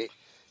shine.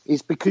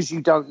 It's because you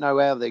don't know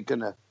how they're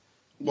gonna.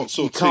 What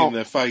sort of team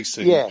they're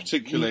facing,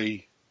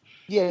 particularly.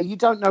 You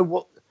don't know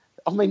what.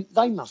 I mean,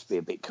 they must be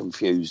a bit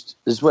confused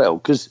as well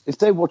because if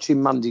they're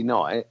watching Monday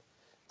night,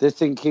 they're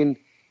thinking,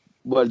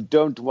 "Well,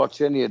 don't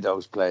watch any of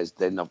those players.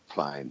 They're not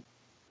playing."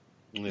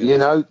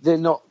 Yeah. They're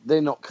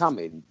not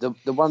coming. The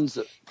ones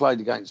that played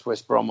against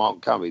West Brom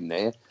aren't coming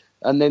there.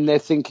 And then they're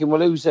thinking,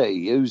 well, who's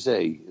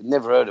he?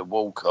 Never heard of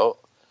Walcott.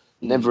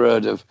 Never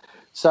heard of...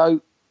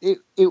 So it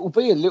will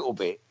be a little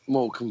bit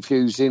more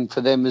confusing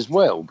for them as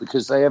well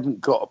because they haven't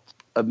got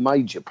a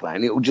major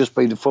plan. It will just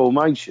be the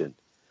formation.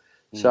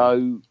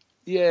 So,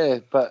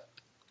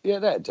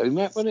 that'd do,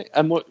 Matt, wouldn't it?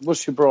 And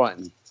what's your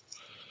Brighton?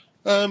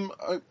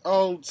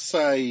 I'll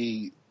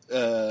say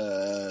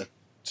 2-1.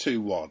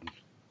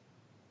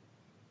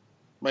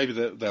 Maybe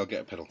they'll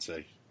get a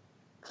penalty.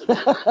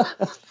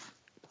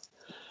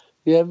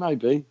 Yeah,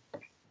 maybe.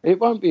 It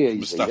won't be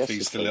easy.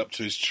 Mustafi's still up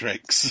to his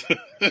tricks.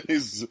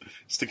 He's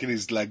sticking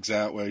his legs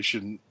out where he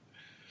shouldn't.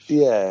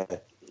 Yeah.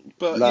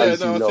 But I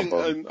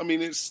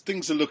think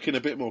things are looking a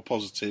bit more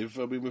positive.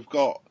 I mean, we've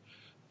got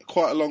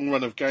quite a long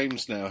run of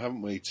games now,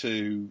 haven't we,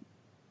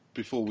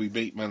 before we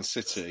beat Man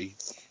City.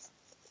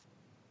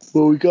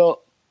 Well, we got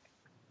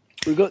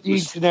the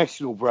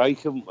international break,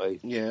 haven't we?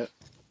 Yeah.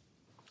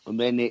 And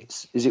then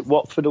is it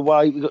Watford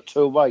away? We've got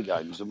 2 away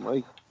games, haven't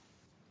we?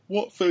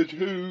 Watford,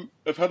 who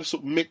have had a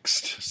sort of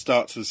mixed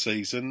start to the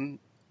season,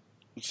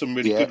 some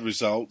really good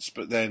results,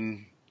 but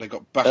then they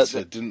got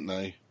battered, didn't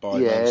they, by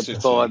Man City? Yeah,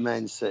 by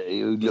Man City,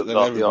 who look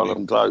like the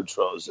Harlem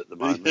Globetrotters at the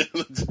moment.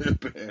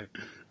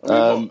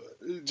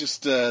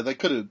 They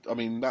could have, I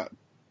mean, that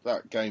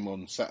game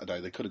on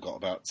Saturday, they could have got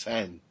about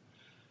 10.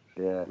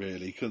 Yeah.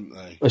 Really, couldn't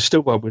they? They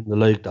still won't win the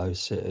league, though,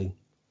 City.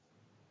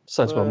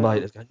 So to my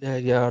mate, that's going,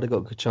 they got a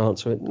good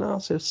chance of it. No, I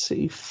said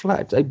City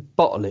flat. They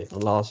bottle it in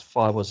the last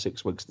 5 or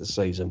 6 weeks of the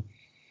season.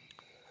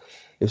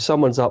 If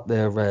someone's up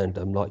there around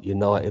them, like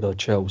United or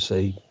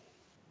Chelsea,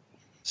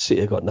 City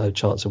have got no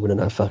chance of winning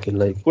that fucking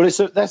league. Well,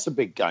 that's a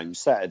big game,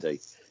 Saturday.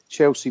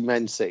 Chelsea,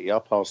 Man City,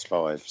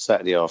 5:30,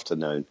 Saturday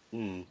afternoon.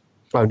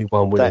 Only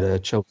one winner there,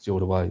 Chelsea all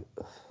the way.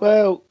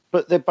 Well,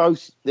 but they're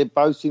both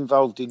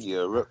involved in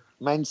Europe.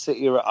 Man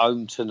City are at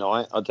home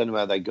tonight. I don't know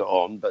how they got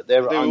on, but they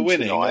were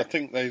winning tonight. I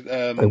think they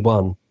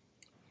won.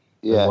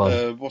 Yeah. They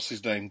won. What's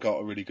his name? Got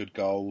a really good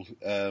goal.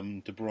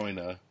 De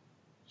Bruyne.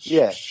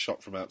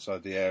 Shot from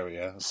outside the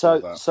area.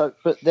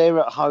 But they're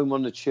at home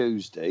on a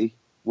Tuesday,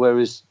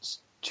 whereas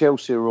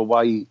Chelsea are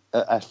away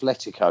at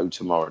Atletico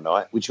tomorrow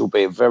night, which will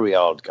be a very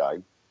hard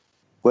game.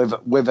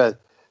 Whether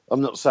I'm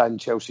not saying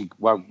Chelsea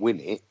won't win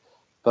it,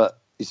 but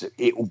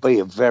it will be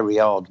a very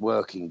hard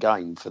working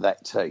game for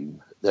that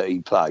team that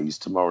he plays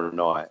tomorrow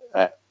night.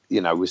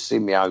 With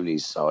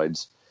Simeone's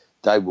sides,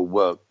 they will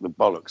work the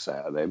bollocks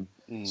out of them.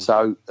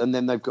 So, and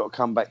then they've got to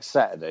come back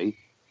Saturday.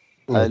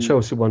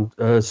 Chelsea won.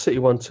 City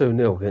won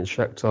 2-0 against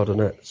Shakhtar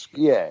Donetsk.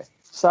 Yeah,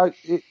 so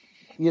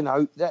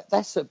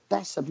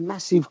that's a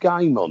massive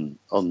game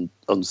on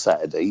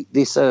Saturday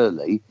this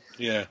early.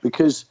 Yeah,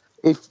 because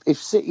if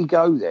City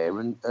go there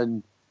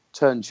and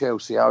turn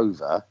Chelsea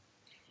over,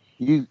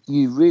 you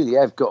really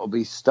have got to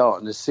be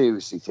starting to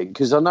seriously think,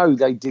 because I know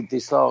they did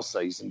this last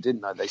season,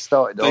 didn't they? They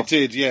started off. They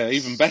did, yeah,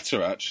 even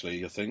better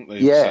actually. I think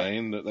they were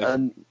saying that they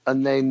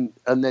and then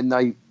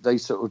they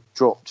sort of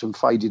dropped and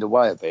faded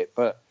away a bit.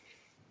 But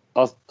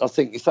I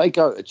think if they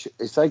go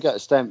to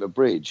Stamford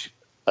Bridge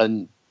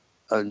and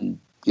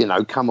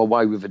come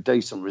away with a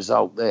decent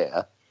result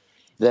there,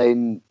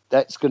 then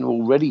that's going to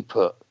already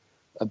put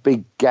a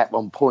big gap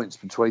on points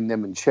between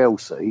them and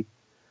Chelsea.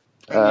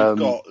 And you've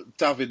got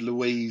David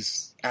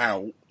Luiz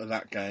out of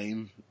that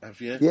game,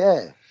 have you?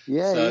 Yeah.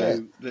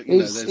 So,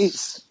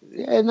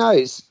 I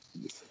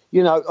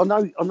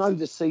know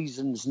the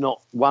season's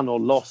not won or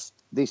lost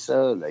this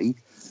early,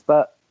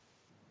 but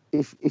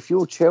if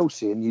you're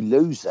Chelsea and you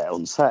lose that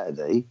on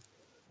Saturday,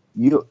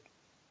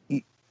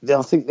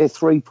 I think they're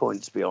 3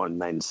 points behind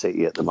Man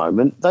City at the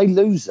moment. They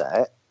lose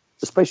that,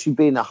 especially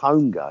being a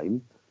home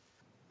game.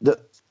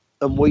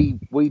 And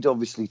we'd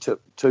obviously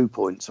took 2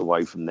 points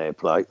away from their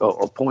place,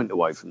 or a point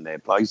away from their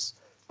place,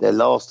 their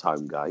last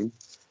home game.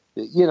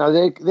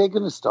 They're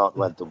going to start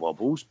to have the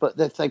wobbles, but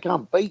if they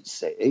can't beat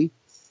City,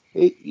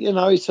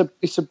 it's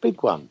a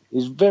big one.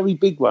 It's a very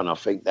big one, I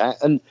think,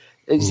 that. And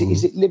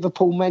is it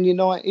Liverpool, Man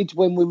United,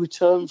 when we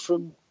return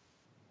from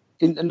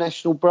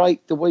international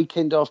break, the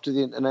weekend after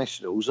the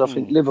internationals? I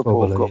think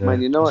Liverpool have got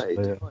Man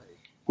United,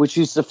 which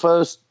is the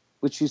first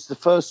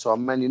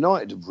time Man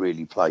United have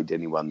really played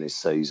anyone this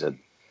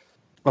season.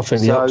 I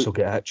think the Ox will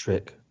get a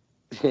hat-trick.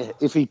 Yeah,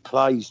 if he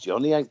plays,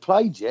 John. He ain't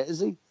played yet,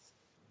 has he?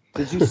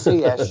 Did you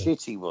see how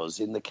shit he was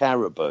in the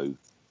Carabao?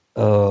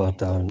 Oh, I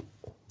don't.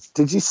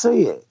 Did you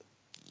see it?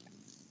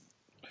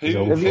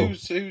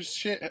 Who's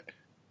shit?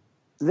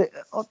 The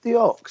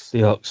Ox.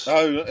 The Ox.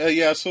 Oh,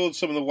 I saw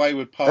some of the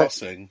wayward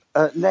passing.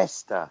 At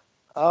Leicester.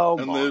 Oh,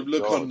 and my the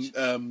look God.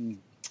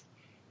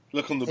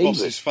 Look on the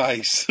boss's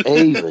face.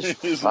 He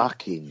was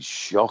fucking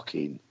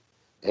shocking.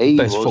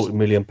 Best £40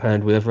 million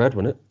we ever had,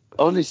 wasn't it?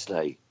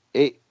 Honestly,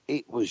 it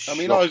was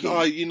shocking.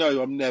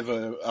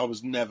 I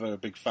was never a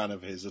big fan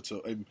of his at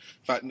all. In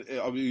fact,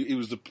 he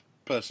was the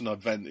person I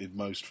vented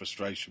most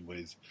frustration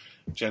with,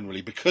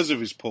 generally, because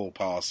of his poor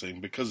passing,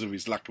 because of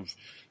his lack of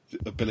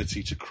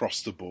ability to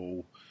cross the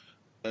ball,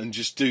 and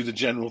just do the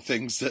general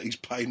things that he's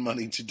paid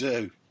money to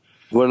do.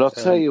 Well, I'll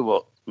tell you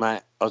what,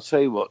 Matt.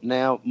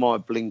 Now my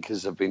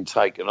blinkers have been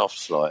taken off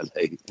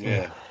slightly.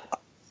 Yeah.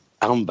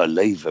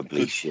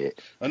 Unbelievably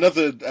shit.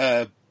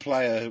 Another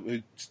player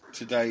who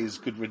today is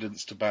good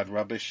riddance to bad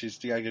rubbish is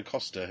Diego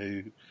Costa,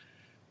 who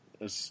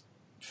has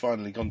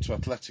finally gone to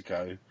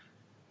Atletico.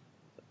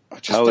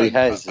 He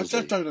has.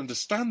 I don't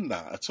understand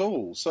that at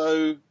all.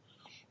 So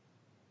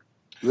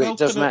it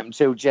doesn't happen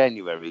until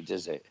January,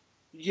 does it?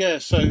 Yeah.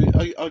 So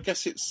I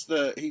guess it's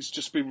he's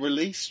just been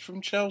released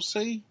from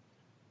Chelsea.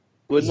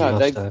 Well, no,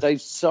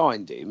 they've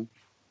signed him.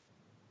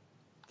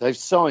 They've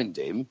signed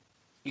him.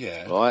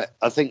 Yeah. Right.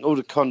 I think all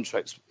the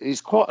contracts. It's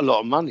quite a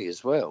lot of money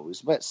as well.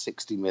 It's about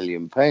 £60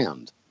 million.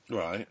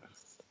 Right.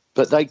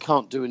 But they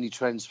can't do any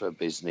transfer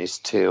business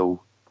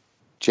till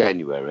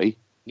January.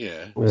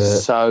 Yeah.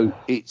 So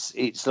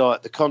it's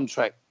like the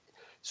contract.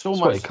 It's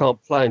almost he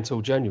can't play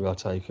until January. I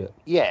take it.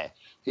 Yeah.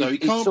 No, he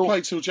can't play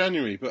till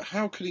January. But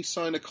how can he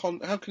sign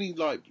how can he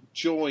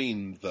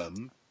join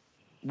them?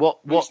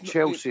 What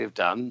Chelsea have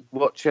done?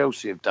 What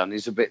Chelsea have done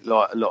is a bit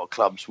like a lot of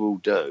clubs will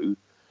do,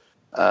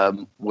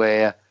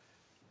 where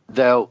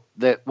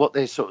what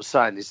they're sort of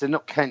saying is they're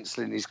not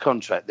cancelling his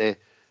contract.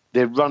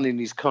 They're running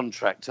his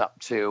contract up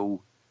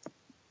till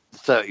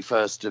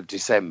 31st of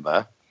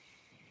December,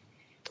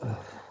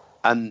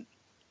 and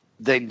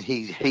then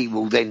he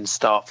will then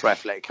start for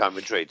Atletico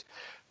Madrid.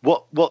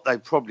 What they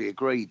probably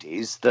agreed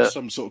is that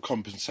some sort of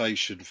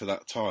compensation for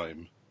that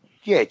time.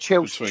 Yeah,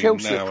 Chelsea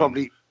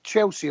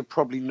are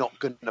probably not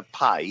going to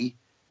pay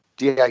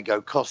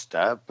Diego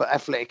Costa, but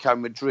Atletico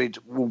Madrid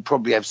will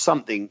probably have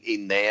something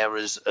in there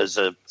as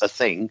a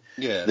thing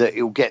that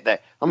he'll get there.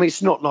 I mean,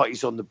 it's not like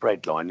he's on the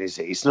breadline, is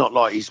it? It's not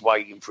like he's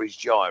waiting for his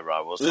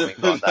gyro or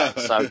something like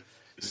that.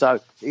 So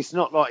it's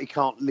not like he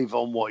can't live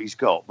on what he's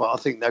got. But I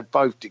think they've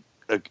both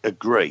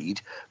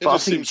agreed. But I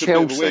think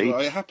Chelsea.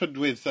 It happened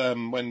with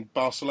when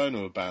Barcelona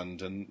were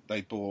banned and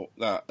they bought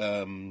that.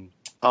 De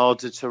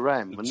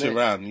Thuram, wasn't it?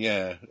 Thuram,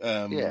 yeah.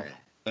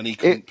 And he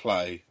couldn't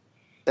play.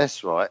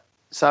 That's right.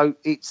 So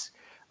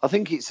I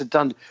think it's a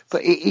done,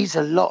 but it is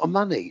a lot of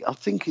money. I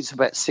think it's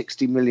about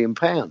 £60 million.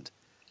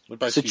 We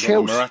basically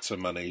got the Morata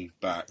money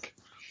back.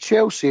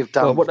 Chelsea have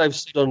done. Well, what they've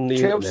said on the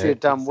Chelsea internet, have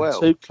done well.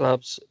 The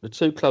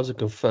two clubs have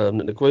confirmed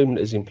that an agreement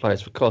is in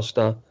place for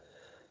Costa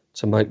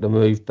to make the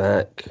move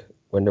back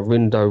when the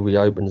window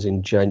reopens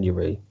in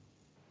January.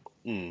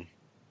 But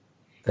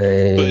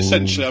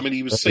essentially, I mean,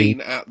 he was seen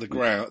at the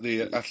ground,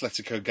 the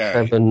Atletico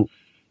game.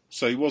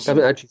 So he wasn't.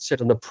 Haven't actually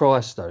said on the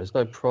price though. There's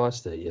no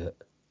price there yet.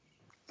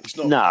 He's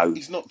not.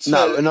 He's not.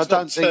 And I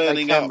don't think they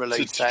turning can up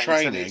release to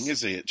training,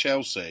 is he? At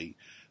Chelsea,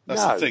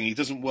 that's the thing. He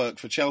doesn't work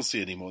for Chelsea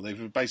anymore.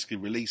 They've basically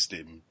released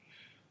him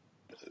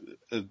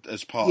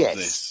as part of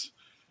this.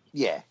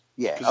 Yeah.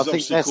 I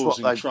think that's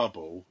causing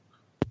trouble.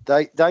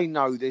 They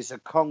know there's a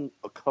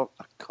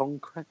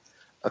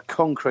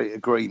concrete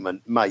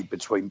agreement made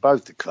between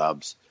both the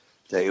clubs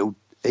that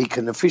he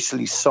can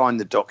officially sign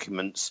the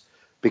documents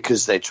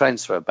because their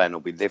transfer ban will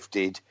be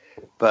lifted.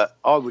 But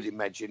I would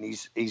imagine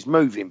he's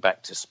moving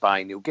back to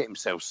Spain. He'll get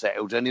himself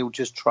settled and he'll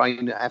just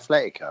train at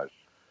Atletico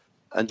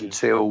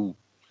until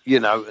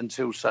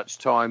such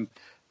time.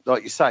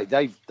 Like you say,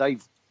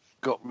 they've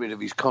got rid of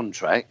his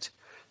contract,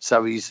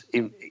 so he's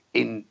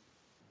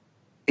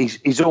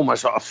he's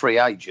almost like a free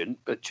agent.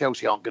 But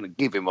Chelsea aren't going to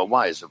give him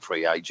away as a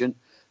free agent.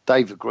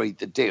 They've agreed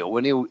the deal,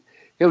 and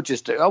he'll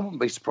just do. I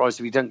wouldn't be surprised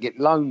if he don't get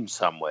loaned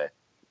somewhere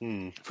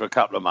for a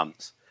couple of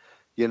months,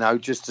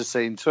 just to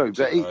see him through.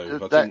 But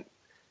I think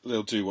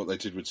they'll do what they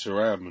did with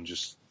Thuram and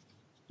just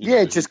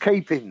just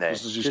keep him there.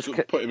 Just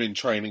put him in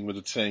training with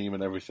the team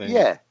and everything.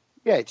 Yeah,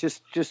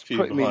 just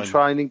put him in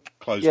training.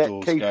 Closed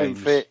doors, keep games.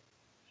 him fit.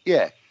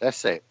 Yeah,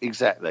 that's it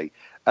exactly.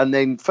 And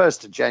then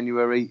 1st of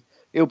January,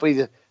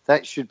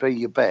 that should be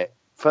your bet.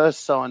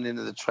 First signing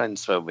of the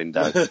transfer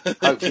window.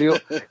 hopefully all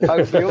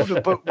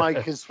the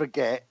bookmakers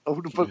forget.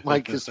 All the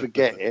bookmakers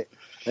forget it.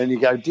 And you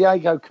go,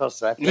 Diego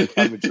Costa,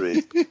 Atletico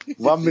Madrid.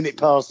 1 minute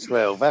past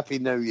 12. Happy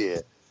New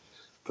Year.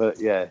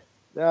 But yeah,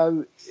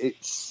 no,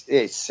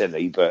 it's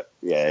silly, but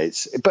yeah,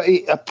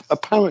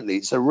 apparently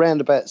it's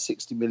around about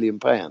 £60 million,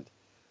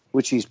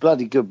 which is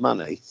bloody good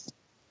money.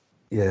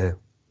 Yeah,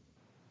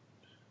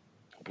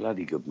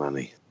 bloody good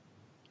money.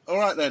 All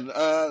right then.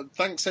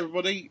 Thanks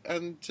everybody,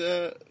 and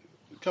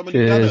come on,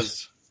 you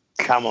Gunners.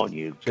 Come on,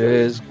 you.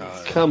 Cheers.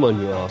 Come on,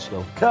 you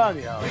Arsenal. Come on,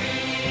 you. We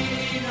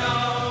know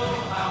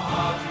how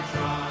hard you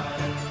try.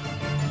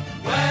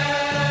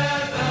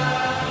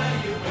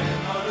 Whether you win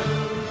or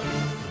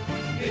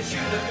lose, it's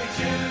you that we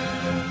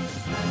choose.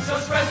 So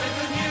spread the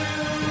good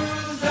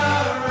news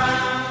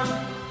around.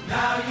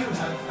 Now you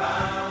have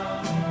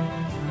found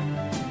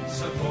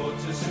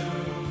supporters who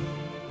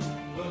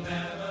will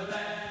never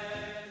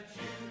let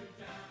you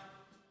down.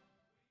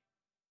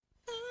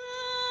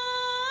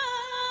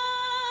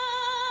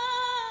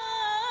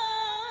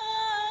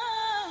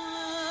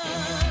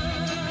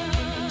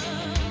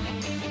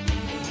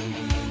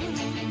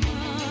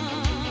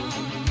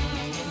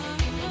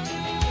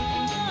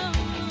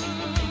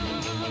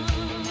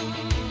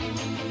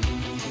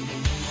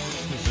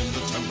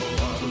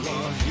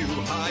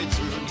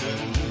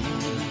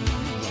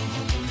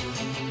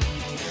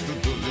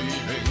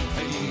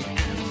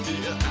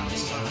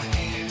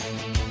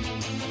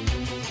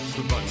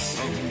 But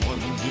someone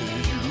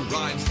near you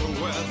rides the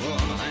weather,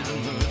 and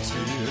the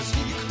tears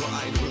he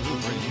cried will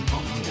bring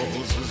on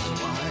walls as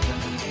wide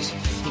as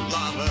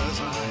lovers'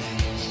 eyes.